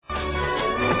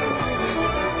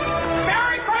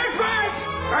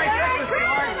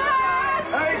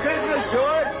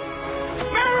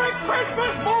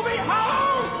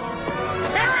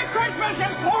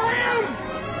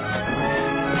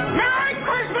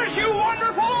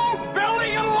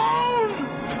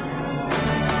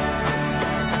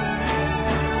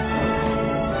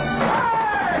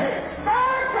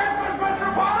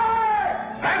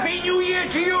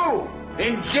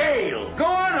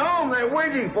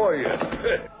waiting for you.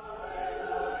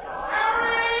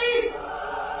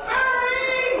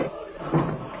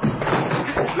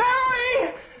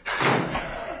 Mary!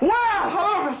 Well,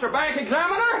 hello, Mr. Bank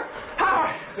Examiner.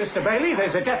 How... Mr. Bailey,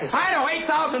 there's a deficit. I know,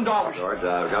 $8,000. George,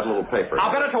 I've got a little paper.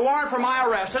 I'll bet it's a warrant for my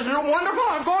arrest. Isn't it wonderful?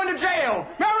 I'm going to jail.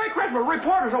 Merry Christmas.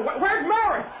 Reporters are... Where's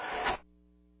Mary?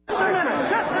 Just a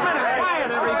minute.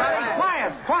 Quiet, everybody.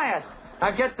 Quiet.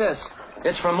 Now get this.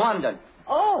 It's from London.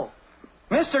 Oh.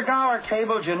 Mr. Gower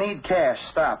cabled you need cash.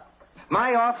 Stop.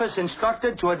 My office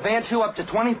instructed to advance you up to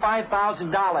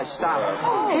 $25,000.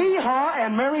 Stop. Hee-haw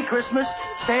and Merry Christmas,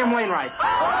 Sam Wainwright.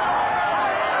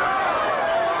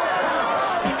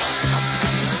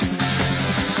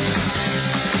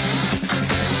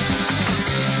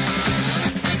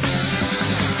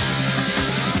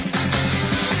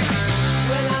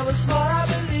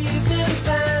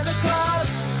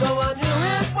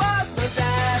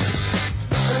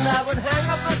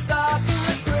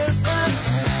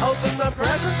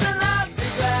 Presents and I'd be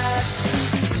glad.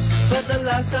 But the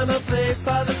last time I played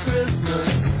Father Christmas,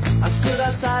 I stood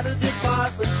outside a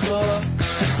department store.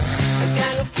 A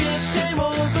gang of kids came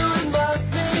over and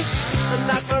mugged me and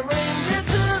knocked my reindeer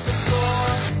to the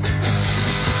floor.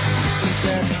 They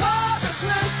said, Father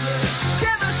Christmas,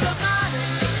 give us some money.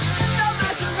 Don't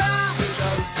mess around with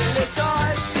those silly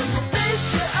toys. We'll beat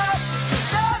you up,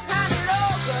 don't hand it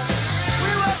over. We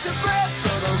want your bread,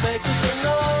 so don't make us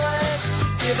annoy.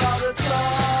 Give all the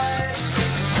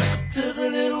to the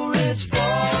little rich boy.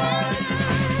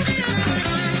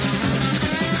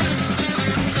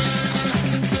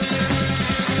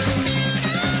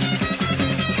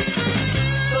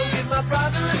 Don't give my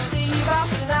brother a Steve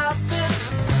Austin outfit.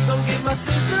 Don't give my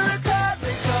sister a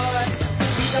cuddly toy.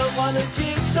 We don't want a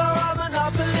jigsaw or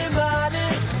Monopoly money.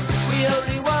 We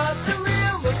only want the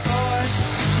real McCoy.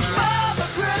 Father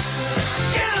Christmas,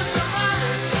 give us some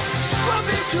money. We'll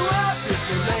beat you up if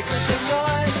you make us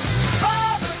annoy.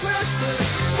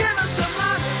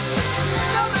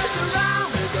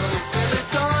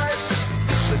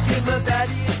 Give my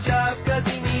daddy a job 'cause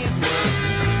he needs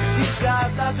one. He's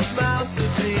got lots of mouths to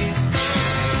feed.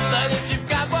 But if you've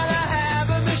got what I have,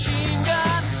 a machine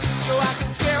gun, so I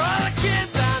can scare all the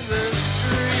kids on the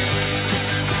street.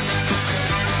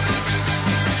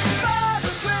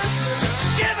 Father Christmas,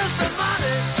 give us some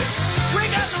money. We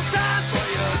got no time for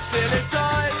your silly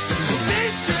toys. We'll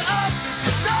beat you up if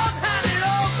you don't hand it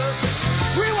over.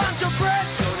 We want your bread,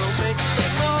 so don't make a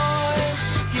noise.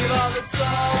 Give all the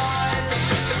toys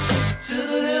to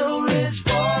the little rich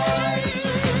boy.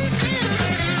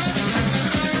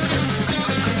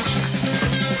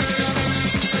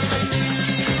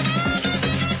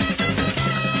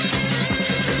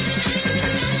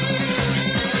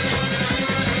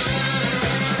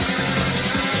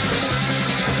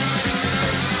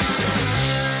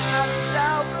 Have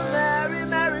yourself a merry,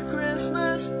 merry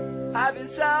Christmas. Have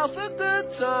yourself a good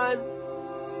time.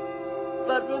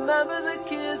 But remember the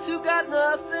kids who got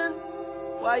nothing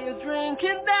while you're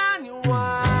drinking down your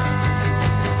wine.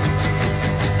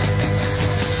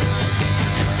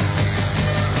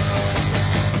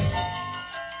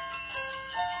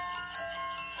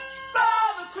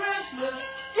 Father Christmas,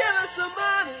 give us some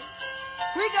money.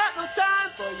 We got no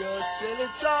time for your silly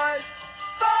toys.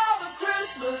 Father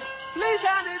Christmas, please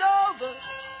hand it over.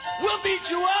 We'll beat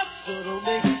you up, so don't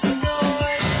make some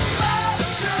noise. Father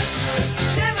Christmas,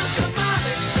 give us some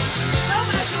money. Don't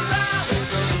mess around with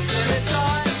those silly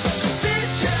toys.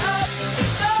 Beat you up,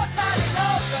 don't hand it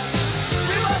over.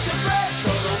 We want your bread,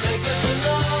 so don't make us a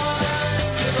noise.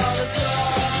 Give all the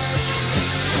toys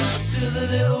to the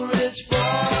little rich boy.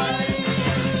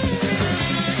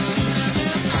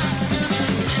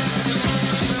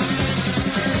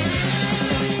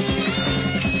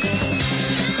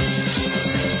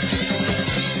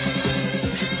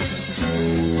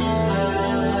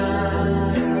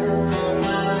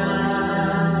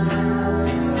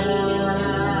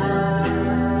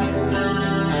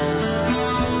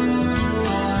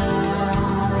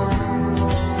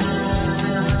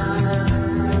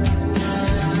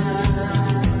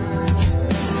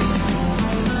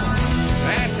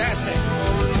 Fantastic.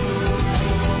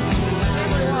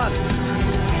 Everyone.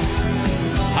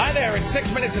 Hi there. It's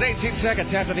 6 minutes and 18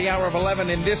 seconds after the hour of 11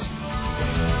 in this,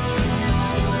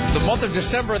 the month of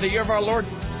December of the year of our Lord,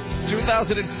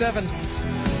 2007.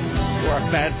 You are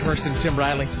a bad person, Tim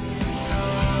Riley. You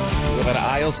have an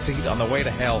aisle seat on the way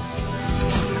to hell.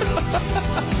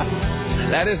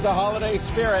 That is the holiday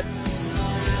spirit.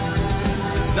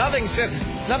 Nothing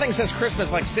says Christmas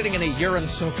like sitting in a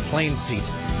urine-soaked plane seat.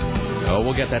 Oh,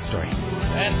 we'll get that story.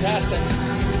 Fantastic.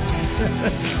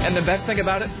 And the best thing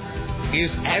about it,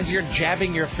 is as you're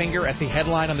jabbing your finger at the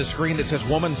headline on the screen that says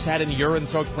 "Woman sat in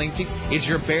urine-soaked clean seat," is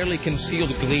your barely concealed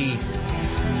glee.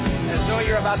 As though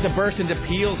you're about to burst into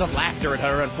peals of laughter at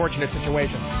her unfortunate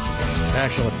situation.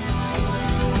 Excellent.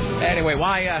 Anyway,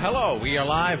 hello. We are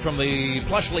live from the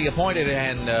plushly appointed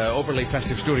and overly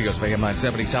festive studios of AM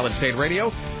 970 Solid State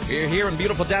Radio. We're here in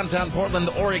beautiful downtown Portland,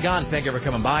 Oregon. Thank you for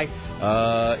coming by.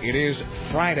 It is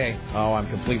Friday. Oh, I'm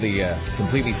completely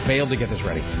failed to get this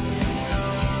ready.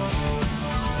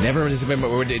 Never has been.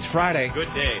 It's Friday.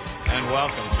 Good day, and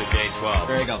welcome to day 12.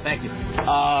 There you go. Thank you.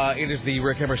 It is the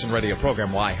Rick Emerson radio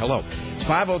program. Why? Hello. It's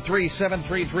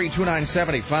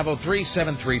 503-733-2970.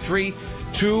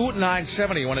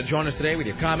 503-733-2970. You want to join us today with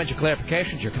your comments, your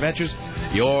clarifications, your conventions,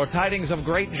 your tidings of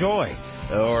great joy,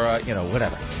 or,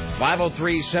 whatever.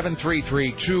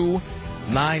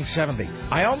 503-733-2970.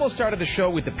 I almost started the show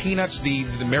with the Peanuts, the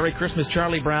Merry Christmas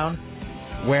Charlie Brown,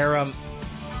 where,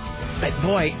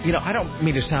 boy, I don't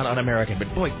mean to sound un-American,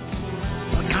 but boy,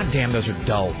 goddamn, those are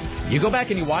dull. You go back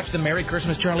and you watch the Merry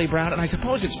Christmas Charlie Brown, and I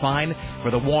suppose it's fine for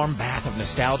the warm bath of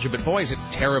nostalgia, but boy, is it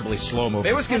terribly slow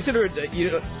moving. It was considered,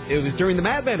 it was during the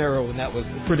Mad Men era when that was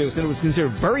produced, and it was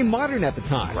considered very modern at the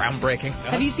time. Groundbreaking.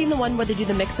 Have you seen the one where they do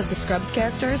the mix of the Scrubs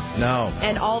characters? No.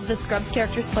 And all of the Scrubs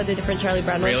characters play the different Charlie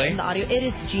Brown roles in the audio. It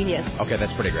is genius. Okay,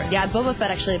 that's pretty great. Yeah, Boba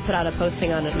Fett actually put out a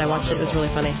posting on it, and I watched it. It was really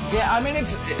funny. Yeah, I mean, it's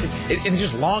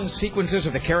just long sequences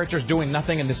of the characters doing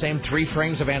nothing in the same 3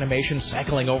 frames of animation,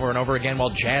 cycling over and over again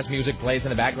while jazz music plays in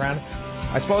the background.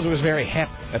 I suppose it was very hip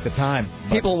at the time.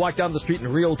 People walk down the street in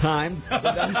real time.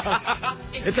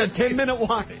 It's a 10-minute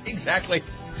walk. Exactly.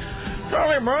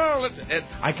 Charlie Brown.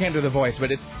 I can't do the voice,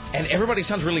 but and everybody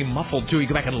sounds really muffled too. You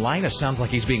go back and Linus sounds like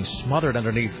he's being smothered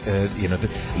underneath, the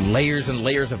layers and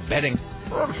layers of bedding.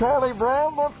 Charlie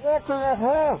Brown, let's walk to your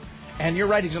home. And you're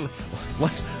right.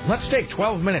 Let's take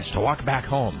 12 minutes to walk back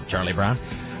home, Charlie Brown.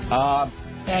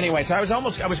 Anyway, so I was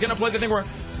going to play the thing where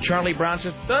Charlie Brown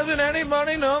says, "Doesn't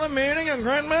anybody know the meaning of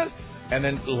Christmas?" And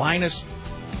then Linus,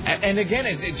 and again,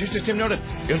 just as Tim noted,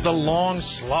 there's the long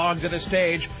slog to the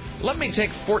stage. Let me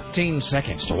take 14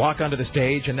 seconds to walk onto the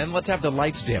stage, and then let's have the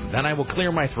lights dim. Then I will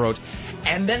clear my throat.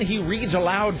 And then he reads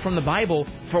aloud from the Bible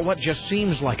for what just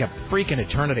seems like a freaking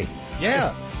eternity.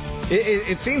 Yeah.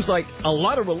 It seems like a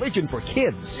lot of religion for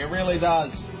kids. It really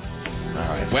does. All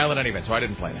right. Well, in any event, so I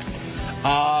didn't play that.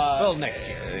 Well, next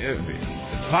year.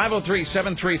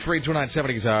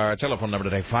 503-733-2970 is our telephone number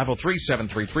today.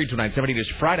 503-733-2970. It is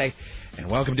Friday, and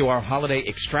welcome to our holiday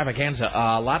extravaganza.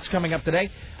 Lots coming up today.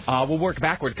 We'll work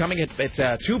backward. Coming at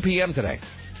 2 p.m. today.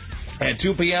 At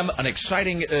 2 p.m., an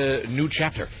exciting new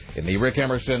chapter in the Rick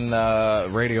Emerson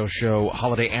radio show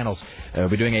Holiday Annals. We'll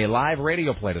be doing a live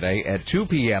radio play today at 2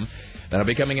 p.m. That'll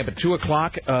be coming up at 2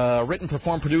 o'clock. Written,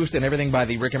 performed, produced, and everything by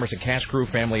the Rick Emerson cast, crew,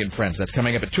 family, and friends. That's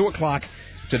coming up at 2 o'clock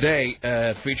today,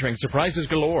 featuring surprises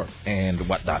galore and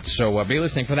whatnot. So be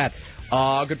listening for that.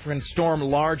 Good friend Storm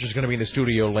Large is going to be in the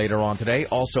studio later on today.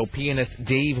 Also, pianist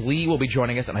Dave Lee will be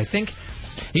joining us, and I think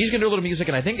he's going to do a little music,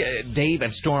 and I think Dave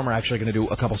and Storm are actually going to do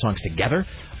a couple songs together.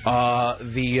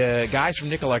 The guys from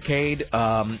Nickel Arcade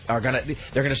they're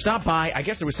going to stop by. I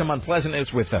guess there was some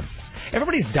unpleasantness with them.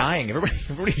 Everybody's dying.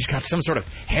 Everybody's got some sort of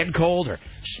head cold or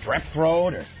strep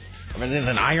throat or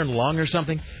an iron lung or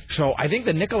something. So I think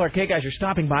the Nickel Arcade guys are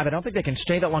stopping by, but I don't think they can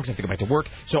stay that long because they have to go back to work.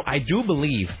 So I do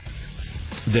believe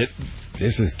that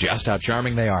this is just how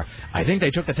charming they are. I think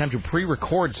they took the time to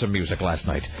pre-record some music last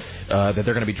night that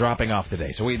they're going to be dropping off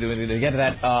today. So to get to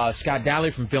that, Scott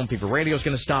Daly from Film People Radio is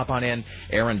going to stop on in.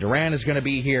 Aaron Duran is going to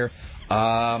be here.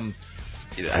 I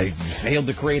failed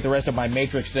to create the rest of my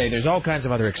matrix today. There's all kinds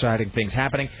of other exciting things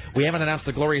happening. We haven't announced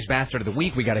the Glorious Bastard of the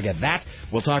Week. We got to get that.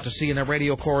 We'll talk to CNN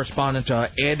radio correspondent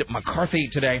Ed McCarthy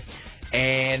today.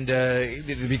 And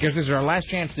because this is our last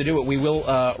chance to do it, we will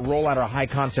roll out our high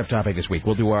concept topic this week.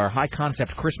 We'll do our high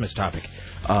concept Christmas topic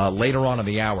later on in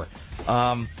the hour.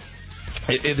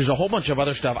 There's a whole bunch of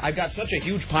other stuff. I've got such a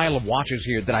huge pile of watches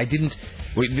here that I didn't...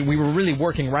 We were really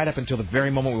working right up until the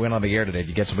very moment we went on the air today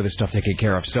to get some of this stuff taken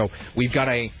care of. So we've got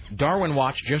a Darwin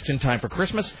watch just in time for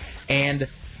Christmas, and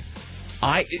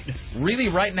really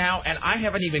right now, and I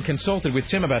haven't even consulted with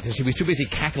Tim about this. He was too busy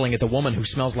cackling at the woman who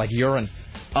smells like urine.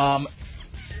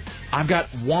 I've got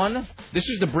one. This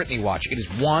is the Britney watch. It is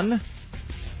 1,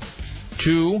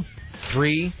 2,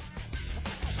 3,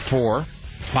 4,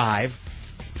 5,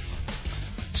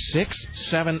 6,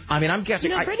 7. I mean, I'm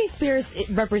guessing. Britney Spears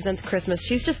represents Christmas.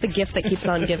 She's just the gift that keeps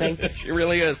on giving. She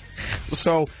really is.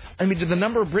 So, I mean, the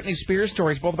number of Britney Spears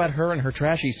stories, both about her and her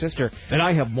trashy sister. And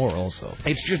I have more also.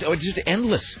 It's just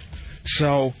endless.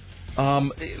 So,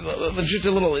 Just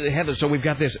a little, Heather, so we've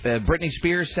got this. Britney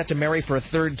Spears set to marry for a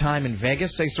third time in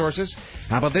Vegas, say sources.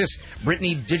 How about this?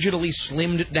 Britney digitally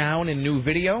slimmed down in new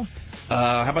video.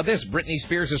 How about this? Britney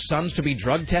Spears' sons to be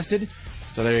drug tested.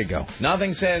 So there you go.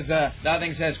 Nothing says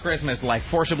Christmas like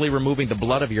forcibly removing the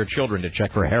blood of your children to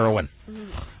check for heroin.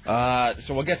 So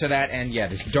we'll get to that, and yeah,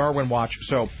 this Darwin Watch.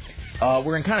 So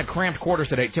we're in kind of cramped quarters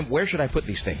today. Tim, where should I put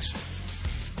these things?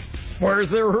 Where's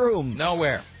their room?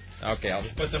 Nowhere. Okay, I'll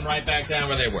just put them right back down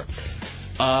where they were.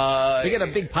 We got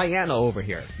a big piano over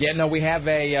here. Yeah, no, we have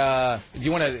a. Do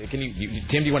you want to? Can you,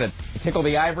 Tim? Do you want to tickle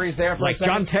the ivories there for like a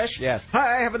second? John Tesh? Yes.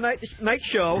 Hi, I have a night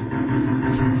show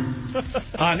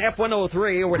on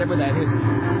F103 or whatever that is,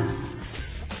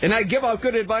 and I give out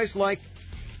good advice like,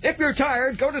 if you're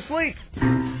tired, go to sleep.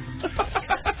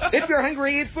 If you're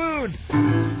hungry, eat food.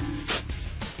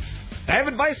 I have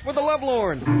advice for the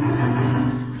lovelorn.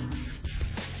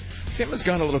 Tim has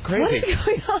gone a little crazy. What is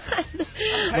going on?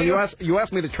 Well, you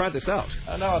asked me to try this out.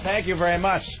 Oh, no, thank you very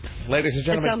much, ladies and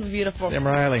gentlemen. It sounds beautiful. Tim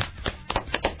Riley.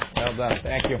 Well done.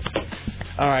 Thank you.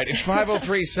 All right, it's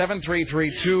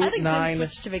 503-733-2970. I think we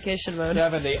switched to vacation mode.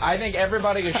 I think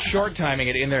everybody is short-timing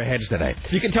it in their heads today.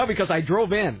 You can tell because I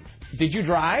drove in. Did you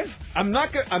drive? I'm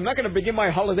not going to begin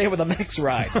my holiday with a Max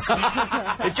ride.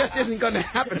 It just isn't going to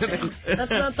happen.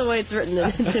 That's not the way it's written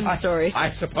in Tim's story.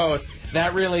 I suppose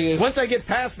that really is. Once I get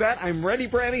past that, I'm ready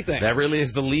for anything. That really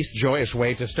is the least joyous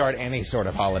way to start any sort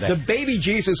of holiday. The baby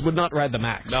Jesus would not ride the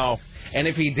Max. No, and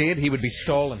if he did, he would be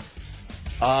stolen.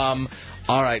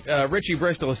 All right, Richie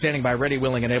Bristol is standing by ready,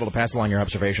 willing, and able to pass along your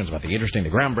observations about the interesting, the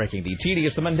groundbreaking, the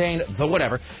tedious, the mundane, the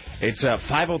whatever. It's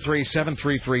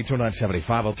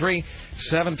 503-733-2970,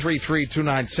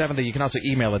 503-733-2970. You can also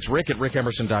email. It's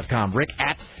rick@rickemerson.com,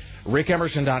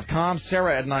 rick@rickemerson.com,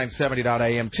 Sarah at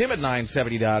 970.am, Tim at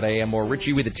 970.am, or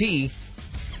Richie with a T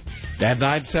at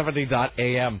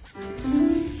 970.am.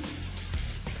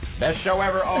 Best show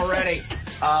ever already.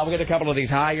 We'll get a couple of these.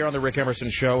 Hi, you're on the Rick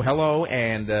Emerson Show. Hello,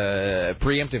 and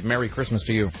preemptive Merry Christmas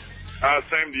to you.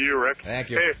 Same to you, Rick. Thank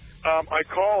you. Hey, I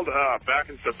called back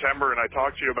in September, and I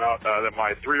talked to you about that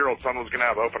my 3-year-old son was going to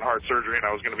have open heart surgery, and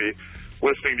I was going to be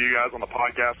listening to you guys on the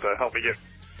podcast to help me get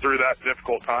through that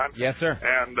difficult time. Yes, sir.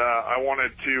 And I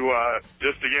wanted to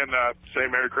just again say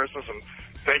Merry Christmas and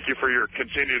thank you for your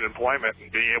continued employment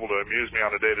and being able to amuse me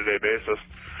on a day-to-day basis.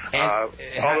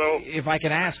 Although, if I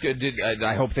can ask,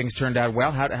 I hope things turned out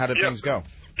well. How did things go?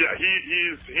 Yeah,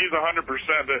 he's 100%.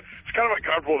 It's kind of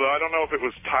uncomfortable, though. I don't know if it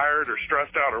was tired or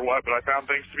stressed out or what, but I found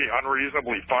things to be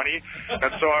unreasonably funny.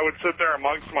 And so I would sit there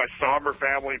amongst my somber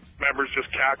family members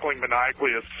just cackling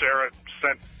maniacally as Sarah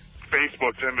sent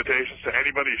Facebook's invitations to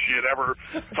anybody she had ever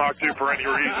talked to for any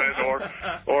reason, or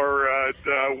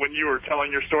when you were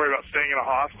telling your story about staying in a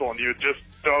hostel and you had just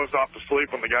dozed off to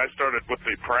sleep when the guy started with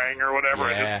the praying or whatever.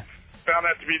 Yeah. I just found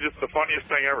that to be just the funniest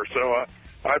thing ever. So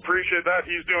I appreciate that.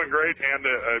 He's doing great. And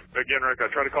again, Rick, I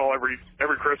try to call every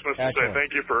Christmas to say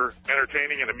thank you for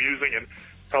entertaining and amusing and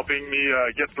helping me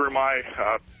get through my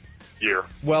year.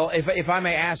 Well, if I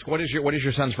may ask, what is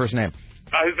your son's first name?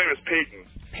 His name is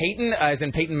Peyton. Peyton, as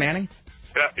in Peyton Manning?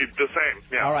 Yeah, it's the same.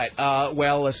 Yeah. All right.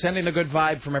 Well, sending a good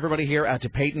vibe from everybody here out to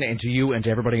Peyton and to you and to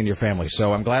everybody in your family.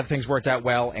 So I'm glad things worked out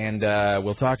well, and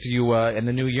we'll talk to you in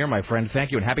the new year, my friend.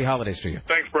 Thank you, and happy holidays to you.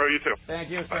 Thanks, bro. You too. Thank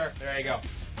you, sir. There you go.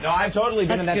 No, I've totally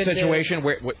been in that situation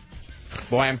where,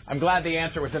 boy, I'm glad the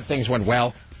answer was that things went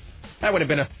well. That would have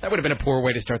been a poor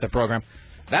way to start the program.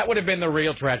 That would have been the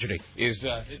real tragedy.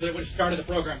 It would have started the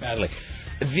program badly.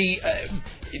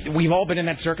 We've all been in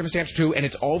that circumstance too, and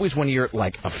it's always when you're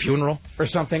like a funeral or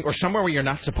something, or somewhere where you're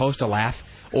not supposed to laugh,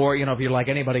 or if you're like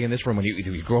anybody in this room when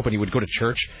you grew up and you would go to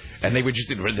church, and they would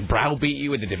just browbeat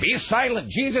you and they'd be silent.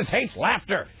 Jesus hates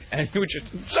laughter, and you would just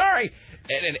sorry.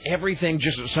 And everything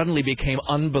just suddenly became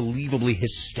unbelievably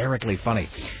hysterically funny.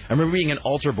 I remember being an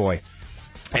altar boy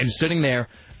and sitting there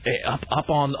up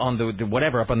on the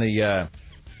whatever, up on the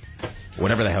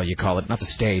whatever the hell you call it, not the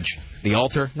stage, the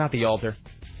altar, not the altar.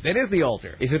 It is the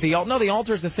altar. Is it the altar? No, the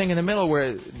altar is the thing in the middle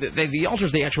where the altar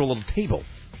is the actual little table.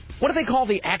 What do they call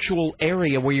the actual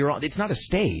area where you're on? It's not a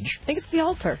stage. I think it's the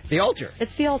altar. The altar.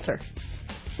 It's the altar.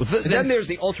 Then there's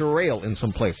the altar rail in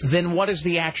some places. Then what is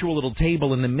the actual little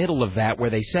table in the middle of that where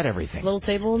they set everything? Little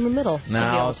table in the middle.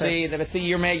 No, see,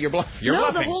 you're bluffing,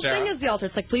 no, the whole Sarah. thing is the altar.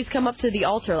 It's like, please come up to the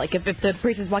altar. Like, if the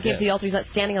priest is walking up to the altar, he's not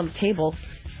standing on the table.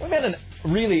 We've had a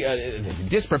really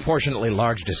disproportionately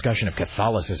large discussion of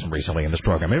Catholicism recently in this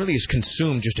program. It really has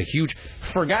consumed just a huge...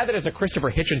 For a guy that has a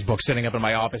Christopher Hitchens book sitting up in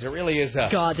my office, it really is...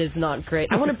 God is not great.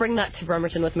 I want to bring that to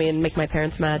Bremerton with me and make my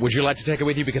parents mad. Would you like to take it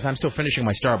with you? Because I'm still finishing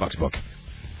my Starbucks book.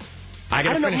 I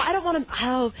don't want to.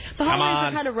 Oh, the holidays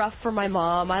are kind of rough for my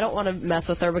mom. I don't want to mess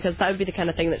with her because that would be the kind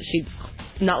of thing that she'd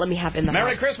not let me have in the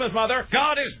Merry house. Christmas, Mother.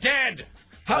 God is dead.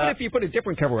 How about if you put a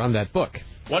different cover on that book?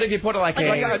 What if you put like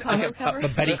a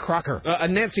Betty Crocker? A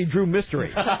Nancy Drew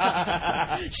mystery.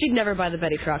 She'd never buy the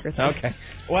Betty Crocker thing. Okay.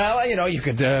 Well, you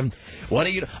could.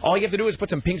 All you have to do is put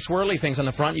some pink swirly things on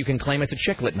the front. You can claim it's a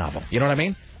chick lit novel. You know what I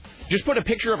mean? Just put a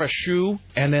picture of a shoe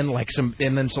and then some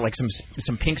pink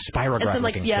spirograph and some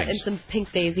looking things. And some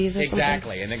pink daisies or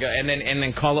exactly. And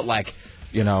then call it like.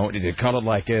 I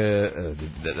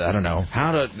don't know,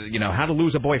 how to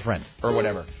lose a boyfriend or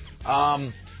whatever.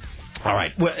 All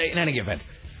right. Well, in any event,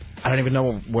 I don't even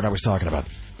know what I was talking about.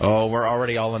 Oh, we're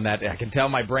already all in that. I can tell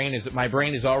my brain is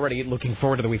already looking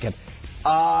forward to the weekend.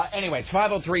 Anyway, it's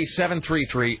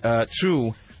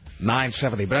 503-733-2970.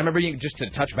 But I remember just to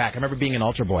touch back, I remember being an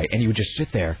altar boy, and you would just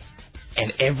sit there.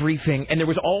 And everything, and there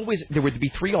would be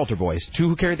 3 altar boys, 2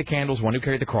 who carried the candles, 1 who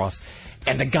carried the cross,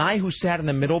 and the guy who sat in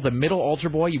the middle altar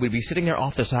boy, you would be sitting there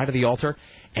off the side of the altar,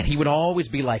 and he would always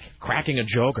be like cracking a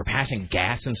joke or passing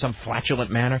gas in some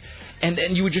flatulent manner, and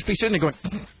you would just be sitting there going,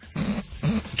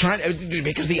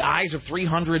 because the eyes of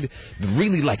 300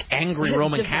 really like angry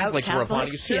Roman Catholics were upon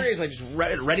you, seriously, just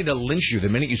ready to lynch you the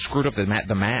minute you screwed up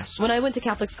the mass. When I went to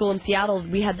Catholic school in Seattle,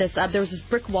 we had this. There was this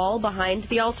brick wall behind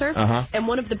the altar, and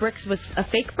one of the bricks was a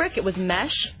fake brick. It was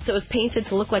mesh, so it was painted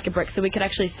to look like a brick, so we could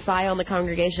actually spy on the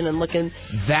congregation and look in.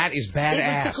 That is badass.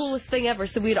 It was the coolest thing ever.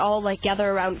 So we'd all like gather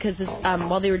around because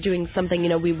while they were doing something,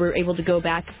 we were able to go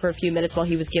back for a few minutes while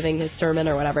he was giving his sermon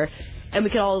or whatever. And we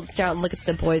could all stare out and look at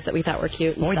the boys that we thought were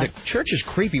cute. Boy, the church is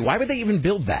creepy. Why would they even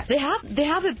build that? They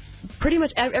have it pretty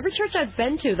much every church I've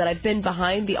been to that I've been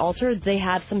behind the altar. They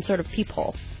have some sort of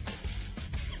peephole.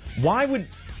 Why would?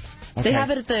 Okay. They have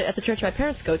it at the church my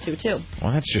parents go to too.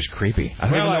 Well, that's just creepy.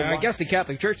 I guess the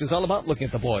Catholic Church is all about looking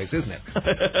at the boys, isn't it?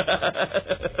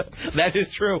 That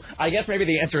is true. I guess maybe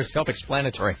the answer is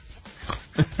self-explanatory.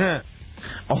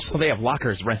 Also, they have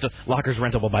lockers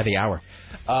rentable by the hour.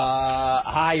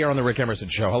 Hi, you're on the Rick Emerson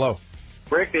Show. Hello.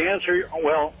 Rick, the answer,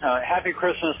 happy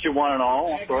Christmas to one and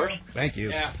all, of course. Thank you.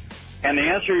 Yeah. And the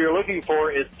answer you're looking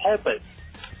for is pulpit.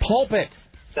 Pulpit.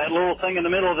 That little thing in the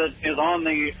middle that is on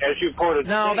the, as you quoted.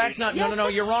 No, that's not. No,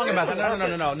 you're wrong about that.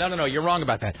 No, you're wrong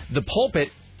about that. The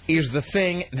pulpit is the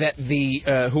thing that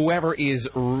the whoever is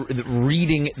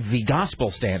reading the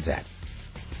gospel stands at.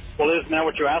 Well, isn't that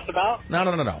what you asked about?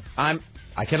 No.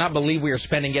 I cannot believe we are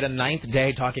spending yet a 9th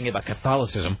day talking about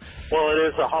Catholicism. Well, it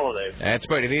is a holiday. That's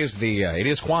right. It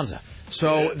is Kwanzaa.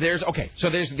 So there's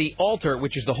the altar,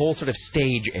 which is the whole sort of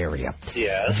stage area.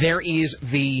 Yes. There is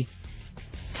the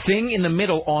thing in the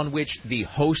middle on which the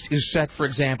host is set, for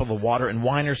example, the water and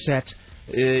wine are set.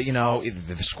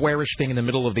 The squarish thing in the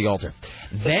middle of the altar.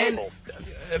 Then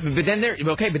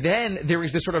there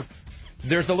is this sort of.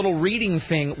 There's the little reading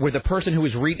thing where the person who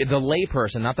is the lay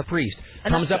person, not the priest,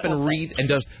 comes up and reads and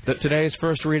does today's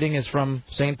first reading is from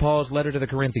St. Paul's letter to the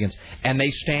Corinthians, and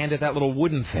they stand at that little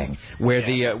wooden thing where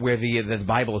the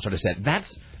Bible is sort of set.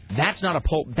 That's not a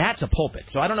pulpit. That's a pulpit.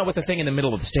 So I don't know what the thing in the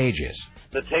middle of the stage is.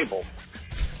 The table.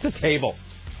 The table.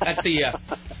 That's the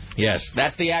yes.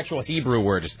 That's the actual Hebrew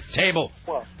word. Is table.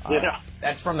 Well,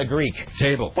 that's from the Greek.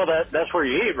 Table. Well, that's where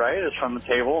you eat, right? It's from the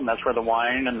table, and that's where the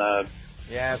wine and the.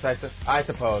 Yes, I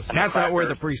suppose. That's not where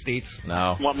the priest eats.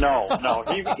 No. Well, no.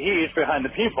 He eats behind the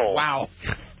peephole. Wow.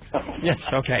 Yes,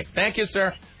 okay. Thank you,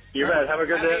 sir. You bet. Have a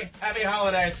good day. Happy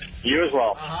holidays. You as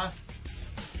well. All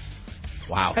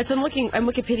Wow. right, so I'm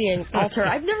Wikipediaing altar.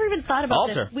 I've never even thought about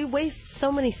altar. this. We waste so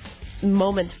many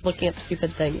moments looking at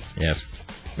stupid things. Yes.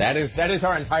 That is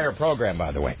our entire program,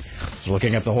 by the way. Just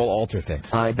looking at the whole altar thing.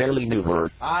 I barely knew her.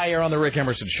 Hi, you're on the Rick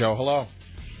Emerson Show. Hello.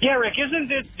 Yeah, Rick,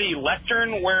 isn't it the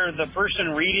lectern where the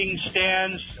person reading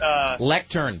stands?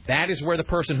 Lectern. That is where the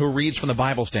person who reads from the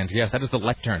Bible stands. Yes, that is the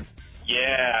lectern.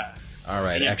 Yeah. All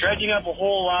right, and you're dredging up a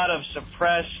whole lot of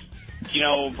suppressed,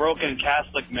 broken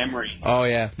Catholic memory. Oh,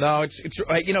 yeah. No, it's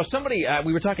somebody,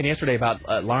 we were talking yesterday about,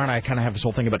 Laura and I kind of have this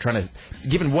whole thing about trying to,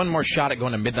 giving one more shot at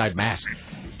going to midnight mass.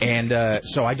 And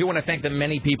so I do want to thank the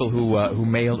many people who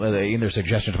mailed in their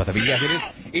suggestions about that. But yes,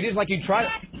 it is like you try.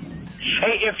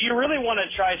 Hey, if you really want to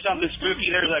try something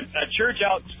spooky, there's a church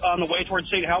out on the way towards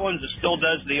St. Helens that still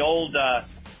does the old,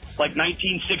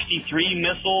 1963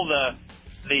 missal,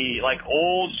 the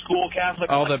old school Catholic.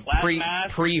 Oh, the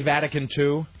pre-Vatican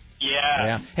II.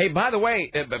 Yeah. Hey, by the way,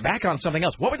 back on something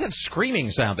else. What was that screaming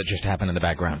sound that just happened in the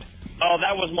background? Oh,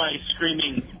 that was my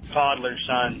screaming toddler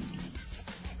son.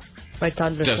 My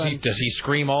toddler son. Does he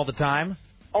scream all the time?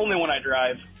 Only when I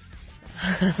drive.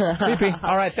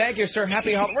 All right, thank you, sir.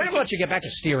 Happy holidays. We're going to let you get back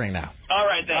to steering now. All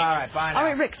right, thanks. All right, bye now. All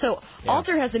right, Rick, so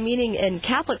altar has a meaning in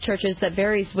Catholic churches that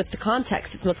varies with the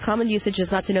context. Its most common usage is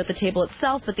not to note the table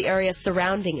itself, but the area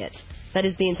surrounding it. That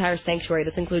is the entire sanctuary.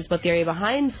 This includes both the area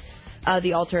behind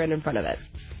the altar and in front of it.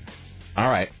 All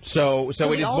right, so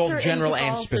it is both general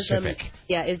and specific.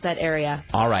 Yeah, is that area.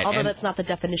 All right. Although that's not the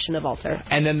definition of altar.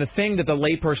 And then the thing that the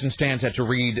layperson stands at to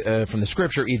read from the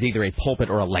Scripture is either a pulpit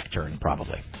or a lectern,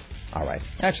 probably. All right.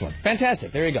 Excellent.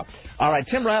 Fantastic. There you go. All right.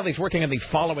 Tim Riley's working on the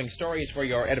following stories for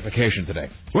your edification today.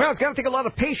 Well, it's going to take a lot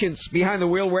of patience behind the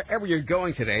wheel wherever you're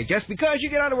going today. Just because you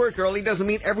get out of work early doesn't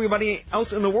mean everybody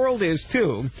else in the world is,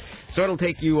 too. So it'll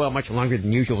take you much longer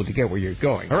than usual to get where you're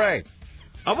going. Hooray.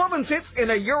 A woman sits in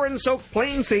a urine-soaked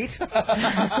plane seat.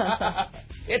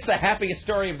 It's the happiest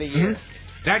story of the year.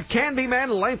 Mm-hmm. That Canby man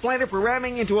life-flighted for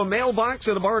ramming into a mailbox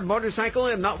at a borrowed motorcycle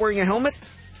and not wearing a helmet.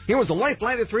 He was a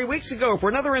life-flighted 3 weeks ago for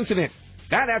another incident.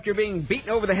 That after being beaten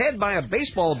over the head by a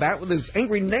baseball bat with his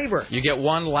angry neighbor. You get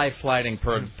one life-flighting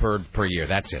per year.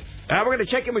 That's it. We're going to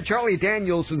check in with Charlie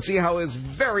Daniels and see how his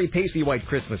very pasty white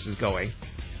Christmas is going.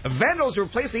 Vandals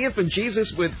replaced the infant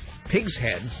Jesus with pig's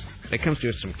heads. That comes to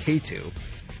us from K2.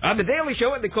 On The Daily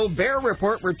Show and the Colbert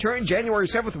Report returned January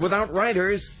 7th without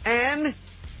writers. And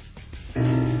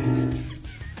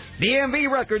DMV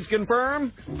records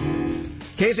confirm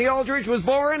Casey Aldridge was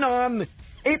born on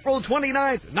April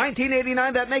 29th,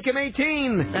 1989. That make him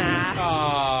 18.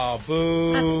 Oh,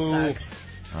 boo. That sucks.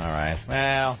 All right.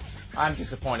 Well, I'm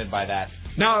disappointed by that.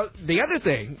 Now, the other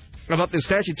thing about the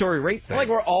statutory rape thing. Like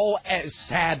we're all as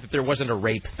sad that there wasn't a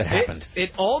rape that happened.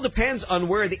 It all depends on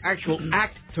where the actual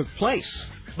act took place.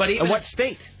 But even what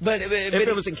state? But if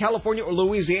it was in California or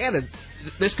Louisiana,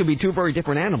 this could be two very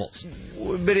different animals.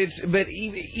 But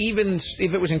even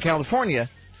if it was in California,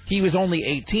 he was only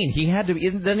 18. He had to.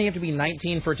 Doesn't he have to be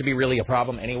 19 for it to be really a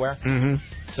problem anywhere? Mm-hmm.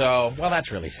 So, well,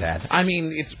 that's really sad. I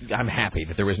mean, I'm happy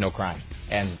that there was no crime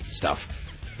and stuff.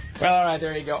 Well, all right,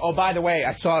 there you go. Oh, by the way,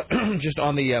 I saw just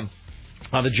on the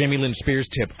Jamie Lynn Spears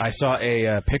tip, I saw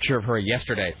a picture of her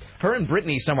yesterday. Her and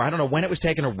Britney somewhere. I don't know when it was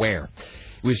taken or where.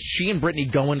 It was she and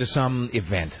Britney going to some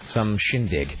event, some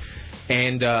shindig.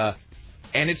 And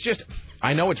it's just,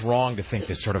 I know it's wrong to think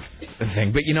this sort of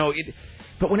thing, but,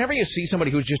 but whenever you see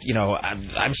somebody who's just,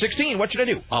 I'm 16, what should I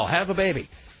do? I'll have a baby.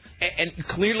 And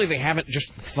clearly they haven't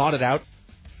just thought it out.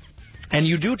 And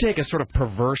you do take a sort of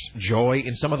perverse joy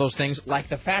in some of those things, like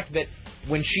the fact that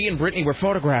when she and Britney were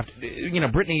photographed,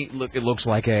 Britney looks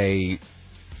like a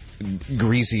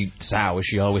greasy sow, as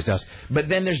she always does. But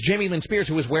then there's Jamie Lynn Spears,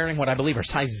 who was wearing what I believe are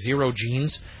size 0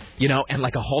 jeans, and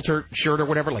like a halter shirt or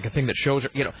whatever, like a thing that shows her,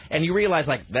 and you realize,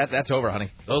 like, that's over,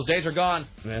 honey. Those days are gone.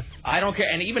 Yeah. I don't care.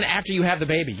 And even after you have the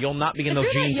baby, you'll not be in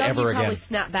those jeans ever again. You probably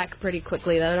snap back pretty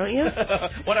quickly, though, don't you?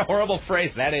 What a horrible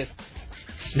phrase that is.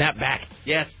 Snap back.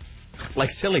 Yes.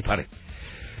 Like silly putty.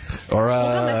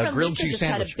 Or grilled cheese just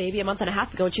sandwich. Had a baby a month and a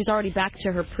half ago, and she's already back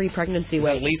to her pre-pregnancy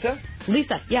weight. Lisa?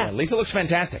 Lisa, yeah. Lisa looks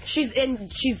fantastic. She's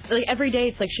like every day.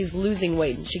 It's like she's losing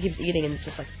weight, and she keeps eating, and it's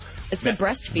just like it's the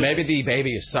breastfeeding. Maybe the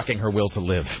baby is sucking her will to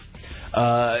live.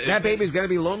 That baby's going to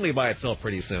be lonely by itself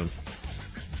pretty soon.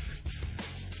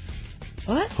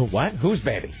 What? What? Whose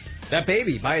baby? That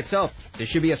baby by itself. There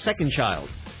should be a second child.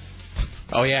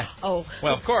 Oh yeah. Oh.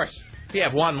 Well, of course. If you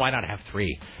have one, why not have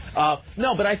three?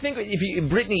 No, but I think if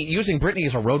using Britney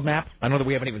as a roadmap, I know that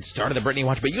we haven't even started the Britney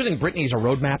watch, but using Britney as a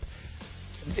roadmap,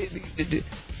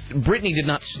 Britney did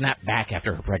not snap back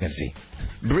after her pregnancy.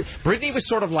 Britney was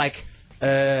sort of like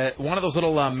one of those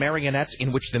little marionettes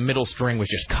in which the middle string was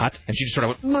just cut, and she just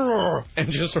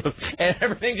sort of and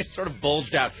everything just sort of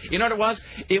bulged out. You know what it was?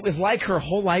 It was like her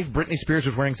whole life, Britney Spears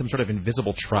was wearing some sort of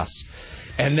invisible truss.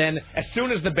 And then, as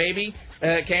soon as the baby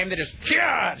came, they just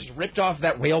ripped off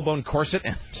that whalebone corset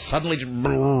and suddenly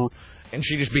and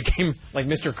she just became like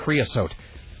Mr. Creosote.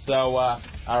 So, all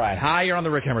right. Hi, you're on the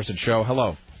Rick Emerson Show.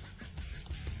 Hello.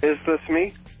 Is this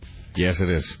me? Yes, it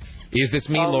is. Is this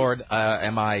me, Lord?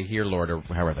 Am I here, Lord? Or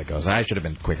however that goes. I should have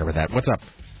been quicker with that. What's up?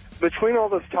 Between all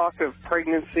this talk of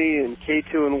pregnancy and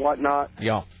K2 and whatnot,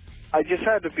 yeah, I just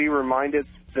had to be reminded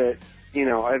that,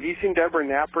 have you seen Deborah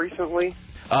Knapp recently?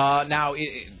 Now,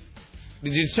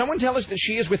 did someone tell us that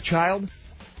she is with child?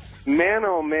 Man,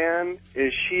 oh man,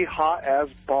 is she hot as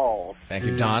balls. Thank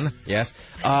you, Don. Yes.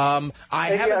 I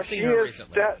haven't seen her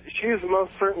recently. She is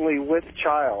most certainly with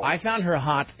child. I found her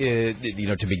hot,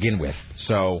 to begin with.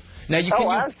 So now you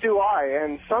can. As do I.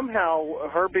 And somehow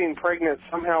her being pregnant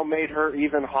somehow made her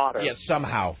even hotter. Yeah,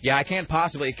 somehow. Yeah, it can't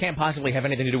possibly have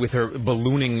anything to do with her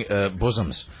ballooning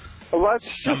bosoms. Let's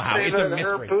just say that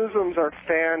her bosoms are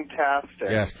fantastic.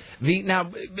 Yes.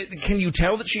 Now, can you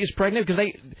tell that she is pregnant?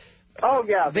 Because Oh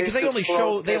yeah, because they only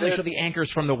show the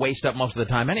anchors from the waist up most of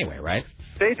the time anyway, right?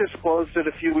 They disclosed it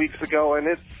a few weeks ago, and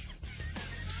it's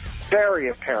very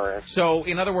apparent. So,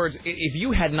 in other words, if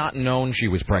you had not known she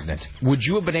was pregnant, would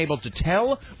you have been able to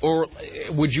tell, or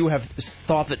would you have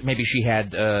thought that maybe she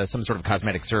had some sort of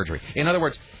cosmetic surgery? In other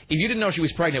words, if you didn't know she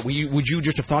was pregnant, would you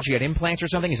just have thought she had implants or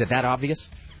something? Is it that obvious?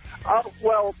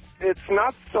 Well, it's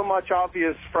not so much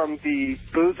obvious from the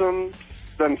bosoms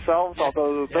themselves,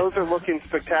 although those are looking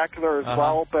spectacular as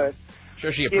well, but...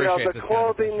 Sure, she appreciates the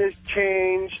clothing has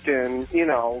changed, and,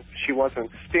 she wasn't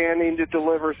standing to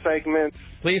deliver segments.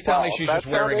 Please tell me she's just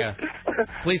wearing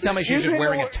Please tell me she's just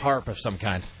wearing a tarp of some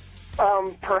kind.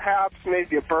 Perhaps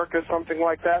maybe a burqa, something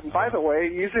like that. And by the way,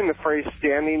 using the phrase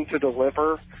standing to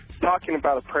deliver, talking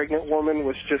about a pregnant woman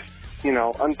was just,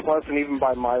 unpleasant even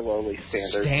by my lowly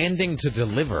standards. Standing to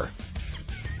deliver?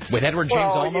 With Edward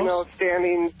James Olmos?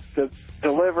 Standing to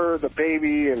deliver the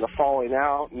baby and the falling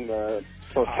out and the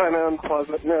placenta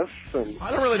unpleasantness. And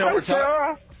I don't really know what we're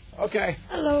talking. Okay.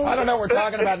 Hello. I don't know what we're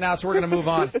talking about now, so we're going to move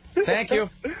on. Thank you.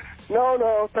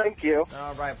 No, thank you.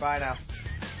 All right, bye now.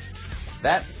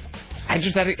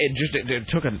 It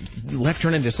took a left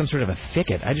turn into some sort of a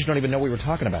thicket. I just don't even know what we were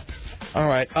talking about. All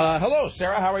right. Hello,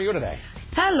 Sarah. How are you today?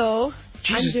 Hello.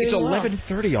 Jesus, it's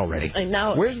 11:30 already. I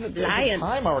know. Where's the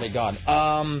time already gone?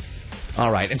 All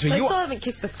right, and so I you still haven't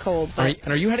kicked this cold. But...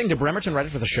 Are you heading to Bremerton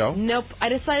right for the show? Nope. I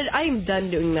decided I am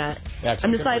done doing that.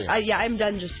 I'm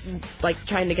done just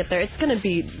trying to get there. It's going to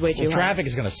be way too hot. Traffic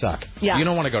is going to suck. Yeah. You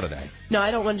don't want to go today. No, I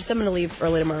don't want to. I'm going to leave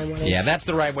early tomorrow morning. Yeah, that's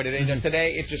the right way to do it.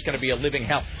 Today, it's just going to be a living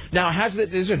hell. Now, this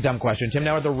is a dumb question, Tim.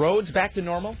 Now, are the roads back to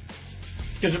normal?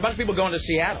 Because there's a bunch of people going to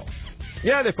Seattle.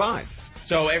 Yeah, they're fine.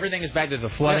 So everything is back to the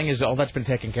flooding. Is all that's been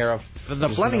taken care of? The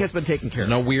flooding has been taken care of.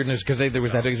 No weirdness because there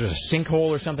was a sinkhole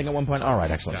or something at one point. All right,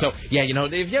 excellent. So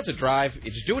if you have to drive,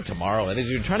 just do it tomorrow. If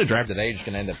you're trying to drive today, you're just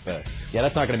going to end up.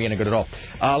 That's not going to be any good at all.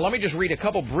 Let me just read a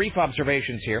couple brief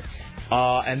observations here,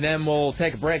 and then we'll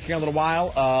take a break here in a little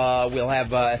while. We'll have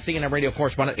CNN radio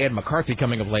correspondent Ed McCarthy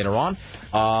coming up later on.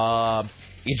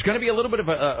 It's going to be a little bit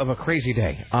of a crazy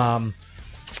day.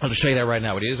 I'll just show you that right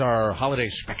now. It is our holiday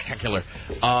spectacular.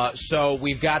 So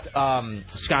we've got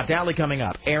Scott Daly coming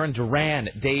up, Aaron Duran,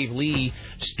 Dave Lee,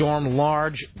 Storm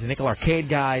Large, the Nickel Arcade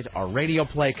guys, our radio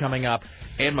play coming up,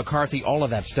 Ed McCarthy, all of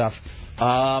that stuff.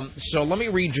 So let me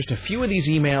read just a few of these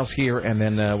emails here, and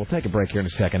then we'll take a break here in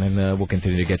a second, and we'll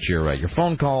continue to get your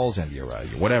phone calls and your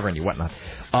whatever and your whatnot.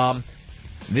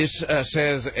 This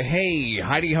says, hey,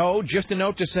 Heidi Ho, just a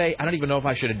note to say, I don't even know if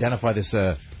I should identify this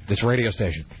radio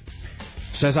station.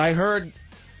 Says, I heard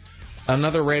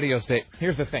another radio station.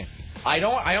 Here's the thing. I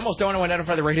almost don't want to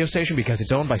identify the radio station because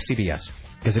it's owned by CBS.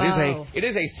 Because it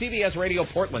is a CBS Radio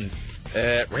Portland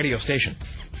radio station.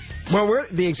 Well,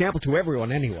 we're the example to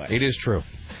everyone anyway. It is true.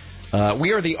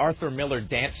 We are the Arthur Miller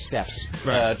dance steps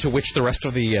to which the rest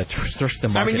of the market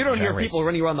I mean, you don't generates. hear people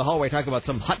running around the hallway talking about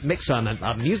some hot mix on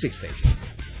a music station.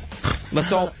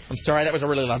 I'm sorry, that was a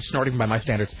really loud snorting by my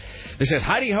standards. This says,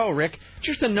 Heidi Ho, Rick.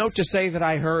 Just a note to say that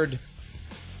I heard...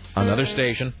 Another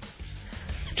station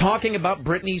talking about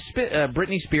Britney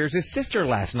Spears' sister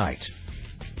last night.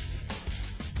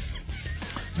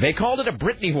 They called it a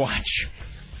Britney watch.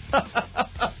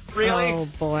 Really? Oh,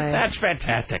 boy. That's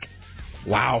fantastic.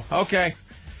 Wow. Okay.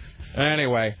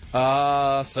 Anyway,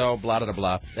 so blah, blah,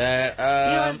 blah. They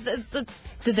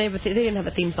didn't have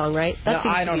a theme song, right? That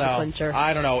I don't know. Clincher.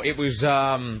 I don't know. It was,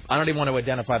 I don't even want to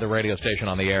identify the radio station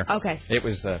on the air. Okay. It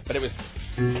was,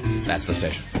 that's the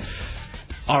station.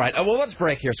 All right. Well, let's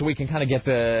break here so we can kind of get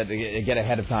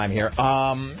ahead of time here.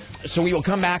 So we will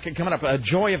come back and coming up.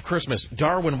 Joy of Christmas,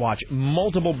 Darwin Watch,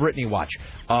 multiple Britney Watch,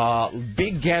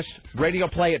 big guest radio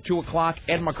play at 2:00.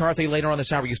 Ed McCarthy later on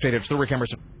this hour. You stay there. It's the Rick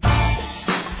Emerson.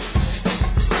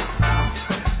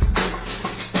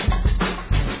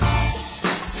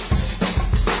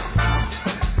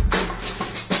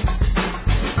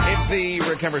 It's the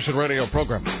Rick Emerson radio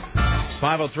program.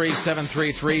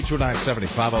 503-733-2970.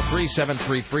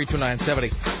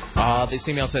 503-733-2970. This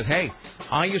email says, hey,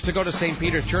 I used to go to St.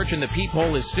 Peter's Church and the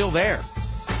peephole is still there.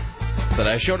 But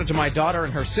I showed it to my daughter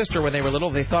and her sister when they were little.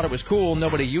 They thought it was cool.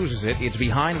 Nobody uses it. It's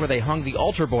behind where they hung the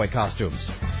altar boy costumes.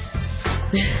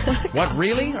 What,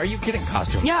 really? Are you kidding?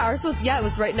 Costumes? Yeah, ours was, it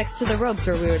was right next to the robes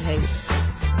where we would hang.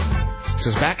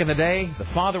 Says back in the day, the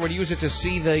father would use it to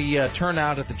see the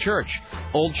turnout at the church.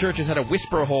 Old churches had a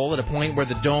whisper hole at a point where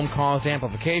the dome caused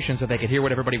amplification so they could hear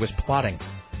what everybody was plotting.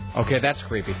 Okay, that's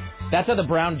creepy. That's how the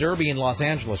Brown Derby in Los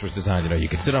Angeles was designed. You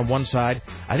could sit on one side.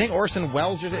 I think Orson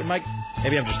Welles,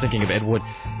 maybe I'm just thinking of Ed Wood.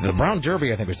 The Brown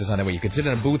Derby, I think, was designed that way. You could sit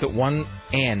in a booth at one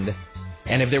end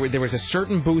And if there was a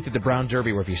certain booth at the Brown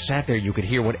Derby where if you sat there, you could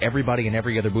hear what everybody in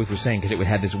every other booth was saying because it would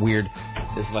have this weird,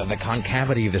 the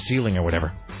concavity of the ceiling or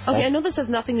whatever. Okay, I know this has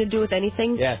nothing to do with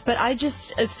anything, yes, but I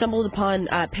just stumbled upon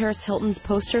Paris Hilton's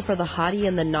poster for The Hottie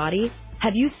and the Naughty.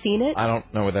 Have you seen it? I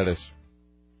don't know what that is.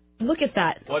 Look at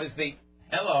that. What is the...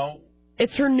 Hello?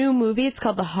 It's her new movie. It's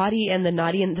called The Hottie and the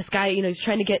Naughty, and this guy, he's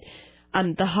trying to get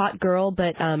the hot girl,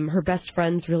 but her best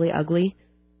friend's really ugly.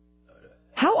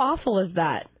 How awful is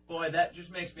that? Boy, that just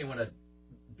makes me want to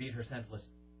beat her senseless.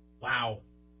 Wow.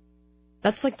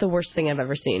 That's like the worst thing I've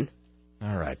ever seen.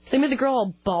 All right. They made the girl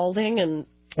all balding and...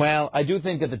 Well, I do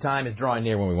think that the time is drawing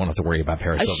near when we won't have to worry about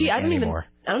Paris Hilton anymore.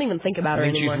 I don't even think about her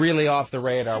anymore. She's really off the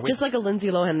radar. Just like a Lindsay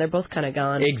Lohan, they're both kind of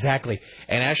gone. Exactly.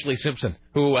 And Ashley Simpson,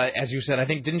 who, as you said, I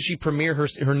think, didn't she premiere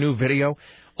her new video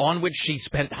on which she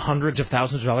spent hundreds of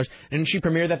thousands of dollars? Didn't she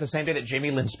premiere that the same day that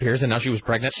Jamie Lynn Spears, and now she was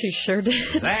pregnant? She sure did.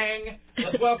 Zang!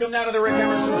 Let's welcome now to the Rick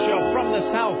Emerson Show from the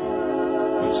South,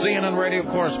 CNN radio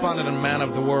correspondent and man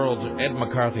of the world, Ed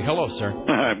McCarthy. Hello, sir.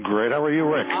 I'm great. How are you,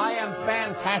 Rick? I am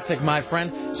fantastic, my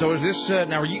friend. So is this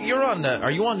now? Are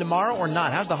you on tomorrow or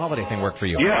not? How's the holiday thing work for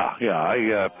you? Yeah.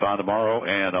 I on tomorrow,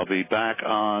 and I'll be back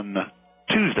on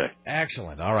Tuesday.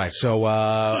 Excellent. All right.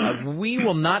 So we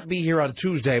will not be here on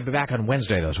Tuesday, but back on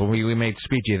Wednesday, though. So we may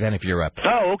speak to you then if you're up.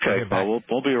 Oh, okay.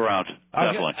 We'll be around.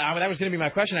 Definitely. That was going to be my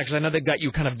question, actually. I know they've got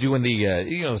you kind of doing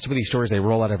the, some of these stories they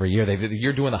roll out every year.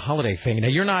 You're doing the holiday thing. Now,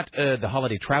 you're not the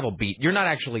holiday travel beat. You're not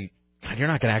going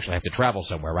to actually have to travel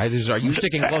somewhere, right? Are you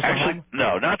sticking close to home?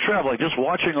 No, not traveling. Just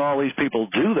watching all these people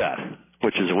do that,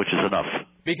 which is enough.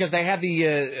 Because they had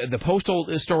the postal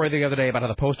story the other day about how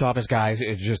the post office guys,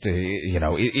 it's just,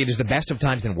 it is the best of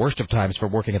times and worst of times for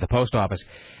working at the post office.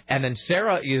 And then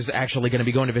Sarah is actually going to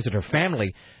be going to visit her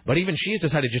family, but even she's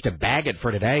decided just to bag it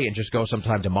for today and just go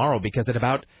sometime tomorrow because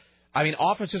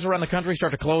offices around the country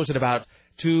start to close at about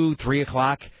 2, 3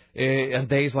 o'clock on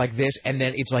days like this, and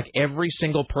then it's like every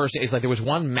single person, it's like there was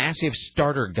one massive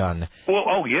starter gun. Well,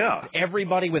 oh, yeah.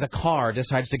 Everybody with a car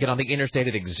decides to get on the interstate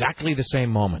at exactly the same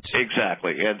moment.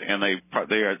 Exactly, and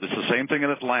they are. It's the same thing in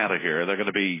Atlanta here. They're going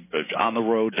to be on the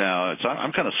road now.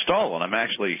 I'm kind of stalling. I'm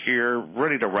actually here,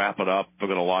 ready to wrap it up. We're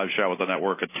going to live show with the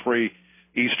network at 3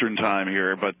 Eastern time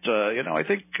here, but I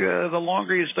think the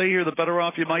longer you stay here, the better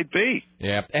off you might be.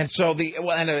 Yeah, and so the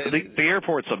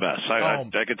airport's a mess. I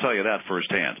can tell you that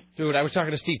firsthand. Dude, I was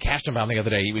talking to Steve Kastenbaum the other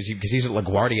day. Because he's at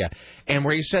LaGuardia, and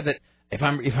where he said that if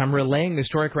I'm relaying the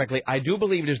story correctly, I do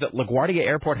believe it is that LaGuardia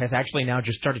Airport has actually now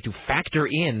just started to factor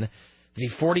in the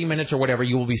 40 minutes or whatever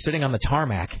you will be sitting on the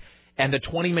tarmac. And the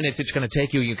 20 minutes it's going to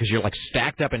take you because you're like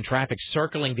stacked up in traffic,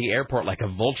 circling the airport like a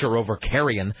vulture over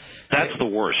carrion. That's the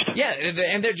worst. Yeah,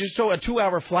 and they're just so a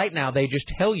 2-hour flight now, they just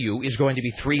tell you is going to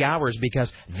be 3 hours because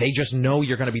they just know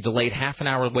you're going to be delayed half an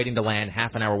hour waiting to land,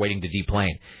 half an hour waiting to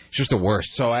deplane. It's just the worst.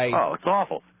 So Oh, it's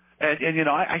awful. And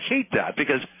I hate that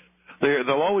because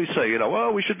they'll always say,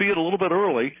 well, we should be in a little bit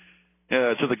early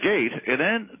to the gate, and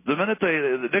then the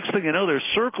next thing you know, they're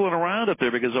circling around up there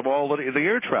because of all the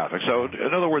air traffic. So,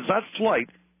 in other words, that flight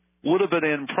would have been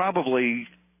in probably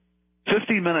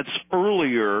 50 minutes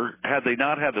earlier had they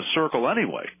not had to circle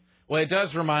anyway. Well, it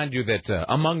does remind you that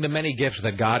among the many gifts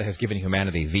that God has given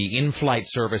humanity, the in-flight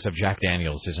service of Jack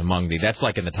Daniels is among that's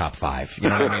like in the top 5. You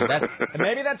know what I mean?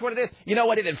 Maybe that's what it is. You know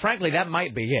what? Frankly, that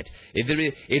might be it.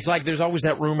 It's like there's always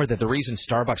that rumor that the reason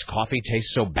Starbucks coffee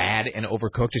tastes so bad and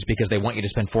overcooked is because they want you to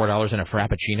spend $4 in a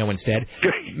Frappuccino instead.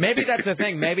 Maybe that's the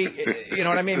thing. Maybe, you know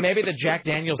what I mean? Maybe the Jack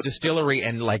Daniels distillery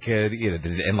and like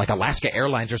Alaska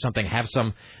Airlines or something have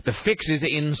the fix is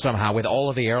in somehow with all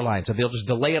of the airlines. So they'll just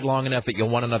delay it long enough that you'll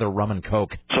want another rum and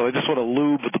Coke. So they just want to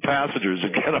lube the passengers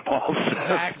and get them all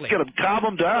exactly. Calm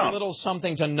them down. A little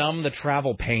something to numb the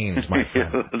travel pains, my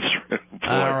friend. Yeah, that's true.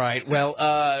 All right. Well,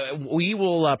 we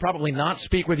will probably not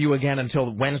speak with you again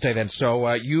until Wednesday then.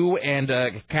 So you and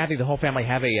Kathy, the whole family,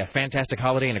 have a fantastic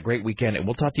holiday and a great weekend. And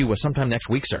we'll talk to you sometime next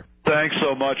week, sir. Thanks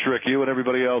so much, Rick. You and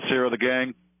everybody else here on the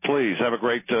gang. Please have a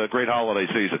great holiday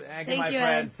season. Thank you, my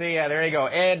friend. Ed. See ya. There you go.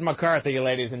 Ed McCarthy,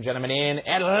 ladies and gentlemen, in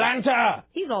Atlanta.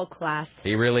 He's all class.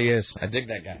 He really is. I dig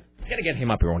that guy. Got to get him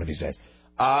up here one of these days.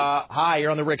 Hi, you're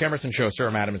on the Rick Emerson Show,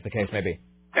 sir, madam, as the case may be.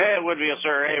 Hey, it would be a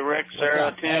sir. Hey, Rick,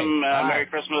 Sarah, Tim, Merry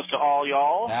Christmas to all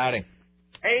y'all. Howdy.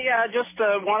 Hey, just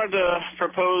wanted to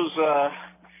propose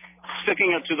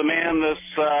sticking it to the man this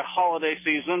holiday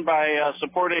season by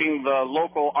supporting the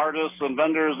local artists and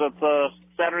vendors at the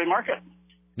Saturday market.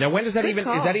 Now, when does that is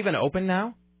that even open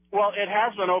now? Well, it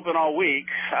has been open all week.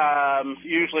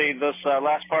 Usually this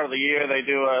last part of the year they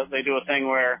do a thing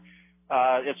where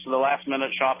It's the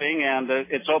last-minute shopping, and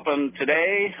it's open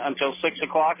today until 6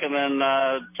 o'clock, and then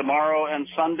tomorrow and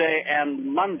Sunday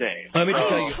and Monday.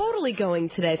 I'm totally going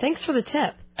today. Thanks for the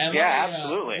tip. And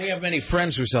absolutely. We have many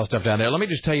friends who sell stuff down there. Let me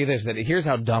just tell you this, that here's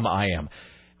how dumb I am.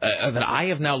 That I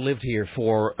have now lived here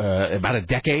for about a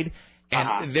decade,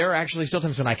 and there are actually still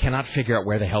times when I cannot figure out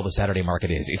where the hell the Saturday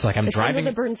market is. It's like I'm driving... It's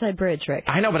under the Burnside Bridge, Rick.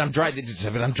 I know, but I'm driving.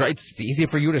 It's easy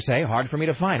for you to say, hard for me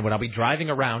to find. When I'll be driving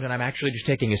around and I'm actually just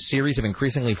taking a series of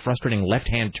increasingly frustrating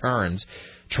left-hand turns,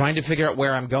 trying to figure out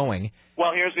where I'm going.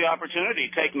 Well, here's the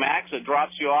opportunity. Take Max. It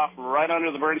drops you off right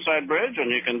under the Burnside Bridge, and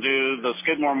you can do the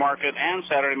Skidmore Market and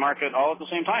Saturday Market all at the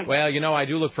same time. Well, I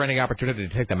do look for any opportunity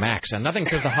to take the Max, and nothing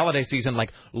says the holiday season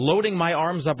like loading my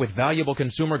arms up with valuable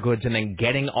consumer goods and then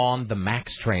getting on the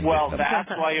Max train Well, with them. that's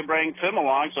why you bring Tim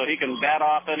along, so he can bat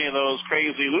off any of those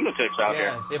crazy lunatics out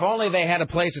here. If only they had a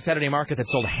place at Saturday Market that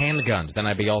sold handguns, then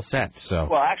I'd be all set. So.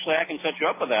 Well, actually, I can set you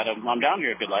up with that. I'm down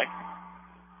here if you'd like.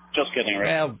 Just kidding, Rick.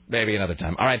 Well, maybe another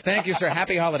time. All right, thank you, sir.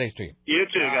 Happy holidays to you. You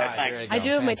too, guys. Thanks. I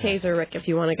do have my taser, Rick, if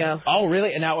you want to go. Oh,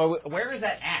 really? And now, where is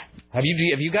that at? Have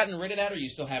you gotten rid of that, or you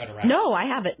still have it around? No, I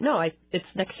have it. No,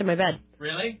 it's next to my bed.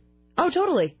 Really? Oh,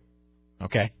 totally.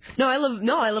 Okay. No, I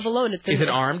live alone. Is it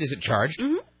armed? Is it charged?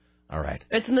 Mm-hmm. All right.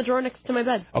 It's in the drawer next to my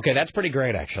bed. Okay, that's pretty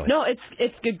great, actually. No,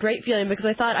 it's a great feeling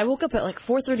because I woke up at like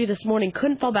 4:30 this morning,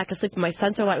 couldn't fall back asleep, and my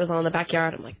sensor light was on in the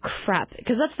backyard. I'm like, crap.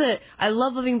 Because I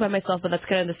love living by myself, but that's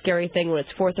kind of the scary thing when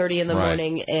it's 4:30 in the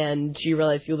morning and you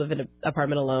realize you live in an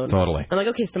apartment alone. Totally. I'm like,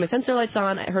 okay, so my sensor light's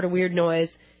on. I heard a weird noise,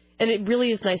 and it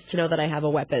really is nice to know that I have a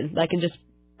weapon. I can just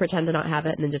pretend to not have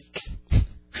it and then just...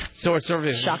 So it's sort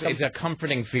of it's a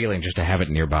comforting feeling just to have it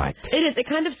nearby. It is. It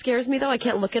kind of scares me, though. I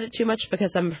can't look at it too much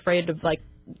because I'm afraid of,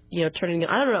 turning it...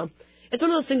 I don't know. It's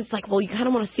one of those things, it's like, well, you kind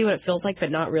of want to see what it feels like,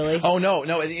 but not really. Oh, no.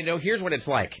 Here's what it's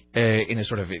like in a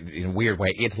sort of in a weird way.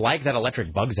 It's like that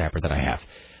electric bug zapper that I have.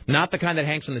 Not the kind that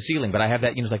hangs from the ceiling, but I have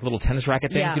that, like little tennis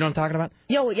racket thing. Yeah. You know what I'm talking about?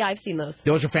 Yeah, I've seen those.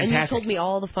 Those are fantastic. And you told me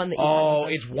all the fun that you had. Oh,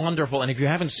 it's wonderful. And if you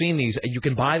haven't seen these, you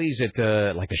can buy these at,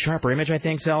 the Sharper Image, I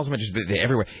think, sells them. Just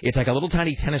everywhere. It's like a little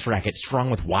tiny tennis racket strung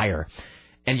with wire.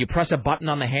 And you press a button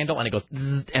on the handle, and it goes,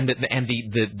 and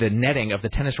the netting of the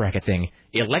tennis racket thing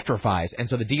electrifies. And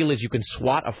so the deal is you can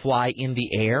swat a fly in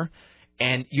the air.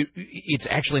 And it's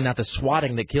actually not the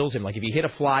swatting that kills him. Like, if you hit a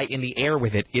fly in the air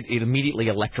with it, it immediately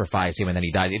electrifies him, and then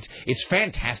he dies. It's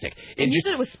fantastic. And you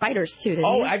did it with spiders, too, didn't you?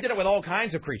 Oh, I did it with all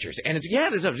kinds of creatures. And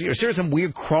there's some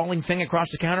weird crawling thing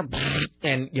across the counter.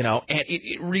 And, and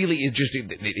it really is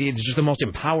it's just the most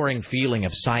empowering feeling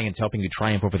of science helping you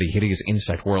triumph over the hideous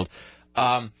insect world.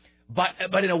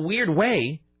 But in a weird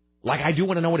way, like, I do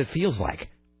want to know what it feels like.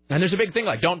 And there's a big thing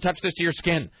like, don't touch this to your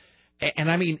skin.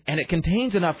 And it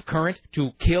contains enough current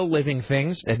to kill living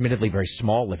things, admittedly very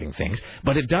small living things,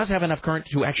 but it does have enough current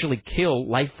to actually kill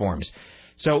life forms.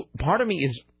 So part of me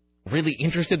is really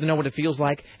interested to know what it feels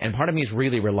like, and part of me is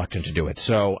really reluctant to do it.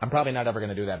 So I'm probably not ever going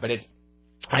to do that, but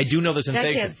I do know the sensation.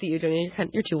 I can't see you doing it.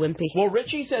 You're too wimpy. Well,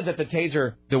 Richie said that the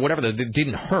taser, it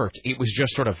didn't hurt. It was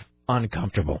just sort of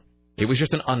uncomfortable. It was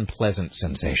just an unpleasant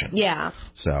sensation. Yeah.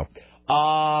 So...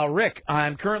 Rick,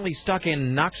 I'm currently stuck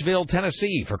in Knoxville,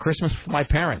 Tennessee for Christmas with my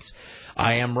parents.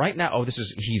 I am right now... Oh, this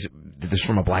is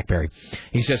from a BlackBerry.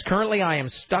 He says, currently I am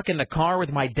stuck in the car with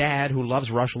my dad who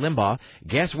loves Rush Limbaugh.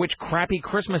 Guess which crappy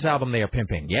Christmas album they are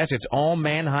pimping? Yes, it's all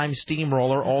Mannheim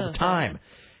Steamroller all the time.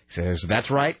 He says, that's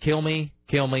right, kill me,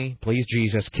 please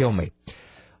Jesus, kill me.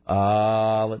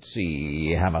 Let's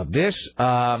see, how about this?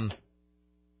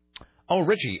 Oh,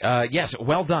 Richie, yes,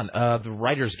 well done. The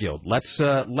Writers Guild. Let's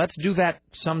do that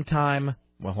sometime.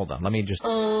 Well, hold on. Let me just...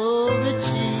 Oh,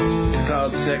 Richie. It's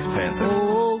called Sex Panther.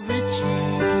 Oh,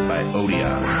 Richie. By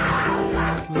Odeon.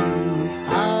 Please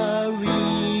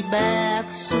hurry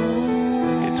back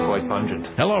soon. It's quite pungent.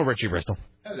 Hello, Richie Bristol.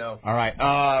 Hello. All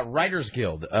right. Writers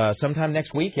Guild. Sometime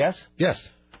next week, yes? Yes.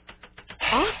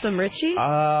 Awesome, Richie.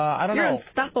 I don't know. You're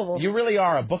unstoppable. You really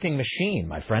are a booking machine,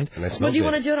 my friend. Well, do you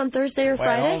want to do it on Thursday or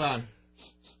Friday? Hold on.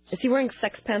 Is he wearing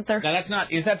Sex Panther? No, that's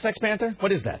not. Is that Sex Panther?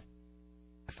 What is that?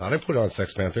 I thought I put on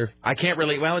Sex Panther. I can't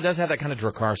really. Well, it does have that kind of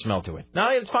Drakkar smell to it. No,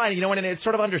 it's fine. You know what? It's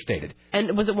sort of understated.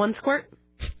 And was it one squirt?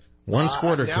 One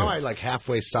squirt or two. Now I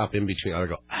halfway stop in between. I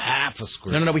go half a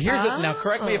squirt. No, but here's now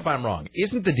correct me if I'm wrong.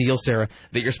 Isn't the deal, Sarah,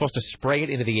 that you're supposed to spray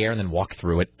it into the air and then walk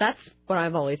through it? That's what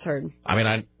I've always heard. I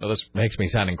mean, this makes me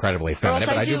sound incredibly feminine,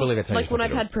 but I do believe it's how like when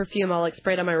I've had perfume, I'll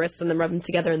spray it on my wrist and then rub them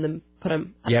together and then put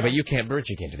them. Yeah, but you can't,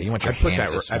 Richie can't do that. You want your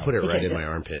hands to smell. I put it right in my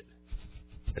armpit.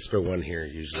 I spray one here,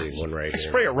 usually one right here. I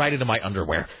spray it right into my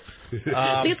underwear.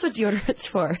 I think it's what deodorant's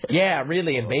for. Yeah,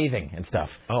 really, and bathing and stuff.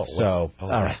 Oh, so all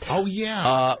right. Oh,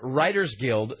 yeah. Writers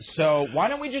Guild. So why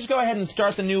don't we just go ahead and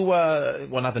start the new, well,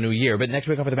 not the new year, but next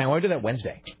week off with the band. Why don't we do that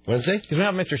Wednesday? Wednesday? Because we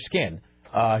have Mr. Skin.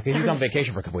 Because he's on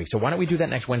vacation for a couple weeks. So why don't we do that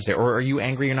next Wednesday? Or are you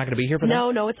angry you're not going to be here for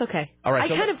that? No, it's okay. All right.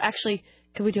 I kind of actually.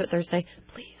 Can we do it Thursday,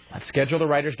 please? Let's schedule the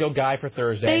Writers Guild guy for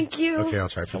Thursday. Thank you. Okay, I'll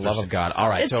try for the love of God. All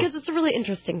right. Because it's a really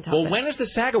interesting topic. Well, when is the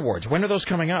SAG Awards? When are those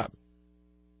coming up?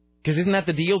 Because isn't that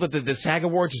the deal that the SAG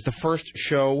Awards is the first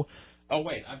show? Oh,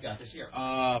 wait. I've got this here.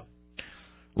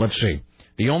 Let's see.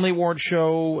 The only award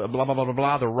show, blah, blah, blah, blah,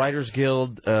 blah, the Writers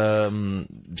Guild,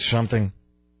 something.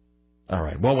 All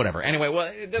right. Well, whatever. Anyway,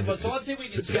 so let's see if we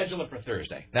can schedule it for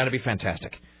Thursday. That'd be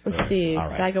fantastic. Let's see. All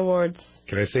right. SAG Awards.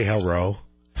 Can I say hello?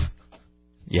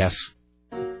 Yes.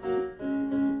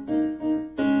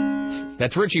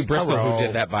 That's Richie Bristol who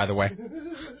did that, by the way.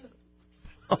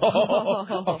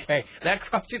 Okay. That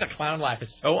Krusty the Clown laugh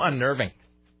is so unnerving.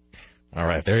 All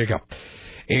right. There you go.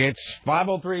 It's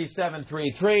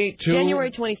 503-733-2...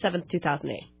 January 27th,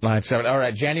 2008. Line 7. All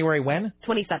right. January when?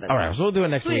 27th. All right. So we'll do it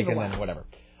next week and then whatever.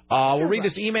 We'll read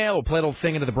this email. We'll play a little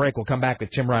thing into the break. We'll come back with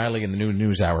Tim Riley in the new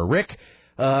News Hour. Rick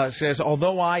says,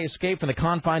 although I escaped from the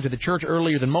confines of the church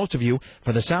earlier than most of you,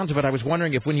 for the sounds of it, I was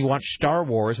wondering if when you watch Star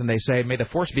Wars and they say, may the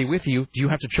Force be with you, do you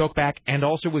have to choke back and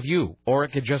also with you? Or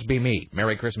it could just be me.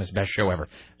 Merry Christmas. Best show ever.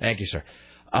 Thank you, sir.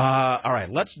 All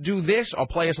right, let's do this. I'll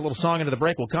play us a little song into the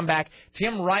break. We'll come back.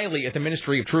 Tim Riley at the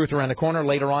Ministry of Truth around the corner.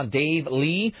 Later on, Dave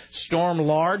Lee, Storm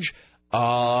Large,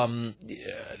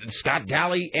 Scott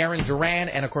Daly, Aaron Duran,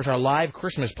 and, of course, our live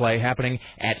Christmas play happening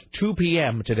at 2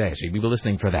 p.m. today. So you'll be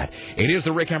listening for that. It is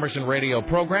the Rick Emerson radio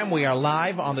program. We are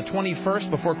live on the 21st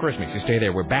before Christmas. You stay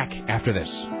there. We're back after this.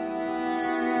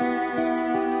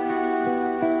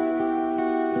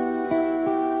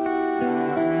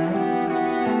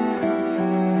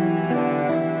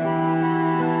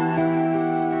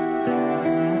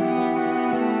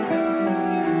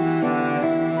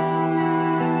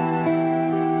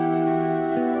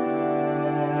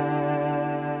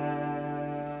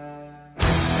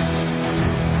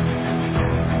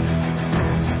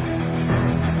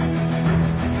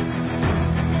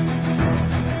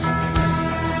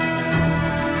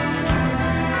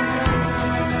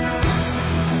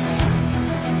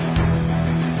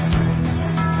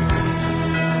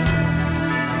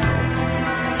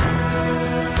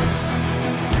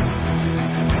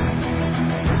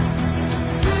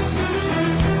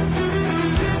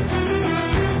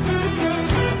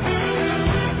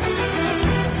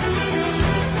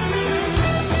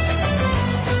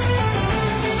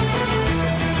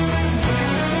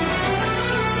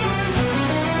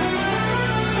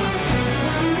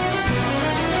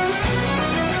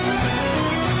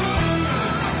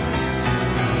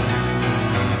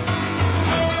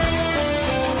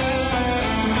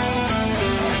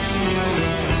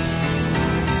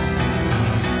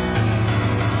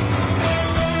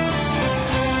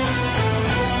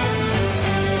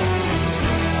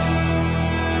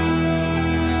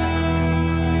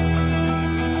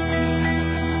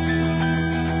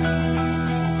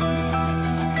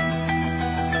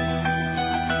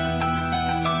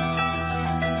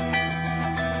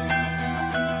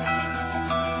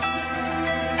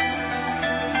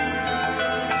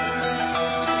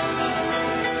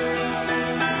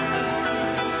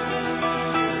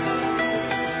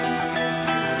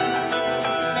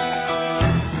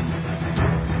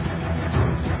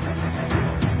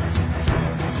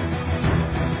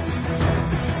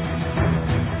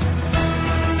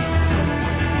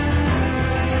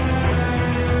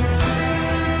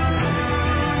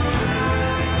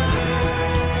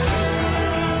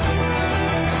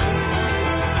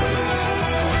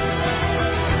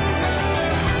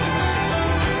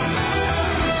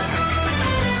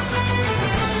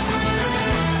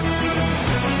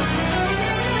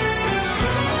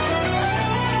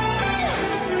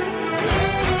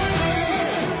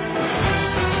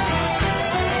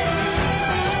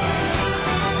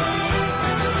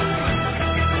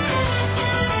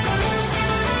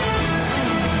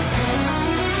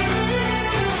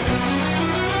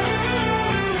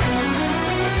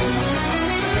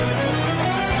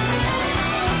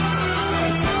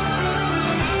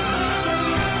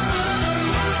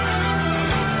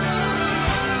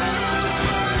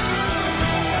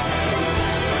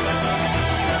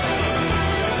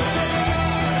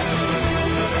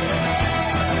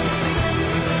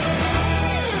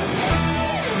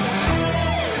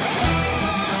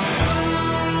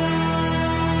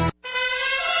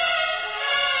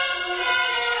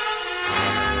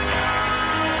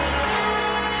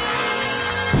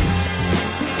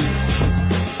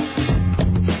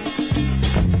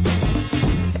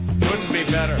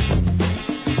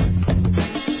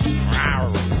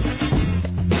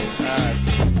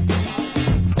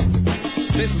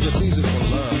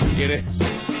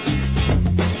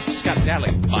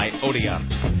 Odeon.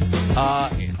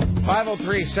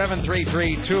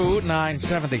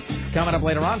 503-733-2970. Coming up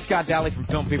later on, Scott Daly from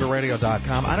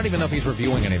FilmFeverRadio.com. I don't even know if he's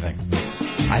reviewing anything.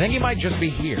 I think he might just be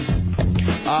here.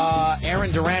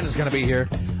 Aaron Duran is going to be here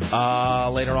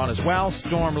later on as well.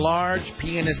 Storm Large,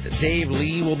 pianist Dave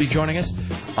Lee will be joining us.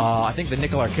 I think the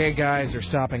Nickel Arcade guys are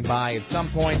stopping by at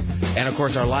some point. And, of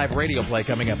course, our live radio play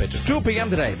coming up at 2 p.m.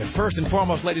 today. But first and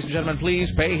foremost, ladies and gentlemen,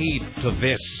 please pay heed to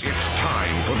this. It's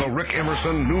time for the Rick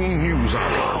Emerson Noon News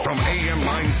Hour from AM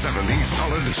 970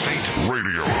 Solid State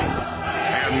Radio.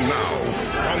 And now,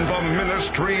 from the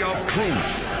Ministry of Truth,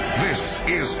 this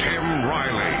is Tim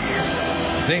Riley.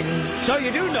 So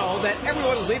you do know that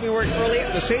everyone is leaving work early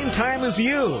at the same time as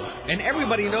you. And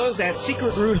everybody knows that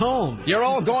secret route home. You're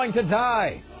all going to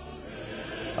die.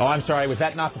 Oh, I'm sorry. Was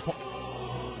that not the point?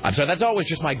 I'm sorry. That's always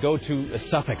just my go-to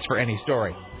suffix for any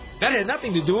story. That had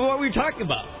nothing to do with what we were talking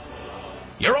about.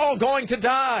 You're all going to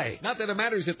die. Not that it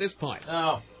matters at this point.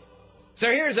 No. So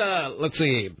here's let's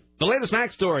see. The latest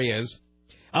Max story is,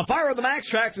 a fire on the Max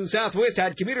tracks in Southwest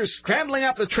had commuters scrambling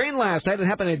up the train last night. It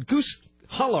happened at Goose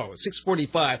Hollow,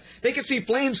 6:45. They could see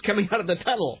flames coming out of the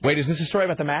tunnel. Wait, is this a story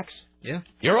about the Max? Yeah.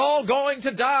 You're all going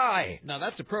to die. No,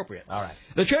 that's appropriate. All right.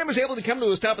 The train was able to come to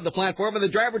a stop at the platform, and the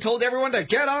driver told everyone to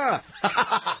get off.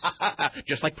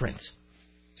 Just like Prince.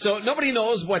 So nobody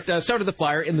knows what started the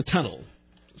fire in the tunnel.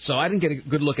 So I didn't get a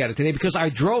good look at it today because I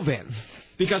drove in.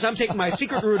 Because I'm taking my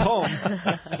secret route home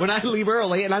when I leave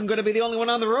early, and I'm going to be the only one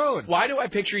on the road. Why do I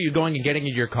picture you going and getting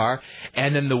in your car,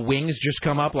 and then the wings just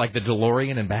come up like the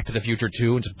DeLorean in Back to the Future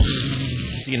 2, and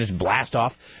just blast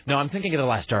off? No, I'm thinking of The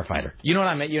Last Starfighter. You know what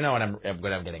I mean? You know what I'm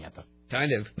getting at, though.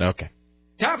 Kind of. Okay.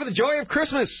 Time for the Joy of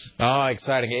Christmas. Oh,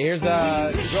 exciting. Here's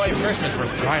the Joy of Christmas for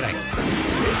Friday.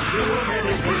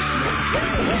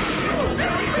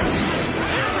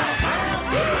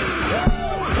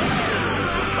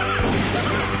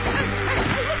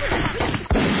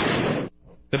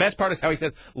 The best part is how he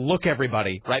says, look,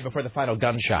 everybody, right before the final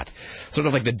gunshot. Sort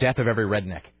of like the death of every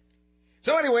redneck.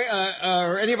 So anyway,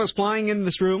 are any of us flying in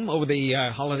this room over the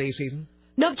holiday season?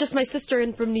 Nope, just my sister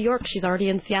in from New York. She's already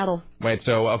in Seattle. Wait,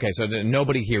 so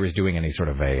nobody here is doing any sort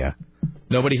of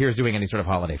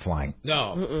holiday flying?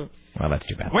 No. Mm-mm. Well, that's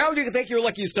too bad. Well, you can thank your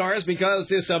lucky stars because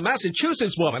this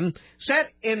Massachusetts woman sat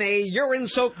in a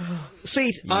urine-soaked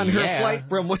seat on her flight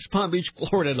from West Palm Beach,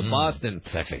 Florida to Boston.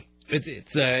 Sexy.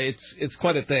 It's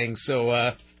quite a thing.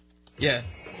 So, yeah.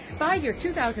 Buy your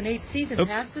 2008 season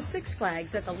pass to Six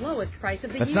Flags at the lowest price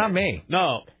of the year. That's not me.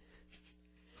 No.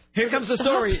 Here comes the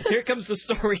story. Here comes the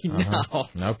story now.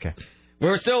 Okay.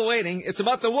 We're still waiting. It's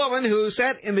about the woman who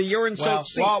sat in the urine-soaked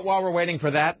seat. While we're waiting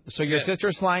for that, so your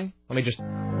sister's flying? Let me just...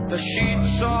 The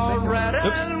sheets are red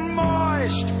and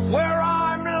moist where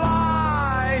I'm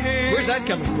lying. Where's that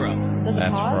coming from?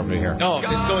 That's probably here. Oh,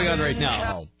 it's going on right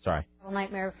now. Oh, sorry.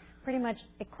 Nightmare pretty much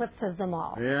eclipses them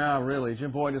all. Yeah, really.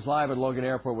 Jim Boyd is live at Logan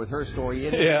Airport with her story.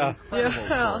 It is an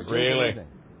incredible story. Really?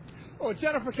 Oh,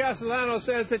 Jennifer Castellano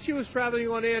says that she was traveling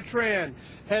on Air Tran,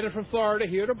 headed from Florida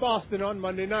here to Boston on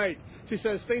Monday night. She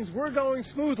says things were going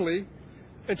smoothly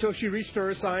until she reached her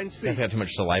assigned seat. He had too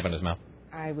much saliva in his mouth.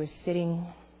 I was sitting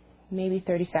maybe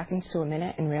 30 seconds to a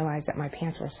minute and realized that my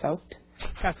pants were soaked.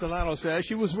 Castellano says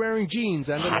she was wearing jeans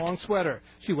and a long sweater.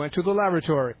 She went to the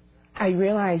laboratory. I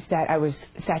realized that I was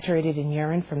saturated in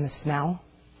urine from the smell.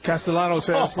 Castellano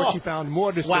says what she found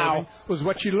more disturbing was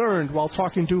what she learned while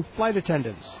talking to flight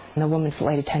attendants. And the woman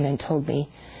flight attendant told me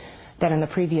that on the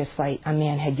previous flight, a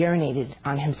man had urinated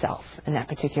on himself in that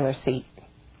particular seat.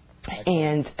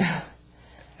 And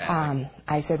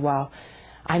I said, well,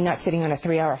 I'm not sitting on a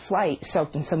 3-hour flight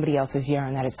soaked in somebody else's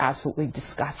urine. That is absolutely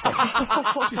disgusting.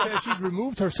 She says she'd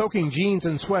removed her soaking jeans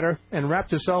and sweater and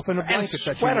wrapped herself in a blanket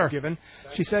that she was given.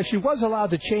 She says she was allowed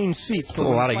to change seats, but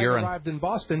when the flight arrived in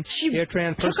Boston, Air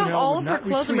Tran Took off all of her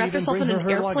clothes and wrapped herself in an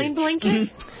airplane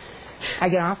blanket? I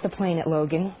got off the plane at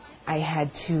Logan. I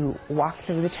had to walk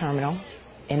through the terminal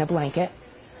in a blanket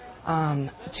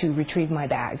to retrieve my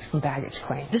bags from baggage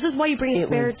claim. This is why you bring a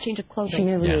spare change of clothing.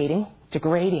 Humiliating,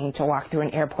 degrading to walk through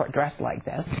an airport dressed like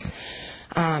this.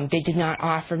 They did not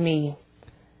offer me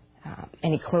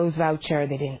any clothes voucher.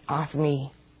 They didn't offer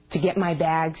me to get my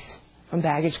bags from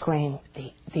baggage claim.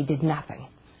 They did nothing.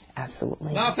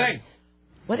 Absolutely nothing.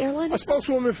 What airline? A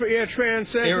spokeswoman for Air Tran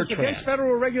said it's against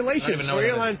federal regulation for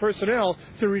airline personnel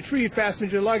to retrieve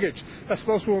passenger luggage. A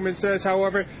spokeswoman says,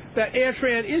 however, that Air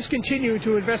Tran is continuing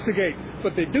to investigate,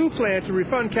 but they do plan to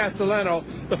refund Castellano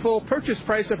the full purchase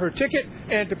price of her ticket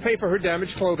and to pay for her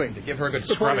damaged clothing. To give her a good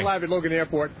Reporting scrubbing. live at Logan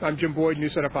Airport, I'm Jim Boyd,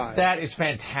 News Center 5. That is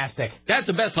fantastic. That's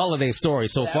the best holiday story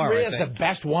so far, That I is think. the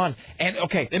best one. And,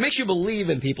 okay. It makes you believe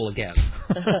in people again.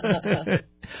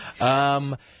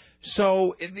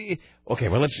 So,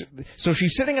 so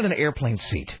she's sitting in an airplane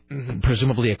seat,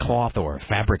 presumably a cloth or a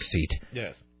fabric seat.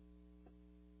 Yes.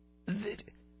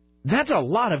 That's a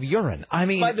lot of urine. I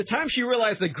mean, by the time she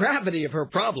realized the gravity of her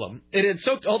problem, it had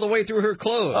soaked all the way through her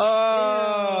clothes.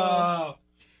 Oh.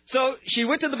 So she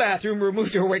went to the bathroom,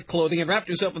 removed her wet clothing, and wrapped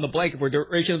herself in the blanket for the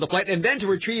duration of the flight. And then to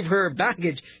retrieve her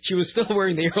baggage, she was still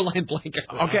wearing the airline blanket.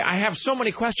 Okay, I have so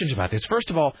many questions about this. First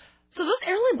of all, so those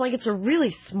airline blankets are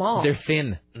really small. they're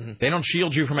thin. They don't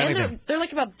shield you from anything. They're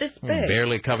like about this big.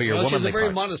 Barely cover your womanly She's a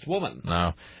very parts. modest woman.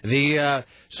 No.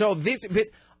 But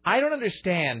I don't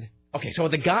understand. Okay, so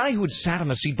the guy who had sat on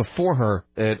the seat before her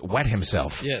wet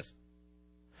himself. Yes.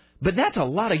 But that's a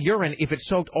lot of urine if it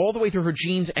soaked all the way through her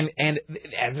jeans and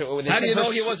how do you know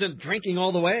he wasn't drinking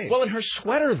all the way? Well, in her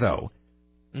sweater, though.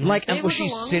 Like, was she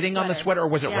sitting on the sweater, or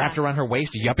was it wrapped around her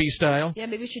waist, yuppie style? Yeah,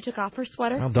 maybe she took off her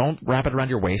sweater. Well, don't wrap it around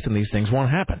your waist, and these things won't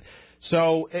happen.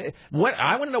 So, what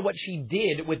I want to know what she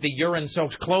did with the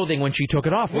urine-soaked clothing when she took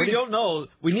it off. We don't know.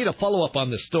 We need a follow-up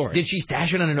on this story. Did she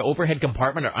stash it in an overhead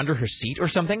compartment or under her seat or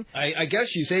something? I guess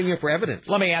she's saving it for evidence.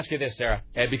 Let me ask you this, Sarah,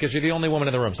 because you're the only woman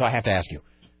in the room, so I have to ask you.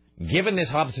 Given this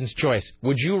Hobson's choice,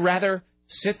 would you rather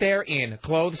sit there in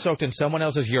clothes soaked in someone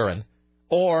else's urine,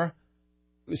 or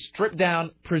strip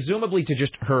down, presumably to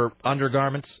just her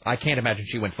undergarments? I can't imagine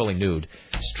she went fully nude.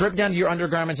 Strip down to your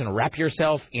undergarments and wrap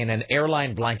yourself in an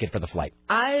airline blanket for the flight.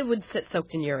 I would sit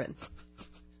soaked in urine.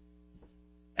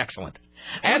 Excellent.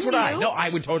 As would I. No, I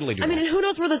would totally do that. I mean, and who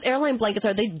knows where those airline blankets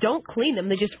are? They don't clean them.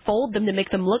 They just fold them to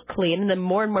make them look clean, and then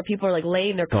more and more people are like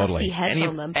laying their crusty heads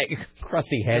on them.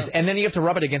 Crusty heads. And then you have to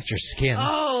rub it against your skin.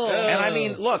 Oh. And I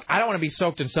mean, look, I don't want to be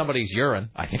soaked in somebody's urine.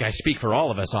 I think I speak for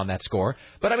all of us on that score.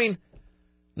 But I mean,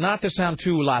 not to sound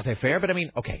too laissez-faire, but I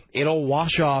mean, okay, it'll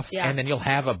wash off, and then you'll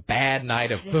have a bad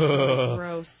night of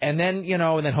gross. And then,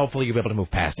 and then hopefully you'll be able to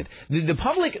move past it. The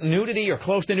public nudity or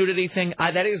close to nudity thing,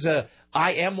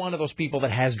 I am one of those people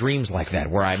that has dreams like that,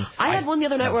 where I had one the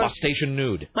other night where bus station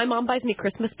nude. My mom buys me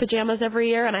Christmas pajamas every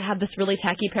year, and I have this really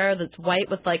tacky pair that's white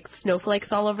with like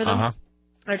snowflakes all over them. Uh-huh.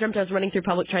 I dreamt I was running through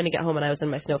public trying to get home, and I was in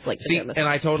my snowflake pajamas. See, and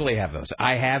I totally have those.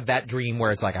 I have that dream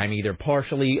where it's like I'm either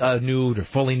partially nude or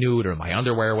fully nude or my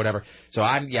underwear or whatever. So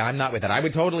I'm not with that. I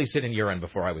would totally sit in urine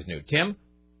before I was nude. Tim?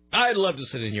 I'd love to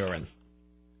sit in urine.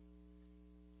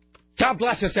 God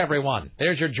bless us, everyone.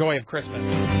 There's your joy of Christmas.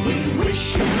 We wish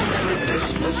you a Merry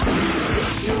Christmas. We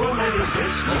wish you a Merry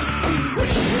Christmas. We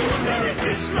wish you a Merry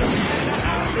Christmas and a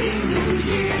Happy New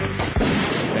Year.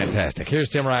 Fantastic. Here's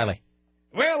Tim Riley.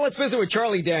 Well, let's visit with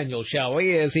Charlie Daniels, shall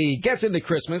we, as he gets into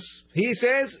Christmas. He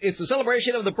says it's a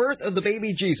celebration of the birth of the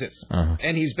baby Jesus,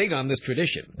 and he's big on this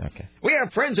tradition. Okay. We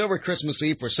have friends over Christmas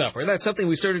Eve for supper. That's something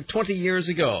we started 20 years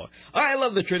ago. I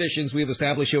love the traditions we've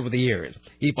established over the years.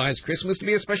 He finds Christmas to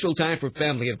be a special time for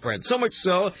family and friends, so much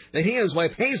so that he and his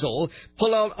wife Hazel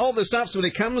pull out all the stops when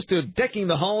it comes to decking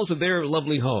the halls of their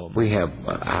lovely home. We have,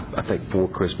 I think, 4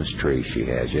 Christmas trees she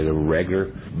has. She has a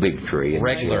regular big tree, and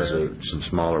she has some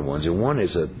smaller ones, and one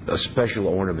is a special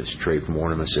ornaments tree from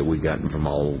ornaments that we've gotten from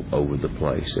all over the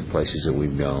place, at places that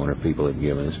we've gone or people have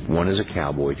given us. One is a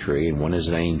cowboy tree, and one is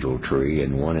an angel tree,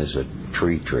 and one is a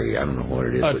tree. I don't know what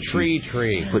it is. A tree.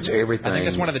 Puts everything. I think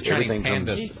it's one of the Chinese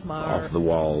pandas. Comes off the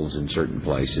walls in certain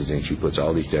places, and she puts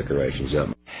all these decorations up.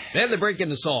 Then they break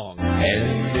into song.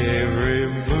 And every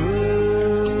mother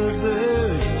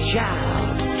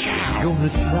child gonna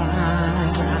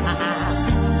try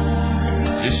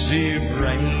to see if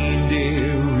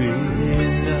reindeer really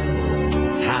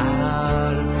know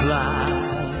how to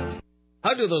fly.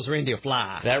 How do those reindeer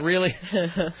fly? That really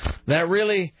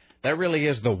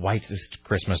is the whitest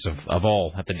Christmas of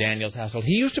all at the Daniels household.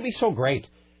 He used to be so great.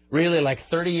 Really, like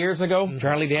 30 years ago,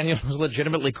 Charlie Daniels was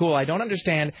legitimately cool. I don't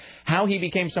understand how he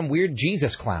became some weird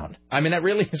Jesus clown. I mean, that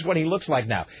really is what he looks like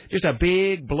now. Just a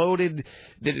big, bloated,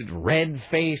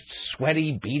 red-faced,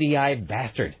 sweaty, beady-eyed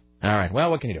bastard. All right, well,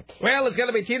 what can you do? Well, it's got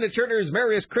to be Tina Turner's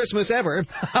merriest Christmas ever.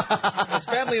 His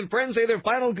family and friends say their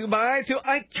final goodbye to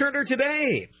Ike Turner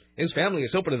today. His family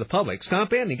is open to the public.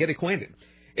 Stop in and get acquainted.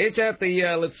 It's at the,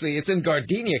 it's in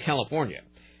Gardenia, California.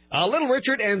 Little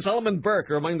Richard and Solomon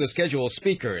Burke are among the scheduled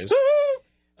speakers.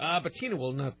 But Tina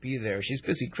will not be there. She's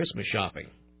busy Christmas shopping.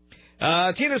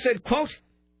 Tina said, quote,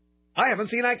 I haven't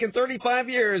seen Ike in 35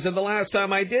 years, and the last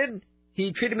time I did,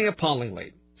 he treated me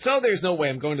appallingly. So there's no way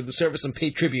I'm going to the service and pay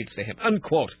tributes to him,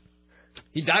 unquote.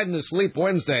 He died in his sleep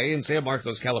Wednesday in San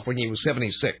Marcos, California. He was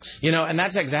 76. And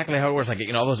that's exactly how it works. Like,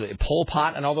 all those Pol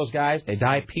Pot and all those guys, they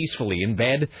die peacefully in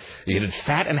bed,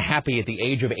 fat and happy at the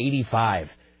age of 85.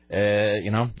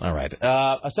 All right.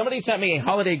 Somebody sent me a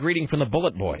holiday greeting from the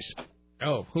Bullet Boys.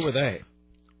 Oh, who are they?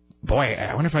 Boy,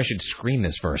 I wonder if I should screen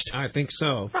this first. I think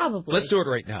so. Probably. Let's do it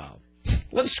right now.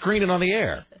 Let's screen it on the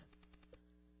air.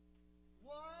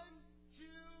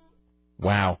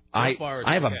 Wow. I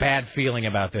have a bad feeling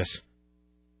about this.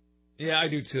 Yeah, I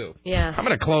do too. Yeah. I'm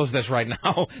going to close this right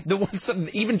now.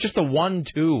 Even just the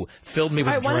 1-2 filled me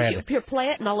with All right, dread. why don't you play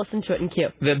it and I'll listen to it in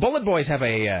queue. The Bullet Boys have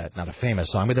not a famous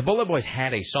song, but the Bullet Boys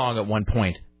had a song at one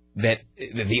point that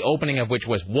the opening of which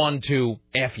was 1-2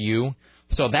 F-U.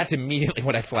 So that's immediately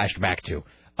what I flashed back to.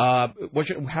 How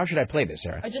should I play this,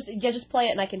 Sarah? Just play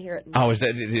it and I can hear it. Oh, is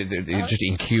that just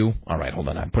in queue? All right, hold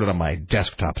on. I put it on my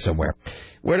desktop somewhere.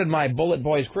 Where did my Bullet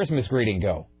Boys Christmas greeting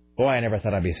go? Boy, I never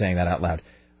thought I'd be saying that out loud.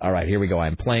 All right, here we go.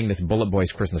 I'm playing this Bullet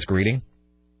Boys Christmas greeting.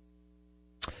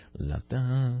 It's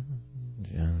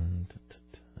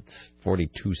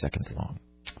 42 seconds long.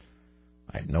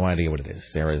 I have no idea what it is.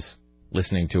 Sarah's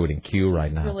listening to it in queue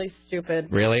right now. Really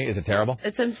stupid. Really? Is it terrible?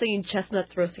 It's them singing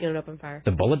chestnuts roasting on an open fire.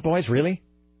 The Bullet Boys, really?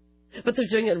 But they're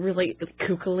doing it really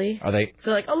kookily. Are they?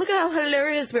 So like, oh, look at how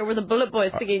hilarious we're the Bullet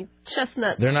Boys singing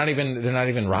chestnuts. They're not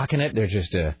even rocking it. They're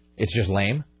just it's just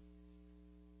lame.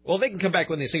 Well, they can come back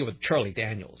when they sing it with Charlie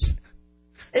Daniels.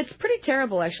 It's pretty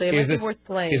terrible, actually. It might be worth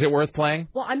playing. Is it worth playing?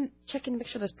 Well, I'm checking to make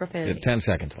sure there's profanity. 10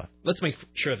 seconds left. Let's make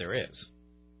sure there is.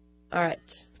 All right.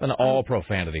 It's an all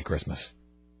profanity Christmas.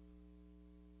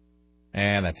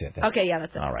 And that's it. Okay, yeah,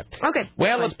 that's it. All right. Okay.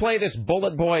 Well, let's play this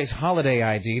Bullet Boys holiday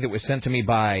ID that was sent to me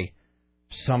by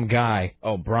some guy.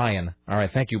 Oh, Brian. All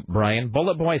right, thank you, Brian.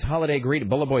 Bullet Boys holiday greeting.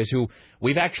 Bullet Boys, who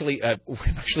we've actually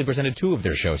presented 2 of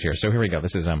their shows here. So here we go.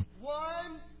 This is 1,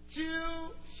 2,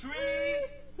 3.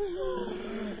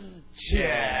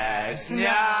 Chestnut.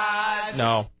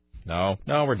 No,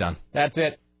 we're done. That's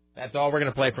it. That's all we're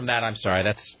gonna play from that. I'm sorry.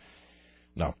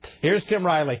 No. Here's Tim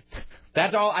Riley.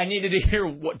 That's all I needed to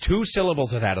hear. 2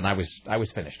 syllables of that, and I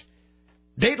was finished.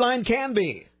 Dateline can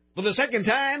be. For the second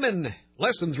time in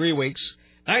less than 3 weeks,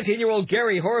 19-year-old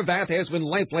Gary Horvath has been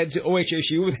life-led to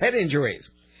OHSU with head injuries.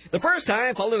 The first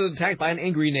time followed an attack by an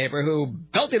angry neighbor who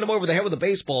belted him over the head with a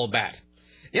baseball bat.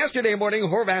 Yesterday morning,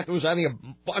 Horvath was riding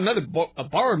a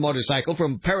borrowed motorcycle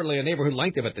from apparently a neighbor who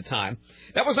liked him at the time.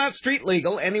 That was not street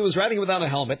legal, and he was riding without a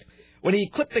helmet when he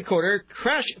clipped the corner,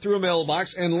 crashed through a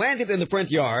mailbox, and landed in the front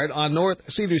yard on North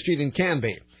Cedar Street in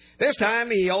Canby. This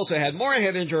time, he also had more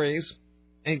head injuries.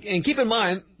 And keep in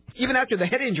mind, even after the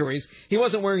head injuries, he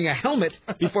wasn't wearing a helmet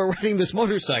before riding this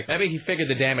motorcycle. Maybe he figured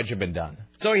the damage had been done.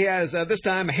 So he has, this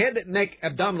time, head, neck,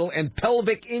 abdominal, and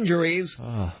pelvic injuries.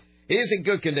 Oh. He is in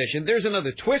good condition. There's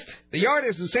another twist. The yard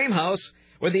is the same house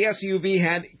where the SUV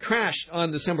had crashed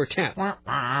on December 10th.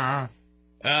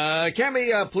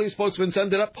 Canby police spokesman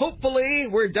summed it up. Hopefully,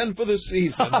 we're done for the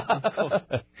season.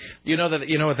 You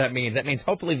know what that means. That means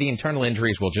hopefully the internal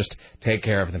injuries will just take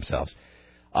care of themselves.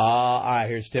 All right,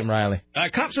 here's Tim Riley.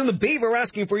 Cops in the Beaver are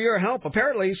asking for your help.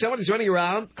 Apparently, somebody's running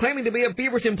around claiming to be a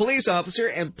Beaverton police officer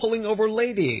and pulling over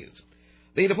ladies.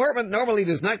 The department normally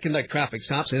does not conduct traffic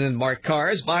stops in unmarked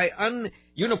cars by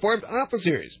ununiformed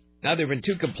officers. Now, there have been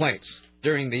 2 complaints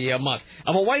during the month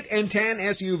of a white and tan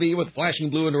SUV with flashing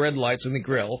blue and red lights in the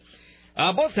grill.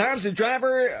 Both times the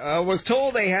driver was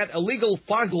told they had illegal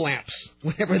fog lamps,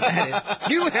 whatever that is.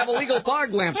 You have illegal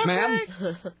fog lamps, ma'am.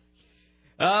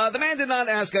 The man did not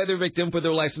ask either victim for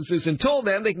their licenses and told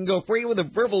them they can go free with a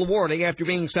verbal warning after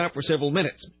being stopped for several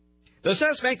minutes. The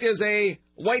suspect is a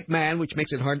white man, which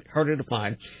makes it harder to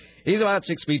find. He's about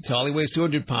 6 feet tall. He weighs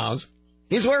 200 pounds.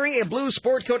 He's wearing a blue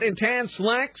sport coat and tan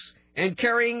slacks and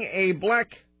carrying a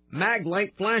black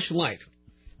Maglite flashlight.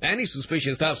 Any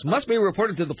suspicious stops must be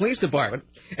reported to the police department.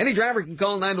 Any driver can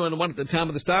call 911 at the time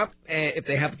of the stop if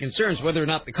they have concerns whether or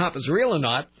not the cop is real or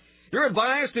not. You're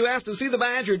advised to ask to see the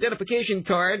badge or identification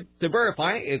card to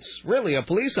verify it's really a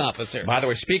police officer. By the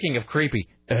way, speaking of creepy,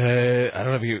 I don't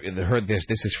know if you heard this.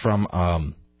 This is from,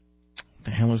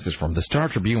 the hell is this from? The Star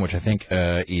Tribune, which I think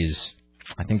is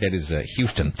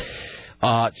Houston.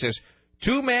 It says,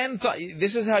 2 men thought,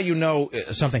 this is how you know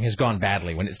something has gone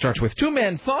badly, when it starts with 2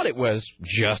 men thought it was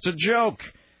just a joke.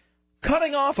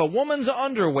 Cutting off a woman's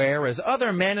underwear as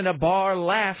other men in a bar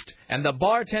laughed, and the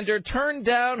bartender turned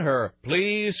down her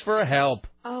pleas for help.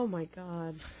 Oh, my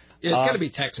God. Yeah, it's got to be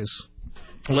Texas.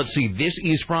 Let's see. This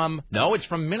is it's from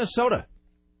Minnesota.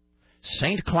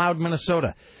 St. Cloud,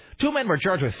 Minnesota. 2 men were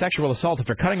charged with sexual assault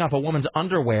after cutting off a woman's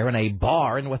underwear in a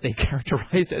bar in what they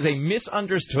characterized as a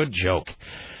misunderstood joke.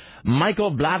 Michael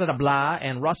blah blah blah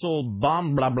and Russell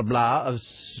Baum blah blah blah of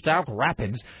Stout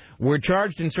Rapids were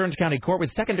charged in Stearns County Court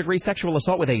with second-degree sexual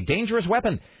assault with a dangerous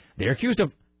weapon. They're accused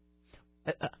of...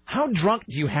 How drunk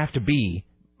do you have to be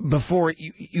before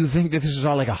you think that this is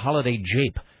all like a holiday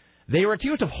jape? They were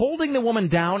accused of holding the woman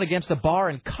down against the bar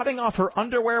and cutting off her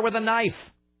underwear with a knife.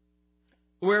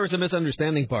 Where was the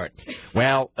misunderstanding part?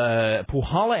 Well,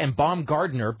 Puhala and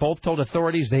Baumgardner both told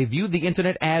authorities they viewed the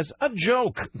incident as a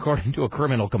joke, according to a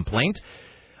criminal complaint.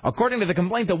 According to the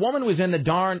complaint, the woman was in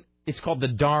it's called the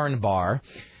Darn Bar,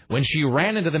 when she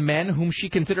ran into the men whom she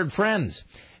considered friends.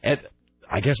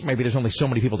 I guess maybe there's only so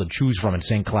many people to choose from in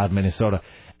St. Cloud, Minnesota.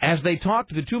 As they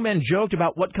talked, the two men joked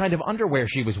about what kind of underwear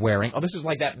she was wearing. Oh, this is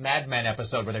like that Mad Men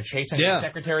episode where they're chasing the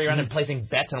secretary around and placing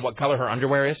bets on what color her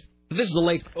underwear is. This is the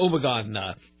Lake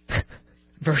Omegon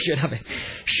version of it.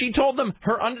 She told them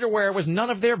her underwear was none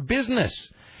of their business.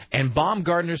 And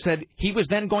Baumgardner said he was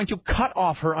then going to cut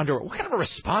off her underwear. What kind of a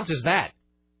response is that?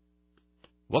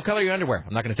 What color are your underwear?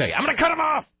 I'm not going to tell you. I'm going to cut them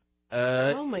off!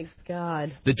 Oh, my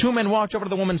God. The two men walked over to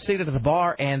the woman seated at the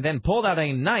bar and then pulled out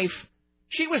a knife.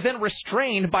 She was then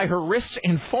restrained by her wrists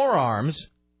and forearms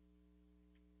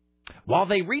while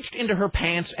they reached into her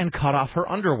pants and cut off her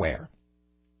underwear.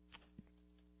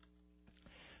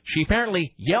 She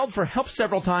apparently yelled for help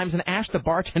several times and asked the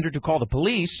bartender to call the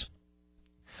police.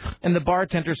 And the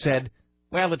bartender said,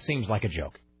 well, it seems like a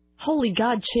joke. Holy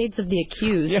God, shades of the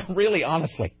accused. Yeah, really,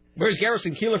 honestly. Where's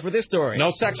Garrison Keillor for this story?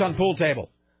 No sex on pool table.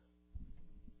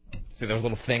 See, there's a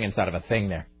little thing inside of a thing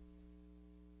there.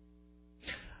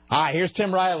 Here's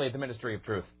Tim Riley at the Ministry of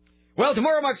Truth. Well,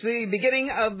 tomorrow marks the beginning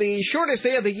of the shortest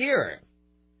day of the year.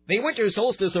 The winter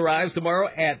solstice arrives tomorrow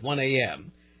at 1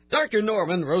 a.m. Dr.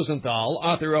 Norman Rosenthal,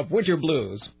 author of Winter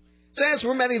Blues, says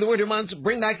for many of the winter months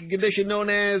bring back a condition known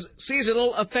as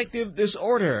seasonal affective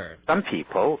disorder. Some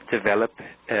people develop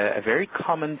a very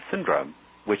common syndrome,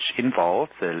 which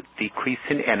involves a decrease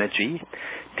in energy,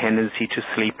 tendency to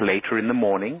sleep later in the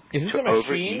morning, to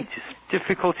overeat,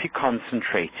 difficulty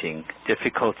concentrating,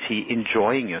 difficulty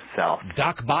enjoying yourself.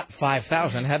 DocBot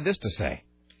 5000 had this to say.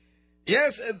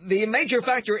 Yes, the major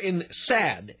factor in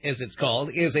SAD, as it's called,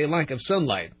 is a lack of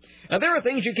sunlight. There are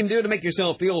things you can do to make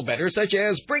yourself feel better, such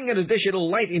as bring an additional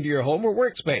light into your home or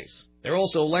workspace. There are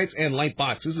also lights and light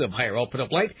boxes of higher output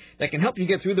of light that can help you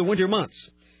get through the winter months.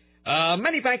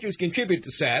 Many factors contribute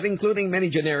to SAD, including many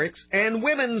generics, and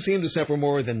women seem to suffer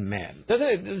more than men.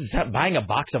 Doesn't buying a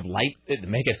box of light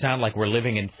make it sound like we're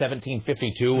living in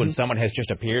 1752 when someone has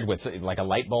just appeared with like a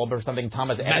light bulb or something?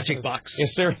 Thomas Edison. Magic box. Yeah,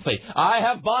 seriously. I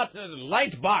have bought a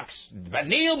light box.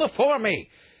 Kneel before me.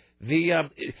 Hey,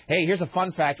 here's a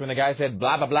fun fact when the guy said,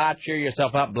 blah, blah, blah, cheer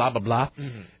yourself up, blah, blah, blah.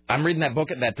 Mm-hmm. I'm reading that book,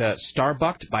 that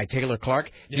Starbucked by Taylor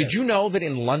Clark. Yeah. Did you know that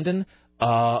in London,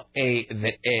 a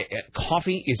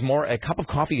cup of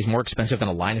coffee is more expensive than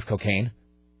a line of cocaine?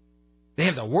 They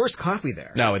have the worst coffee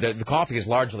there. No, the coffee is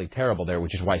largely terrible there,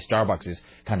 which is why Starbucks is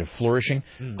kind of flourishing.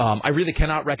 I really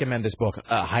cannot recommend this book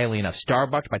highly enough.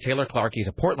 Starbucks by Taylor Clark. He's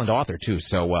a Portland author too,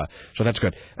 so that's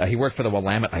good. He worked for the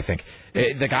Willamette, I think.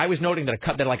 The guy was noting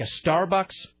that like a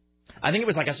Starbucks, I think it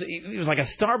was like a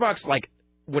Starbucks, like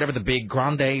whatever the big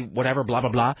grande, whatever, blah blah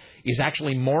blah, is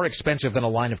actually more expensive than a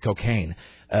line of cocaine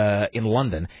in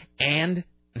London, and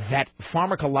that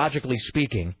pharmacologically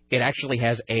speaking, it actually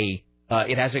has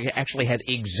actually has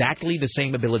exactly the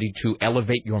same ability to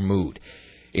elevate your mood.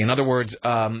 In other words,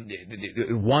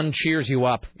 one cheers you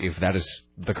up, if that is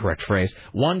the correct phrase.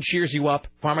 One cheers you up,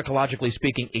 pharmacologically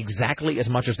speaking, exactly as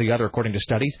much as the other, according to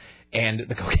studies, and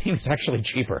the cocaine is actually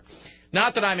cheaper.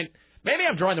 Not that maybe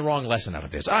I'm drawing the wrong lesson out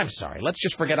of this. I'm sorry. Let's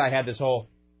just forget I had this whole...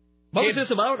 What was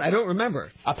this about? I don't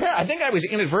remember. I think I was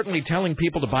inadvertently telling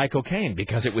people to buy cocaine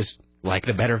because it was like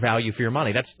the better value for your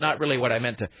money. That's not really what I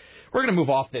meant to... We're going to move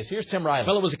off this. Here's Tim Riley.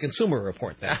 Well, it was a Consumer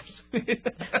Report, that.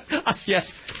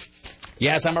 Yes.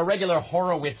 Yes, I'm a regular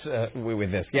Horowitz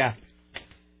with this, yeah.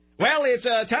 Well, it's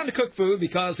time to cook food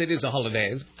because it is the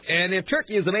holidays. And if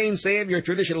turkey is the mainstay of your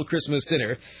traditional Christmas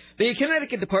dinner, the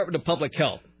Connecticut Department of Public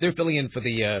Health, they're filling in for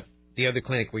the other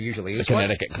clinic we usually use. The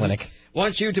Connecticut Clinic.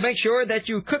 Wants you to make sure that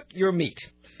you cook your meat.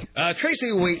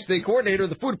 Tracy Waits, the coordinator of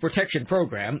the Food Protection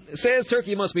Program, says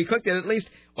turkey must be cooked at least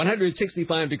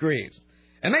 165 degrees.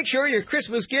 And make sure your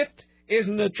Christmas gift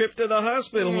isn't a trip to the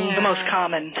hospital. The most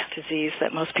common disease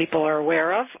that most people are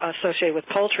aware of associated with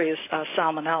poultry is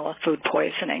salmonella, food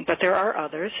poisoning. But there are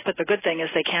others. But the good thing is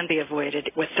they can be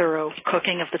avoided with thorough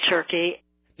cooking of the turkey.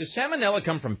 Does salmonella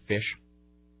come from fish?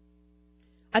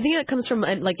 I think it comes from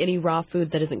like any raw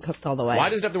food that isn't cooked all the way. Why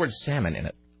does it have the word salmon in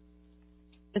it?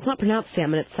 It's not pronounced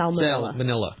salmon, it's salmonella.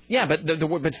 Salmonella. Yeah, but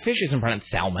but fish isn't pronounced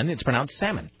salmon, it's pronounced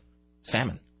salmon.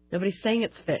 Salmon. Nobody's saying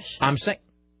it's fish.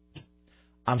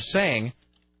 I'm saying,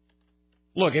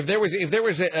 look, if there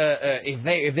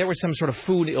was some sort of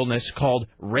food illness called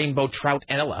rainbow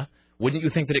trout-ella, wouldn't you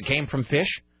think that it came from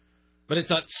fish? But it's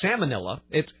not salmonella,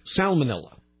 it's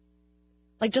salmonella.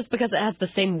 Like, just because it has the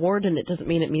same word in it doesn't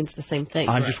mean it means the same thing.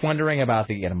 I'm just wondering about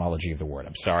the etymology of the word.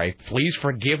 I'm sorry. Please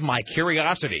forgive my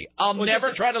curiosity. I'll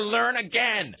never try to learn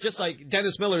again. Just like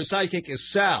Dennis Miller's sidekick is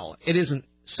Sal. It isn't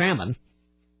salmon.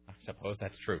 I suppose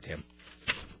that's true, Tim.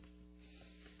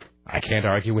 I can't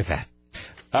argue with that.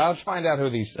 Let's find out who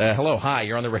these... hello, hi,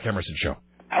 you're on the Rick Emerson Show.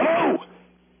 Hello.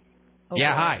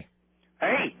 Yeah, hi.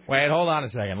 Hey. Wait, hold on a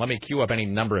second. Let me cue up any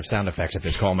number of sound effects that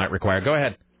this call might require. Go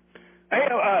ahead. Hey,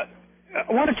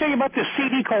 I want to tell you about this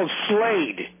CD called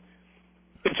Slade.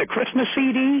 It's a Christmas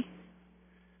CD.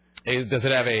 Does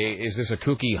it have is this a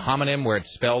kooky homonym where it's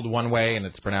spelled one way and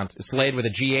it's pronounced Slade with a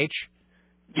GH?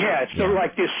 Yeah, it's sort of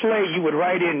like this sleigh you would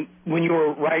ride in when you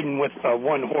were riding with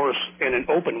one horse and an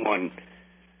open one.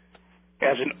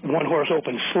 As in one horse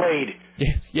open Slade.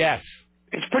 Yes.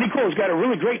 It's pretty cool. It's got a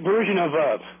really great version of,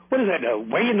 what is that,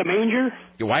 Way in the Manger?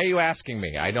 Why are you asking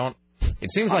me? I don't...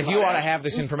 It seems like you ought to have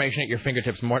this information at your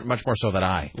fingertips much more so than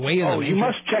I. You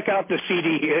must check out the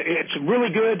CD. It's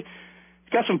really good.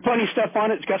 It's got some funny stuff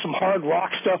on it. It's got some hard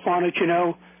rock stuff on it, you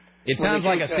know. It sounds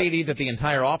like a CD that the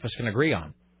entire office can agree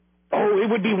on. Oh, it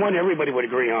would be one everybody would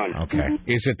agree on. Okay.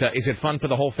 Is it fun for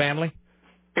the whole family?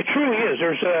 It truly is.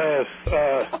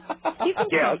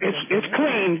 It's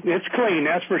clean. It's clean,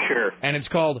 that's for sure. And it's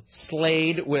called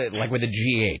Slade with a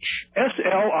GH.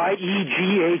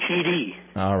 Slieghed.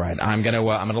 All right, I'm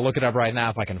gonna look it up right now.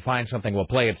 If I can find something, we'll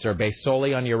play it, sir, based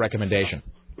solely on your recommendation.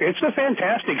 It's a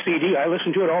fantastic CD. I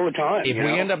listen to it all the time. If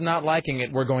we end up not liking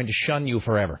it, we're going to shun you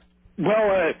forever.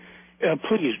 Well,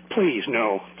 please,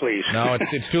 no, please. No,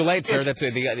 it's too late, sir.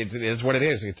 It's what it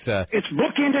is. It's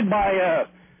bookended by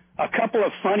a couple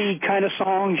of funny kind of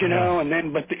songs, you know, and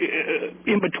then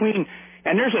in between,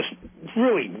 and there's a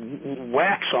really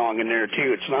whack song in there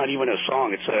too. It's not even a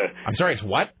song. I'm sorry. It's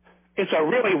what? It's a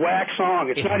really whack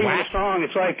song. It's not even a song.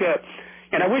 It's like,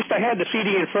 and I wish I had the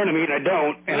CD in front of me, and I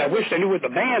don't. And I wish I knew what the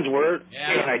bands were,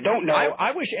 and I don't know.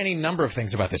 I wish any number of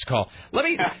things about this call. Let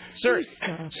me, sir,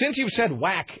 since you've said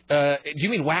whack, do you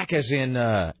mean whack as in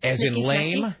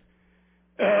lame?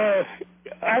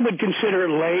 I would consider it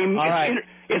lame. All right.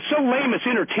 It's so lame, it's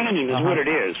entertaining, is what it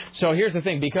is. So here's the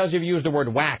thing. Because you've used the word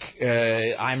whack,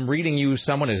 I'm reading you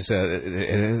someone who's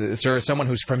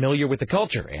familiar with the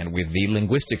culture and with the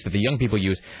linguistics that the young people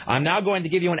use. I'm now going to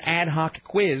give you an ad hoc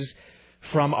quiz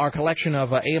from our collection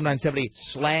of AM 970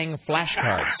 slang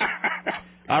flashcards.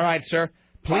 All right, sir.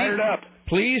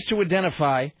 Please to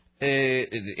identify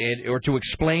or to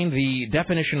explain the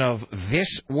definition of this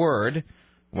word.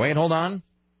 Wait, hold on.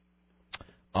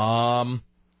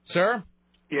 Sir?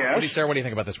 Yes? What do you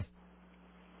think about this one?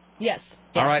 Yes.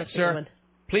 All right, sir.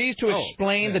 Please to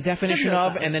explain the definition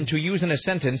of and then to use in a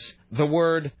sentence the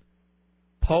word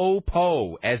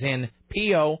po-po, as in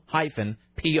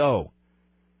P-O-P-O.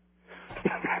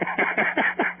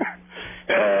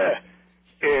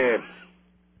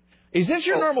 Is this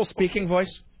your normal speaking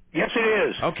voice? Yes, it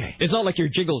is. Okay. It's not like your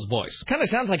Jiggles voice. Kind of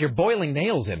sounds like you're boiling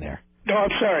nails in there. No,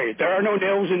 I'm sorry. There are no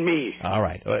nails in me. All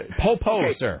right.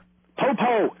 Po-po, sir.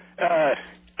 Po-po.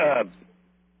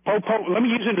 Po-po. Let me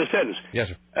use it in a sentence. Yes,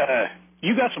 sir.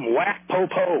 You got some whack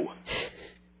po-po.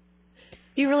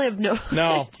 You really have no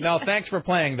idea. No, thanks for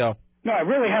playing, though. No, I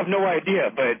really have no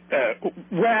idea, but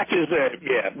whack is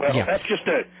that's just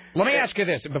a... Let me ask you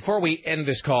this, before we end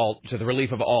this call, to the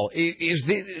relief of all. Is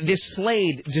this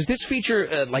Slade, does this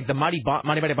feature like the Mighty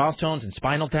Boss Tones and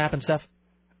Spinal Tap and stuff?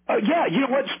 Yeah, you know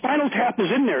what? Spinal Tap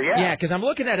is in there, yeah. Yeah, because I'm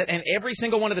looking at it, and every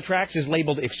single one of the tracks is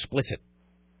labeled explicit.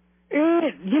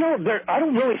 You know, I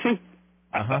don't really think...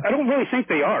 I don't really think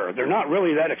they are. They're not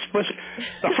really that explicit.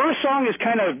 The first song is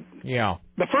kind of... Yeah.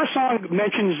 The first song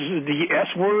mentions the S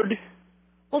word.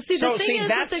 Well, the thing is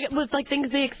with like things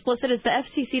being explicit is the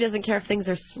FCC doesn't care if things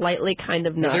are slightly kind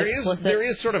of not explicit. There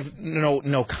is sort of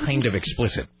no kind of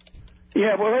explicit.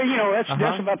 Yeah, well, you know, that's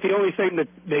about the only thing that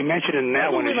they mentioned in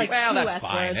that one. That's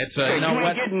fine. It's you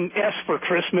want to get an S for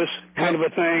Christmas kind of a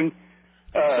thing.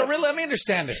 So really, let me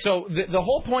understand this. So the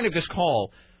whole point of this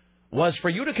call was for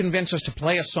you to convince us to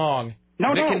play a song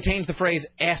that contains the phrase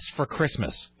S for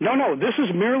Christmas. No, this is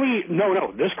merely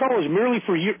this call is merely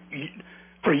for you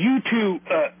to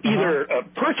either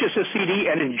purchase a CD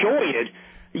and enjoy it.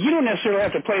 You don't necessarily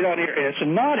have to play it on air. It's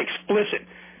not explicit.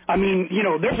 I mean, you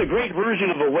know, there's a great version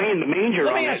of Away in the Manger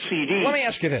on that CD. Let me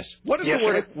ask you this: what is the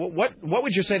word? What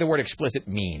would you say the word explicit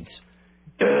means?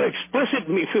 Explicit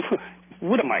means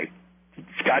what am I,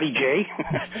 Scotty J?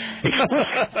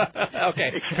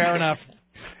 Okay, fair enough.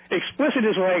 Explicit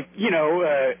is like, you know,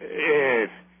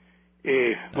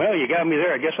 well, you got me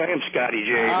there. I guess I am Scotty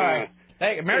J. All right.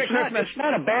 Hey, Merry Christmas. It's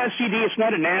not a bad CD. It's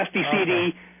not a nasty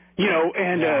CD. You know,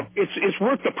 and it's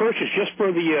worth the purchase just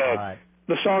for the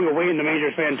the song Away in the Manger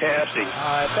is fantastic. All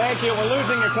right, thank you. We're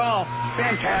losing your call.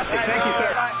 Fantastic. Thank you,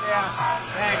 sir.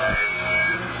 Thanks.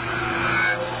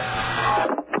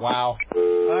 Wow.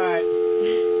 All right.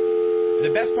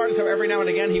 The best part is how every now and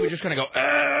again he would just kind of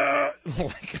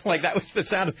go, like that was the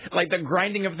sound of, like the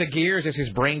grinding of the gears as his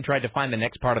brain tried to find the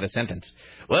next part of the sentence.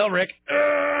 Well, Rick,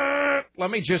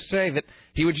 let me just say that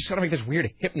he would just sort of make this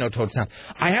weird hypnotoad sound.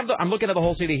 I'm looking at the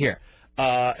whole CD here,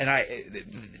 but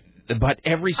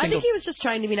every single... I think he was just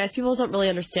trying to be nice. People don't really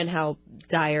understand how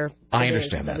dire I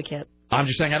understand that. We can't. I'm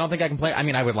just saying I don't think I can play... I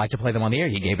mean, I would like to play them on the air.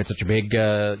 He gave it such a big,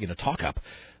 talk-up.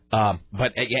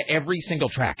 But every single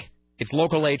track... It's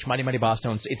Local H, Mighty Mighty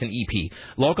Bosstones. It's an EP.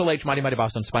 Local H, Mighty Mighty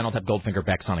Bosstones, Spinal Tap, Goldfinger,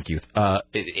 Beck, Sonic Youth.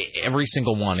 Every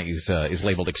single one is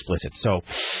labeled explicit. So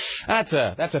that's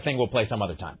a thing we'll play some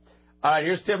other time. All right,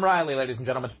 here's Tim Riley, ladies and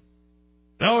gentlemen.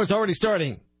 Oh, it's already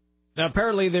starting. Now,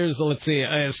 apparently there's,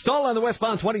 a stall on the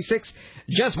westbound 26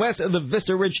 just west of the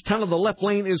Vista Ridge Tunnel. The left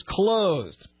lane is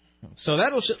closed. So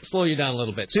that'll slow you down a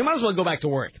little bit. So you might as well go back to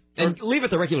work and leave at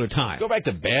the regular time. Go back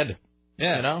to bed.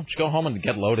 Yeah, just go home and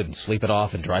get loaded and sleep it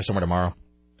off and drive somewhere tomorrow.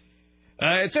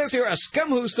 It says here, a scum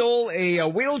who stole a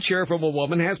wheelchair from a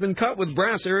woman has been caught with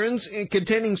brass urns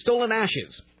containing stolen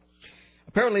ashes.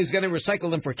 Apparently he's going to recycle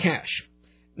them for cash.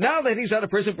 Now that he's out of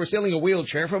prison for stealing a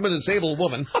wheelchair from a disabled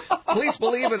woman, police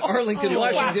believe an Arlington,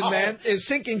 Washington man is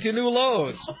sinking to new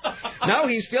lows. Now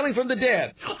he's stealing from the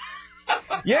dead.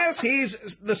 Yes, he's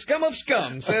the scum of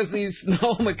scum, says the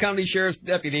Sonoma County Sheriff's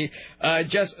Deputy,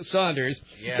 Jess Saunders.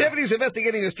 Yeah. Deputies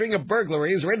investigating a string of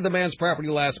burglaries raided the man's property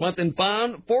last month and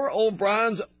found 4 old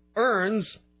bronze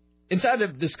urns inside a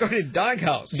discarded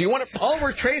doghouse. All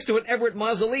were traced to an Everett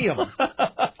mausoleum.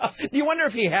 Do you wonder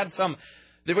if he had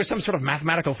there was some sort of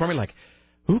mathematical formula like,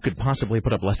 who could possibly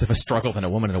put up less of a struggle than a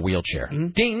woman in a wheelchair? Mm-hmm.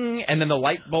 Ding! And then the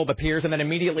light bulb appears, and then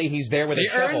immediately he's there with a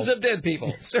shovel. The urns of dead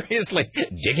people. Seriously.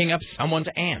 Digging up someone's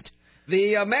aunt.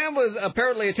 The man was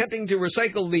apparently attempting to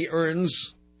recycle the urns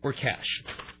for cash.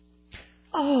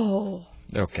 Oh.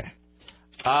 Okay.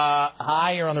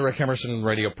 Hi, you're on the Rick Emerson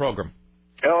radio program.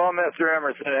 Hello, Mr.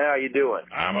 Emerson. How you doing?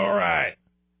 I'm all right.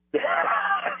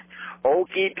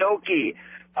 Okie dokie.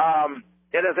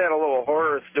 It has had a little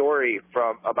horror story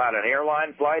about an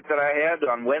airline flight that I had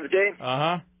on Wednesday.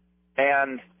 Uh-huh.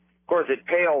 And, of course, it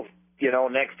pales,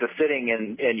 next to sitting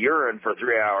in urine for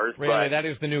 3 hours. Really? That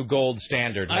is the new gold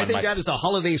standard. I think that is the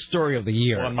holiday story of the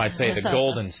year. One might say the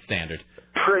golden standard.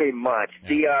 Pretty much.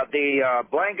 Yeah. The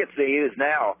blankets they use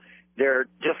now, they're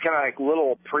just kind of like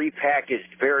little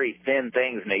prepackaged, very thin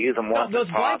things, and they use them once those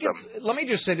to pop blankets, them. Let me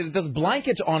just say, those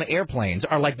blankets on airplanes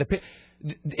are like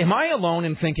Am I alone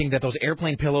in thinking that those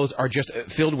airplane pillows are just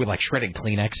filled with, like, shredded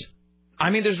Kleenex?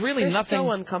 I mean, there's really They're nothing... so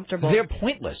uncomfortable. They're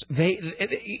pointless.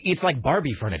 It's like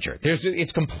Barbie furniture.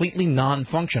 It's completely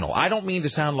non-functional. I don't mean to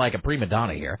sound like a prima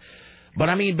donna here, but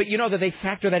you know that they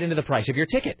factor that into the price of your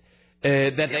ticket.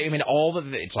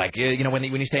 It's like, when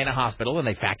you stay in a hospital and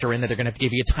they factor in that they're going to have to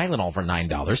give you a Tylenol for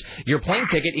 $9. Your plane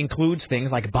ticket includes things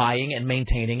like buying and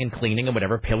maintaining and cleaning and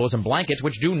whatever, pillows and blankets,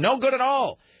 which do no good at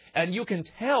all. And you can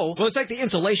tell... Well, it's like the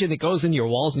insulation that goes in your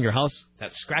walls in your house,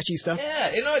 that scratchy stuff. Yeah,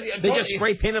 they just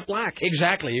spray paint it black.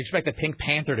 Exactly. You expect the Pink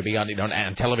Panther to be on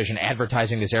television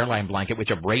advertising this airline blanket, which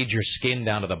abrades your skin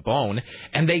down to the bone.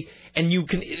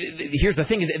 Here's the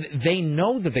thing, is they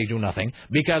know that they do nothing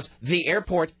because the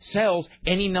airport sells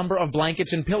any number of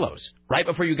blankets and pillows right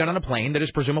before you get on a plane that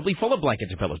is presumably full of blankets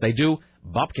and pillows. They do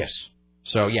bupkis.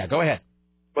 So, yeah, go ahead.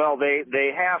 Well,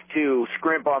 they have to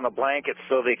scrimp on the blankets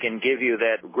so they can give you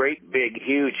that great big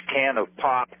huge can of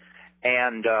pop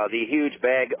and the huge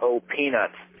bag of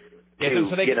peanuts. Yeah,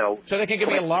 so they can give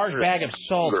me a large bag of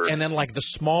salt and then like the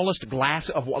smallest glass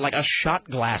of like a shot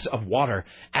glass of water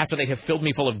after they have filled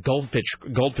me full of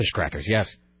goldfish crackers. Yes.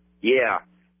 Yeah,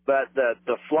 but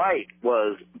the flight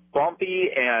was bumpy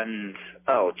and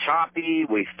choppy.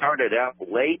 We started out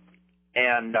late,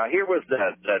 and here was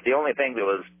the only thing that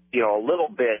was a little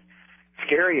bit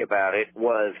scary about it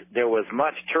was there was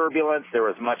much turbulence, there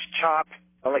was much chop.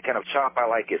 The only kind of chop I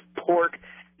like is pork.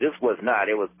 This was not.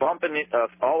 It was bumping us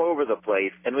all over the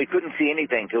place, and we couldn't see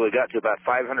anything till we got to about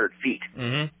 500 feet.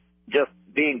 Mm-hmm. Just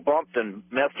being bumped and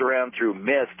messed around through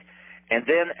mist. And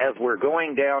then as we're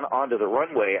going down onto the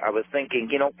runway, I was thinking,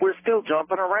 we're still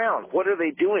jumping around. What are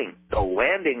they doing? The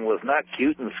landing was not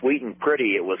cute and sweet and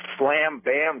pretty. It was slam,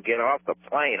 bam, get off the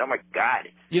plane. Oh, my God.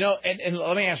 And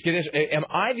let me ask you this. Am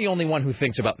I the only one who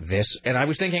thinks about this? And I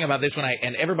was thinking about this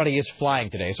and everybody is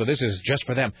flying today, so this is just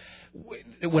for them.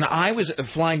 When I was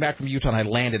flying back from Utah and I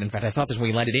landed, in fact, I thought this when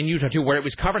we landed in Utah, too, where it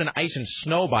was covered in ice and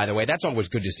snow, by the way. That's always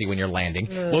good to see when you're landing.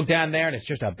 Look down there, and it's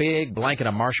just a big blanket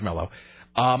of marshmallow.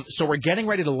 So we're getting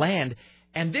ready to land,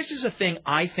 And this is a thing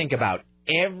I think about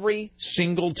every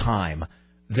single time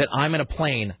that I'm in a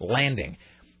plane landing.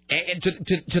 And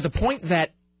to the point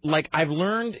that, like, I've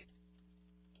learned,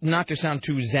 not to sound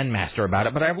too Zen master about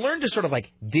it, but I've learned to sort of,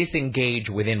 like, disengage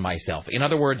within myself. In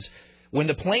other words, when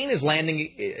the plane is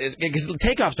landing, because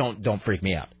takeoffs don't freak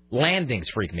me out. Landings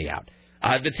freak me out.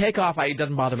 The takeoff, it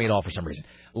doesn't bother me at all for some reason.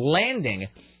 Landing,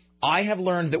 I have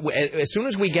learned that as soon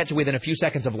as we get to within a few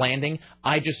seconds of landing,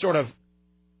 I just sort of,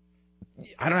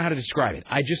 I don't know how to describe it.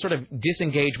 I just sort of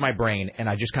disengage my brain, and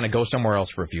I just kind of go somewhere else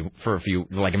for a few,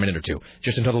 like a minute or two,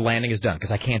 just until the landing is done,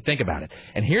 because I can't think about it.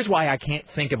 And here's why I can't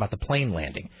think about the plane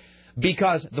landing.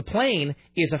 Because the plane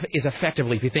is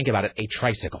effectively, if you think about it, a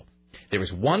tricycle. There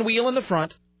is one wheel in the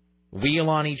front, wheel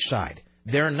on each side.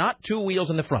 There are not two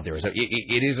wheels in the front.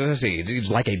 It's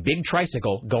like a big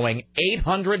tricycle going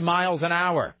 800 miles an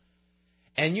hour.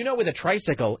 And you know, with a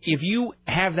tricycle, if you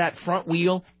have that front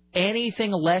wheel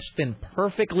anything less than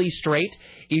perfectly straight,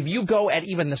 if you go at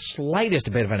even the slightest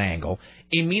bit of an angle,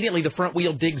 immediately the front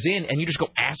wheel digs in and you just go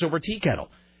ass over tea kettle.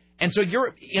 And so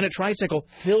you're in a tricycle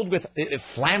filled with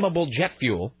flammable jet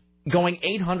fuel going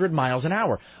 800 miles an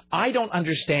hour. I don't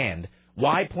understand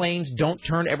why planes don't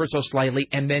turn ever so slightly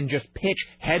and then just pitch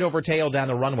head over tail down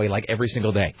the runway like every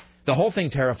single day. The whole thing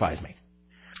terrifies me.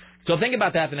 So think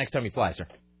about that the next time you fly, sir.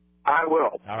 I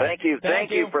will. All right. Thank you.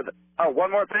 Thank you for the... Oh, one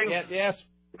more thing? Yes.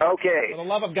 Okay. For the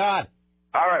love of God.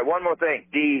 All right, one more thing.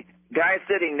 The guy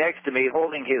sitting next to me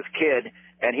holding his kid,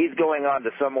 and he's going on to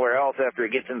somewhere else after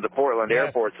he gets into the Portland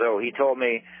airport, so he told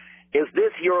me, is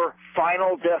this your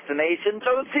final destination?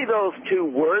 Don't see those two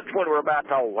words when we're about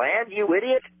to land, you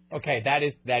idiot. Okay,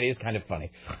 that is kind of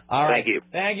funny. All right. Thank you.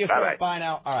 Thank you, sir. Bye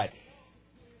now. All right.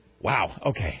 Wow.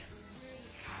 Okay.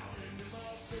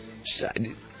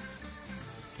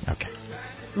 Okay.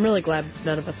 I'm really glad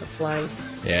none of us are flying.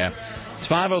 Yeah. It's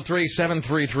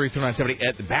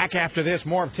 503-733-2970. Back after this,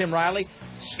 more of Tim Riley.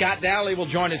 Scott Dowley will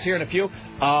join us here in a few.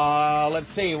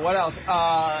 Let's see, what else?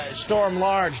 Storm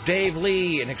Large, Dave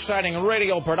Lee, an exciting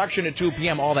radio production at 2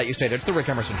 p.m. All that you stayed. It's the Rick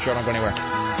Emerson Show. Don't go anywhere.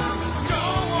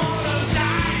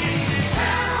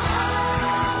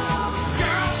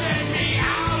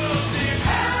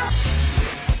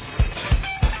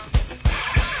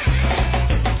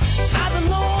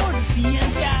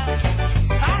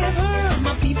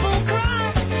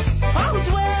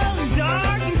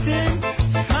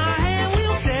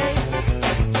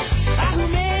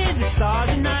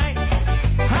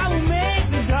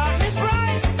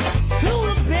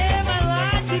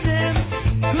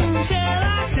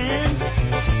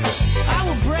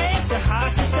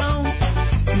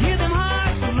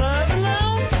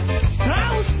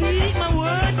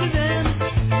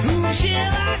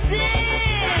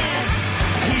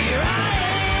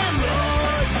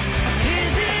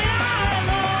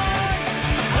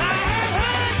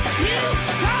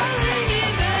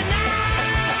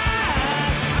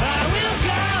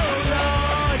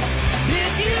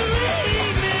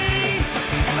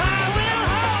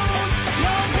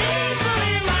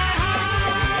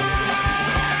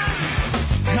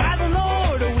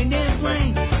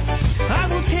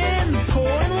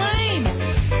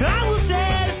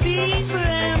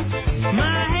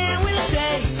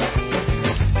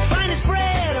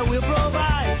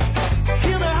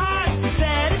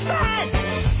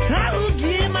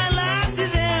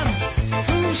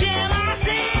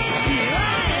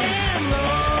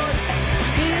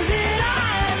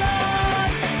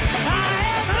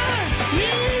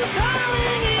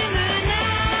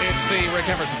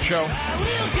 Show.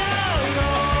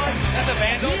 That's a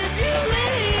Vandal?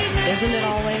 Isn't it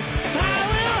always?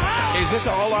 Is this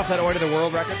all off that Order of the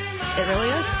World record? It really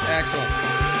is. Excellent.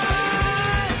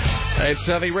 It's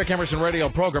the Rick Emerson radio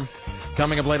program.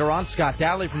 Coming up later on, Scott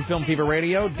Dowley from Film Fever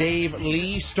Radio, Dave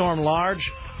Lee, Storm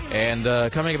Large, and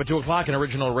coming up at 2 o'clock, an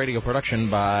original radio production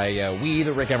by we,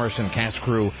 the Rick Emerson cast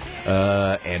crew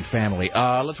and family.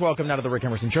 Let's welcome now to the Rick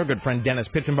Emerson Show, good friend Dennis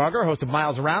Pitzenbarger, host of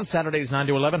Miles Around, Saturdays 9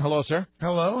 to 11. Hello, sir.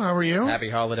 Hello, how are you? Happy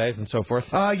holidays and so forth.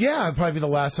 Yeah, it'll probably be the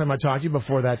last time I talk to you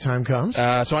before that time comes.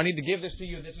 So I need to give this to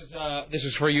you. This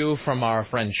is for you from our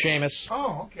friend Seamus.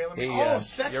 Oh, okay. Let me,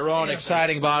 your own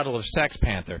exciting bottle of Sex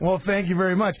Panther. Well, thank you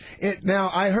very much. Now,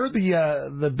 I heard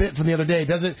the bit from the other day.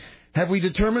 Have we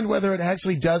determined whether it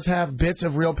actually does have bits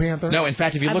of real Panther? No, in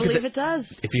fact, if you look at it does.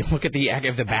 If you look at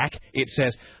the back, it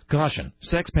says, "Caution: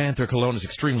 Sex Panther cologne is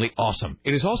extremely awesome.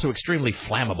 It is also extremely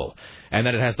flammable." And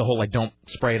then it has the whole don't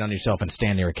spray it on yourself and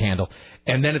stand near a candle.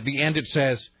 And then at the end it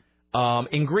says,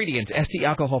 Ingredients: ST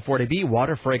alcohol 40B,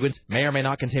 water, fragrance, may or may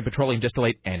not contain petroleum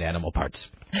distillate, and animal parts.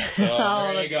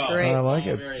 There you go. Great. I like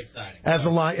it. Very exciting. As the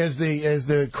line, as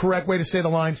the correct way to say the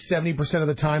line, 70% of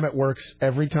the time it works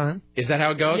every time. Is that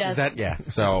how it goes? Yes. Is that yeah?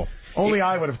 So only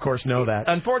I would, of course, know that.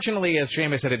 Unfortunately, as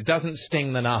Seamus said, it doesn't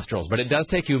sting the nostrils, but it does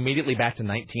take you immediately back to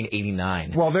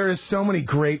 1989. Well, there is so many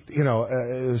great,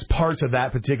 parts of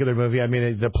that particular movie. I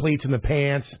mean, the pleats and the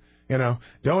pants.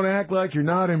 Don't act like you're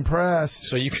not impressed.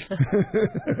 So you.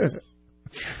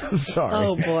 Sorry.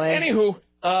 Oh boy. Anywho.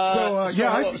 So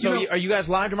are you guys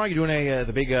live tomorrow? You're doing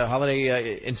the big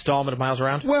holiday installment of Miles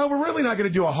Around? Well, we're really not going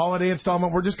to do a holiday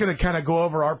installment. We're just going to kind of go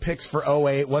over our picks for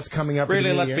 08, what's coming up. Really,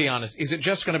 in the let's year. be honest. Is it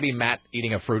just going to be Matt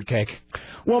eating a fruitcake?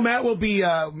 Well, Matt will be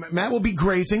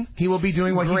grazing. He will be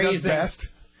doing what he does best.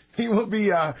 He will be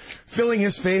filling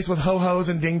his face with ho-hos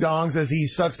and ding-dongs as he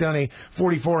sucks down a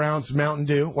 44-ounce Mountain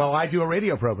Dew while I do a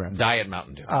radio program. Diet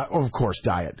Mountain Dew. Of course,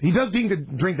 diet. He does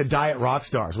drink the Diet Rock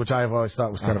Stars, which I've always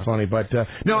thought was kind of funny. But,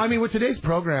 no, I mean, with today's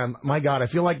program, my God, I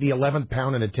feel like the 11th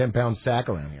pound in a 10-pound sack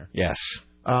around here. Yes.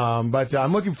 But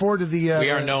I'm looking forward to the... we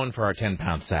are known for our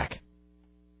 10-pound sack.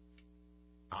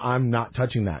 I'm not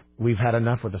touching that. We've had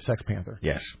enough with the Sex Panther.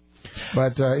 Yes.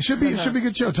 But it should be a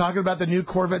good show. Talking about the new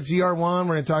Corvette ZR1.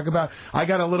 We're going to talk about. I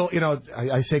got a little,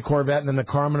 I say Corvette, and then the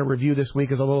car I'm going to review this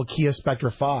week is a little Kia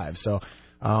Spectra 5. So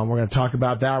we're going to talk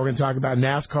about that. We're going to talk about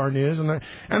NASCAR news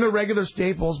and the regular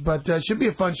staples. But it should be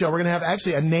a fun show. We're going to have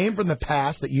actually a name from the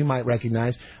past that you might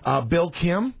recognize. Bill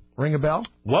Kim. Ring a bell?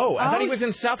 Whoa, I thought he was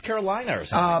in South Carolina or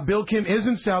something. Bill Kim is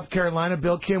in South Carolina.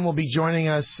 Bill Kim will be joining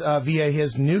us via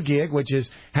his new gig, which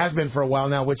has been for a while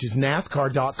now, which is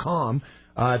NASCAR.com.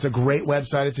 It's a great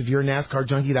website. If you're a NASCAR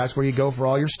junkie, that's where you go for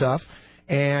all your stuff.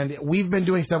 And we've been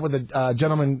doing stuff with a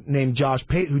gentleman named Josh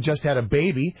Pate who just had a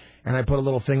baby, and I put a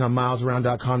little thing on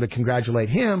milesaround.com to congratulate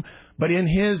him. But in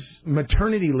his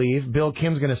maternity leave, Bill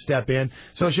Kim's going to step in,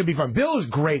 so it should be fun. Bill is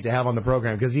great to have on the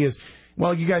program because he is...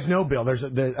 Well, you guys know Bill. That's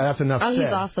enough said.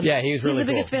 He's awesome. Yeah, he's really He's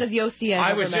the biggest fan of Yossi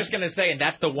I was just going to say, and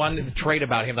that's the one trait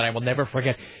about him that I will never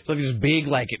forget. He's like this big,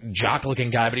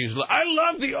 jock-looking guy, but he was like, I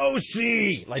love the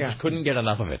OC! Just couldn't get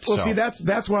enough of it. Well, see,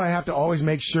 that's why I have to always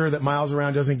make sure that Miles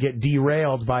Around doesn't get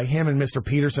derailed by him and Mr.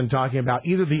 Peterson talking about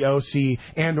either the OC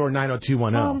and or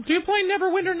 90210. Do you play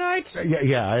Neverwinter Nights?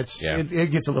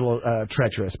 It gets a little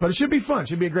treacherous, but it should be fun. It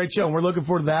should be a great show, and we're looking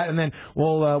forward to that. And then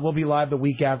we'll be live the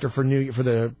week after for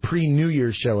the pre-New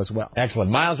Year's show as well.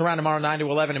 Excellent. Miles Around tomorrow 9 to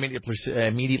 11,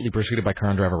 immediately preceded by Car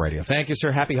and Driver Radio. Thank you,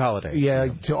 sir. Happy holidays. Yeah,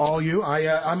 to all you.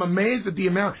 I'm amazed at the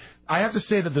amount. I have to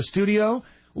say that the studio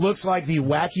looks like the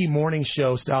wacky morning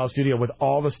show style studio with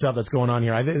all the stuff that's going on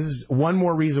here. This is one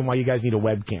more reason why you guys need a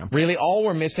webcam. Really, all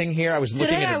we're missing here, I was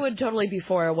looking Today at... I would totally be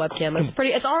for a webcam.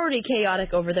 It's already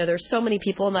chaotic over there. There's so many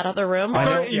people in that other room.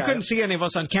 You couldn't see any of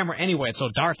us on camera anyway. It's so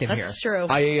dark in here. That's true.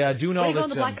 I do know Why are you that... going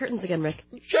the black curtains again, Rick?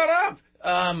 Shut up!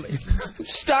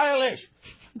 Stylish.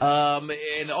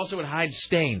 And also it hides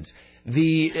stains.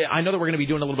 I know that we're going to be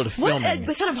doing a little bit of filming.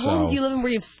 What kind of home do you live in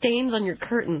where you have stains on your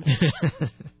curtains?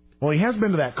 Well, he has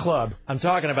been to that club. I'm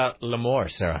talking about L'Amour,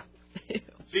 Sarah.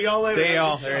 See y'all later. See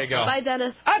y'all. There you go. Bye,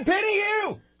 Dennis. I pity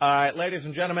you! All right, ladies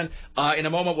and gentlemen, in a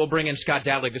moment we'll bring in Scott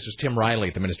Dowdley. This is Tim Riley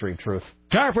at the Ministry of Truth.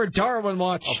 Time for Darwin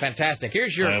Watch. Oh, fantastic.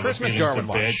 Here's your Christmas Darwin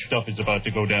Watch. Bad stuff is about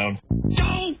to go down.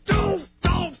 Don't.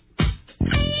 I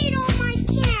ate all my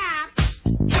caps.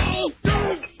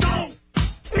 Don't.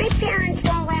 My parents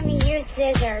won't let me use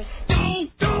scissors.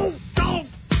 Don't.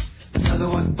 Another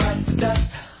one bites the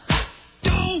dust.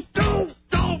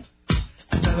 Don't.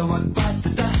 Another one bites the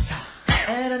dust.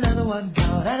 And another one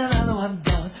gone. And another one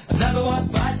gone. Another one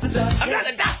bites the dust.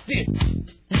 Another dusted.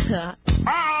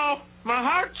 Oh, my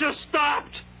heart just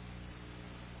stopped.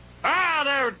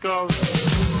 There it goes.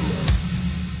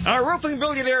 A roofing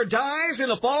billionaire dies in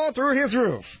a fall through his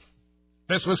roof.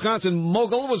 This Wisconsin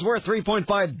mogul was worth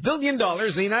 $3.5 billion, the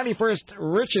 91st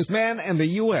richest man in the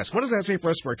U.S. What does that say for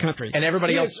us for a country? And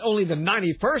everybody else... is only the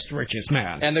 91st richest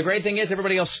man. And the great thing is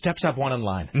everybody else steps up one in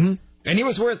line. Mm-hmm. And he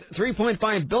was worth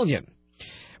 $3.5 billion.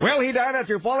 Well, he died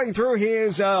after falling through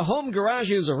his home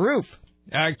garage's roof.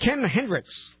 Ken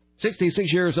Hendricks,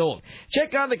 66 years old,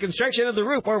 checked on the construction of the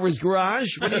roof over his garage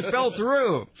when he fell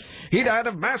through. He died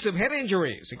of massive head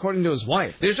injuries, according to his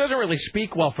wife. This doesn't really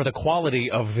speak well for the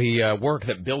quality of the work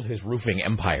that built his roofing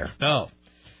empire. Oh,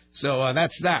 so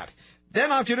that's that.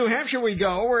 Then off to New Hampshire we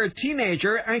go, where a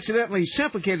teenager accidentally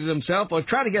suffocated himself while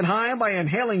trying to get high by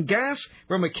inhaling gas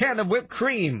from a can of whipped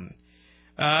cream.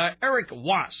 Eric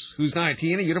Wass, who's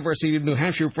 19, a University of New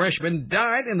Hampshire freshman,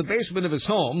 died in the basement of his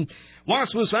home.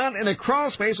 Wass was found in a crawl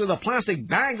space with a plastic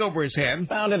bag over his head.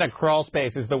 Found in a crawl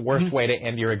space is the worst way to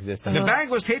end your existence. The bag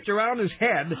was taped around his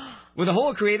head with a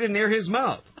hole created near his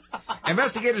mouth.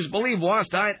 Investigators believe Wass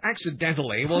died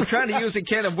accidentally while trying to use a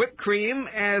can of whipped cream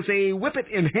as a whippet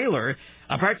inhaler,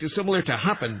 a practice similar to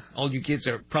huffing. All you kids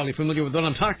are probably familiar with what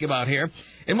I'm talking about here,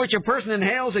 in which a person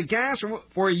inhales a gas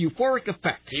for a euphoric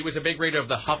effect. He was a big reader of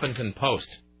the Huffington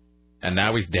Post, and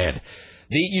now he's dead.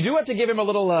 You do have to give him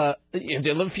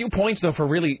a few points, though, for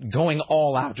really going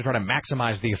all out to try to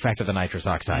maximize the effect of the nitrous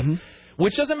oxide. Mm-hmm.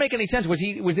 Which doesn't make any sense. Did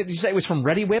you say it was from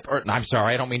Ready Whip? Or I'm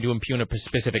sorry, I don't mean to impugn a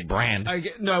specific brand.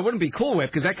 No, it wouldn't be Cool Whip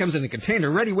because that comes in a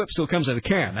container. Ready Whip still comes in a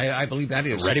can. I believe that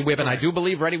is Ready Whip, and I do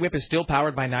believe Ready Whip is still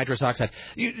powered by nitrous oxide.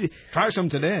 Try some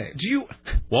today.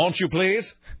 Won't you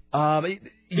please?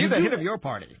 You're the hit of your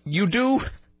party. You do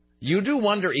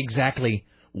wonder exactly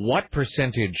what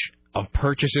percentage of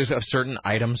purchases of certain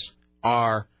items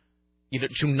are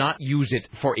to not use it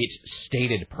for its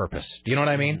stated purpose. Do you know what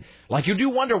I mean? Like, you do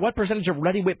wonder what percentage of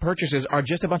Ready Whip purchases are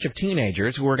just a bunch of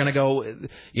teenagers who are going to go,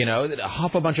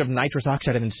 huff a bunch of nitrous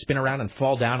oxide and then spin around and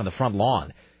fall down on the front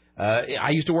lawn. I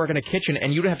used to work in a kitchen,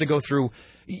 and you'd have to go through,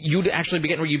 you'd actually be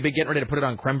getting ready to put it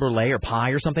on creme brulee or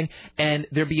pie or something, and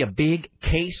there'd be a big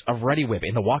case of Ready Whip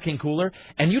in the walk-in cooler,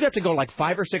 and you'd have to go like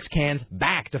 5 or 6 cans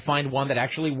back to find one that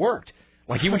actually worked.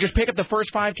 Like, you would just pick up the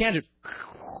first 5 cans.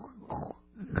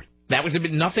 That was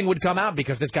nothing would come out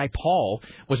because this guy Paul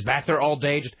was back there all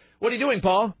day. Just, what are you doing,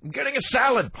 Paul? I'm getting a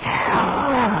salad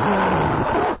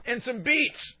and some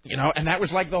beets, And that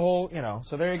was like the whole,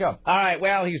 So there you go. All right,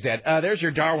 well, he's dead. There's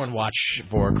your Darwin watch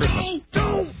for Christmas.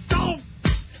 Don't.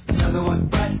 Another one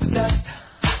bites the dust.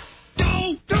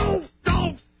 Don't.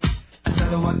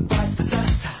 Another one bites the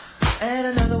dust. And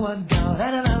another one gone.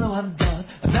 And another one gone.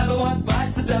 Another one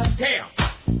bites the dust. Damn.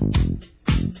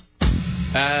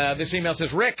 This email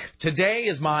says, Rick, today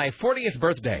is my 40th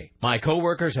birthday. My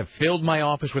coworkers have filled my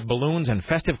office with balloons and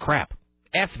festive crap.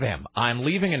 F them. I'm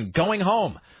leaving and going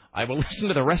home. I will listen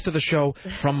to the rest of the show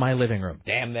from my living room.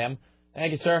 Damn them.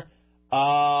 Thank you, sir.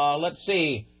 Let's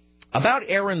see. About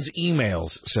Aaron's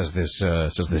emails, says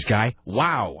this guy.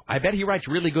 Wow, I bet he writes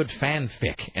really good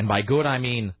fanfic. And by good, I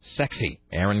mean sexy.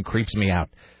 Aaron creeps me out.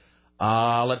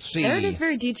 Let's see. Aaron is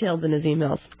very detailed in his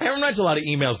emails. Aaron writes a lot of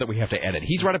emails that we have to edit.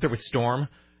 He's right up there with Storm.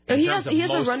 So he has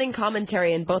a running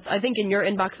commentary in both, I think, in your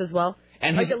inbox as well.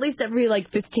 And at least every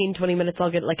 15, 20 minutes I'll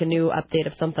get a new update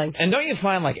of something. And don't you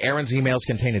find Aaron's emails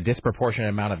contain a disproportionate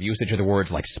amount of usage of the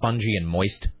words like spongy and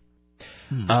moist?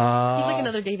 He's like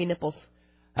another Davy Nipples.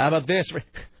 How about this? You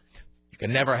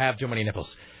can never have too many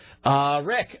nipples.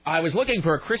 Rick, I was looking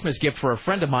for a Christmas gift for a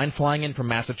friend of mine flying in from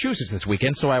Massachusetts this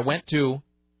weekend, so I went to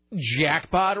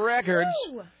Jackpot Records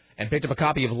and picked up a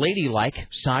copy of Ladylike,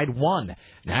 Side 1.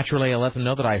 Naturally, I let them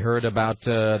know that I heard about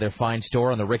their fine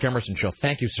store on the Rick Emerson Show.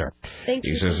 Thank you, sir. Thank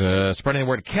you. He says, spreading the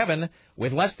word, Kevin,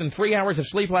 with less than 3 hours of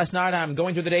sleep last night, I'm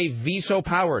going through the day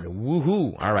VSO-powered.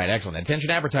 Woohoo. All right, excellent. Attention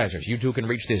advertisers. You too can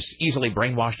reach this easily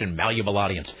brainwashed and malleable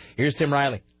audience. Here's Tim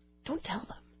Riley. Don't tell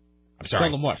them. I'm sorry.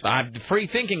 Tell them what?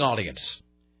 Free-thinking audience.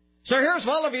 So here's for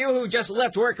all of you who just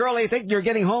left work early, think you're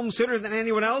getting home sooner than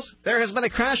anyone else. There has been a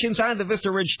crash inside the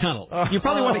Vista Ridge Tunnel. You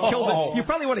probably want to kill You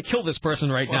probably want to kill this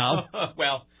person right now.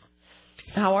 Well,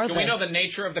 how are do they? we know the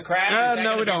nature of the crash?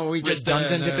 No, we don't. We just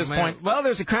redundant at this point. Well,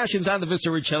 there's a crash inside the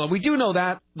Vista Ridge Tunnel. We do know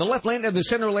that the left lane and the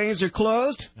center lanes are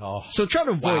closed. So try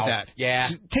to avoid that. Yeah.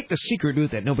 So take the secret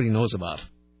route that nobody knows about.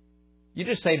 You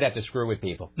just say that to screw with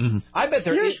people. Mm-hmm. I bet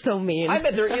there You're is. so mean. I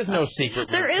bet there is no secret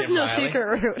route. There is Tim no Riley.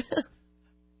 secret route.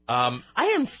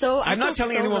 I am so. I'm not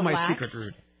telling anyone relaxed. my secret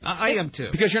route. I am too.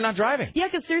 Because you're not driving. Yeah,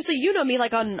 because seriously, you know me.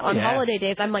 On holiday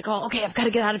days, I'm like, okay, I've got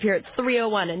to get out of here at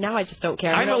 3:01, and now I just don't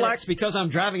care. I'm relaxed because I'm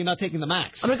driving and not taking the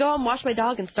max. I'm gonna go home, wash my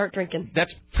dog, and start drinking.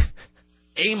 That's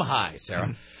aim high,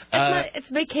 Sarah. It's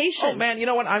vacation. Oh man, you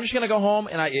know what? I'm just gonna go home,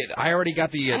 and I already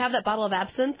got the. I have that bottle of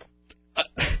absinthe.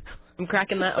 I'm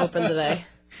cracking that open today.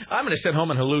 I'm gonna sit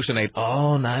home and hallucinate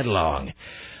all night long.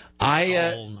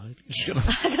 All night.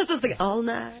 That's just like all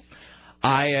night.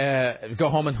 I go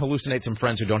home and hallucinate some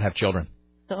friends who don't have children.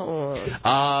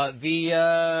 Oh.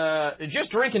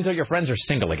 Just drink until your friends are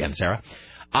single again, Sarah.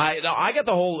 I got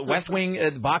the whole West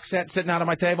Wing box set sitting out on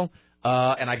my table.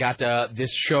 and I got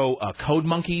this show, Code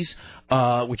Monkeys,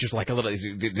 which is like a little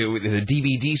the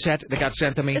DVD set that got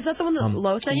sent to me. Is that the one that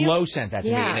Lo sent you? Lo sent that to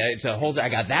me. And it's a whole. I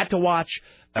got that to watch.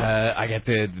 I get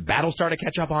the Battlestar to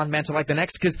catch up on, man. So like the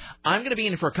next, because I'm going to be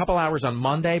in for a couple hours on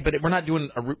Monday, but we're not doing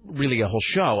really a whole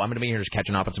show. I'm going to be here just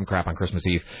catching up on some crap on Christmas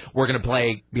Eve. We're going to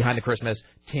play Behind the Christmas,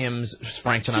 Tim's,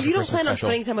 Frank Sinatra Christmas special. You don't plan on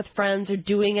spending time with friends or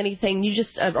doing anything? You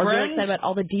just are really excited about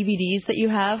all the DVDs that you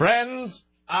have? Friends,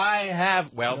 I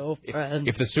have, well,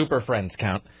 if the super friends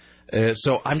count.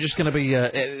 So I'm just going to be,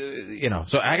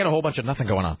 so I got a whole bunch of nothing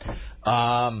going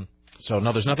on. So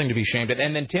no, there's nothing to be ashamed of.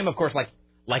 And then Tim, of course,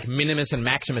 like Minimus and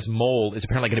Maximus Mole, is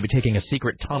apparently going to be taking a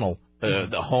secret tunnel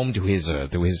home to his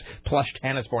plush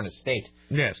Tannisborn estate.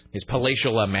 Yes, his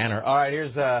palatial manor. All right,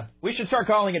 here's we should start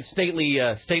calling it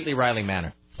stately Riley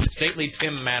Manor, stately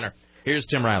Tim Manor. Here's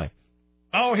Tim Riley.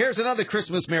 Oh, here's another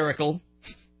Christmas miracle.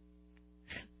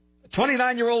 A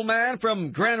 29-year-old man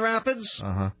from Grand Rapids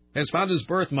has found his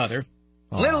birth mother.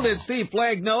 Little did Steve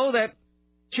Flagg know that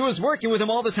she was working with him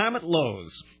all the time at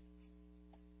Lowe's.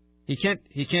 He can't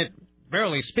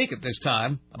barely speak at this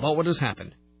time about what has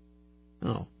happened.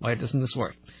 Oh, why doesn't this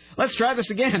work? Let's try this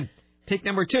again. Take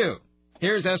number 2.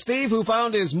 Here's Steve, who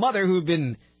found his mother, who'd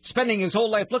been spending his whole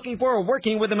life looking for or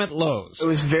working with him at Lowe's. It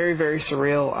was very, very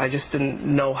surreal. I just didn't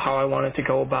know how I wanted to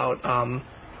go about,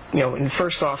 and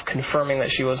first off, confirming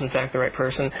that she was in fact the right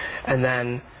person, and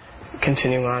then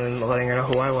continuing on and letting her know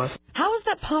who I was. How is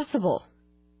that possible?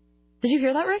 Did you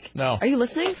hear that, Rick? No. Are you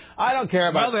listening? I don't care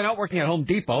about... Well, they're not working at Home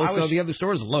Depot, so the other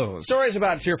store is Lowe's. Stories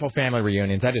about tearful family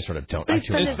reunions, I just sort of don't.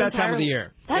 It's that time of the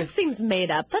year. That seems made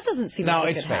up. That doesn't seem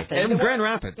like it could happen. In Grand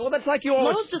Rapids. Well, that's like you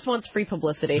always... Lowe's just wants free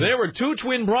publicity. There were 2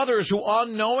 twin brothers who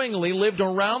unknowingly lived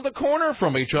around the corner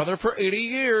from each other for 80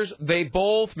 years. They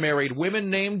both married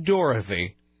women named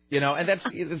Dorothy. And that's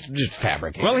just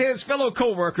fabricated. Well, his fellow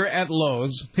co-worker at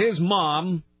Lowe's, his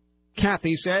mom...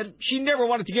 Kathy said she never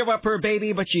wanted to give up her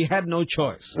baby, but she had no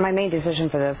choice. My main decision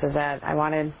for this is that I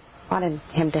wanted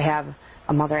him to have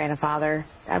a mother and a father.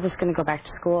 I was going to go back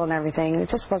to school and everything. It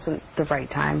just wasn't the right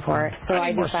time for it. So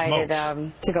I decided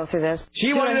to go through this.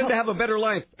 She wanted him to have a better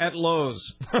life at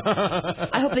Lowe's.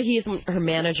 I hope that he isn't her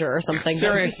manager or something.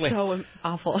 Seriously. That would be so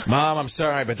awful. Mom, I'm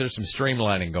sorry, but there's some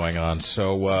streamlining going on.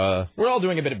 So we're all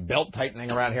doing a bit of belt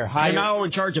tightening around here. I'm now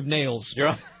in charge of nails. You're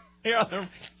on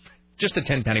just the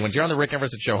 10-penny ones. You're on the Rick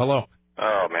Emerson Show. Hello.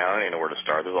 Oh, man, I don't even know where to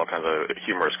start. There's all kinds of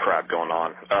humorous crap going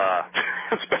on.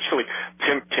 Especially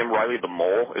Tim Riley the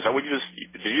Mole. Is that what did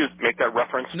you just make that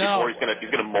reference? No. Before he's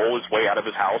gonna mole his way out of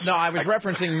his house? No, I was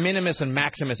referencing Minimus and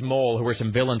Maximus Mole, who were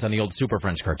some villains on the old Super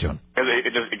Friends cartoon.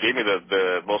 It gave me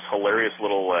the most hilarious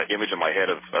little image in my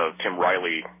head of Tim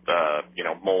Riley,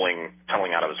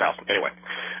 tunneling out of his house. Anyway,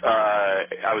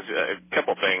 I was a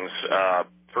couple things.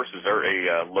 First, is there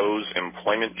a Lowe's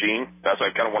employment gene? That's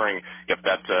I'm kind of wondering if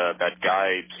that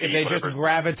guy. If they just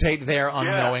gravitate there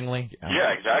unknowingly.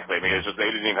 Yeah, exactly. I mean, it's just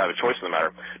they didn't even have a choice in the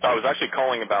matter. I was actually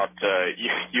calling about.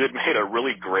 You had made a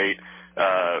really great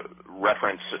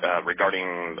reference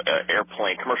regarding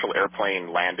commercial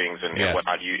airplane landings and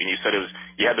whatnot. You said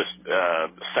you had this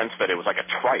sense that it was like a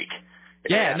trike.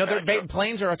 Yeah,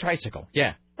 planes are a tricycle.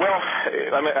 Yeah. Well,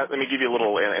 let me give you a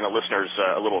little, and the listeners,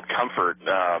 a little comfort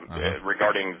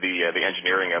regarding the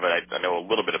engineering of it. I know a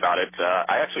little bit about it.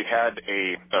 I actually had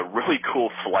a really cool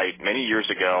flight many years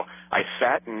ago. I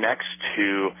sat next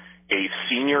to a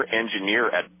senior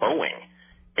engineer at Boeing,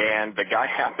 and the guy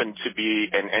happened to be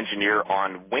an engineer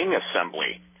on wing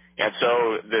assembly. And so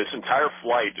this entire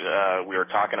flight, we were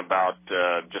talking about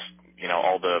just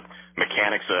all the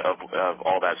mechanics of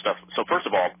all that stuff. So first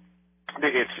of all,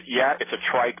 it's a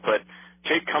trike, but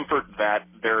take comfort that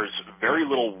there's very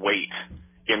little weight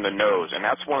in the nose, and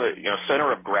that's one of the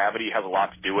center of gravity has a lot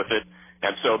to do with it.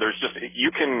 And so there's just they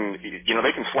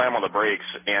can slam on the brakes,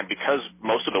 and because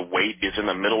most of the weight is in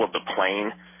the middle of the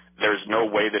plane, there's no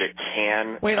way that it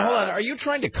can. Wait, hold on. Are you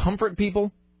trying to comfort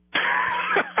people?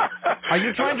 Are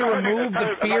you trying to remove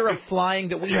the fear of flying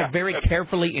that we have very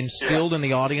carefully instilled in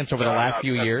the audience over the last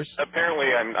few years? Apparently,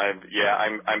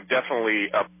 I'm definitely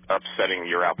upsetting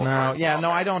your apple cart.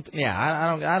 I don't. Yeah,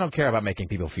 I don't care about making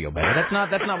people feel better. That's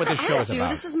not what this show is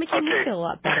about. This is making me feel a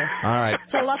lot better. All right.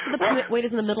 So lots of the weight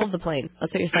is in the middle of the plane.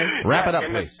 That's what you're saying. Wrap it up,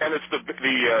 please. And it's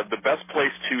the best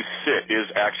place to sit is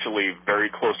actually very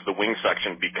close to the wing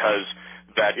section because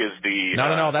that is the...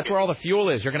 No. That's where all the fuel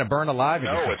is. You're going to burn alive.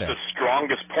 No, it's the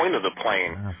strongest point of the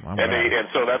plane. Oh, and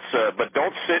so that's... but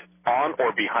don't sit on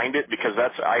or behind it, because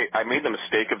that's... I made the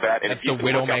mistake of that. And that's the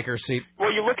Widowmaker seat.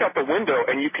 Well, you look out the window,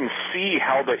 and you can see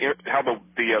how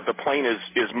the plane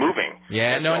is moving.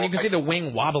 Yeah, and you can see the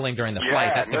wing wobbling during the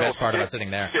flight. That's the best part about sitting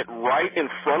there. Sit right in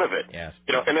front of it. Yes.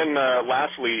 And then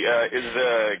lastly,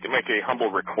 make a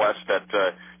humble request that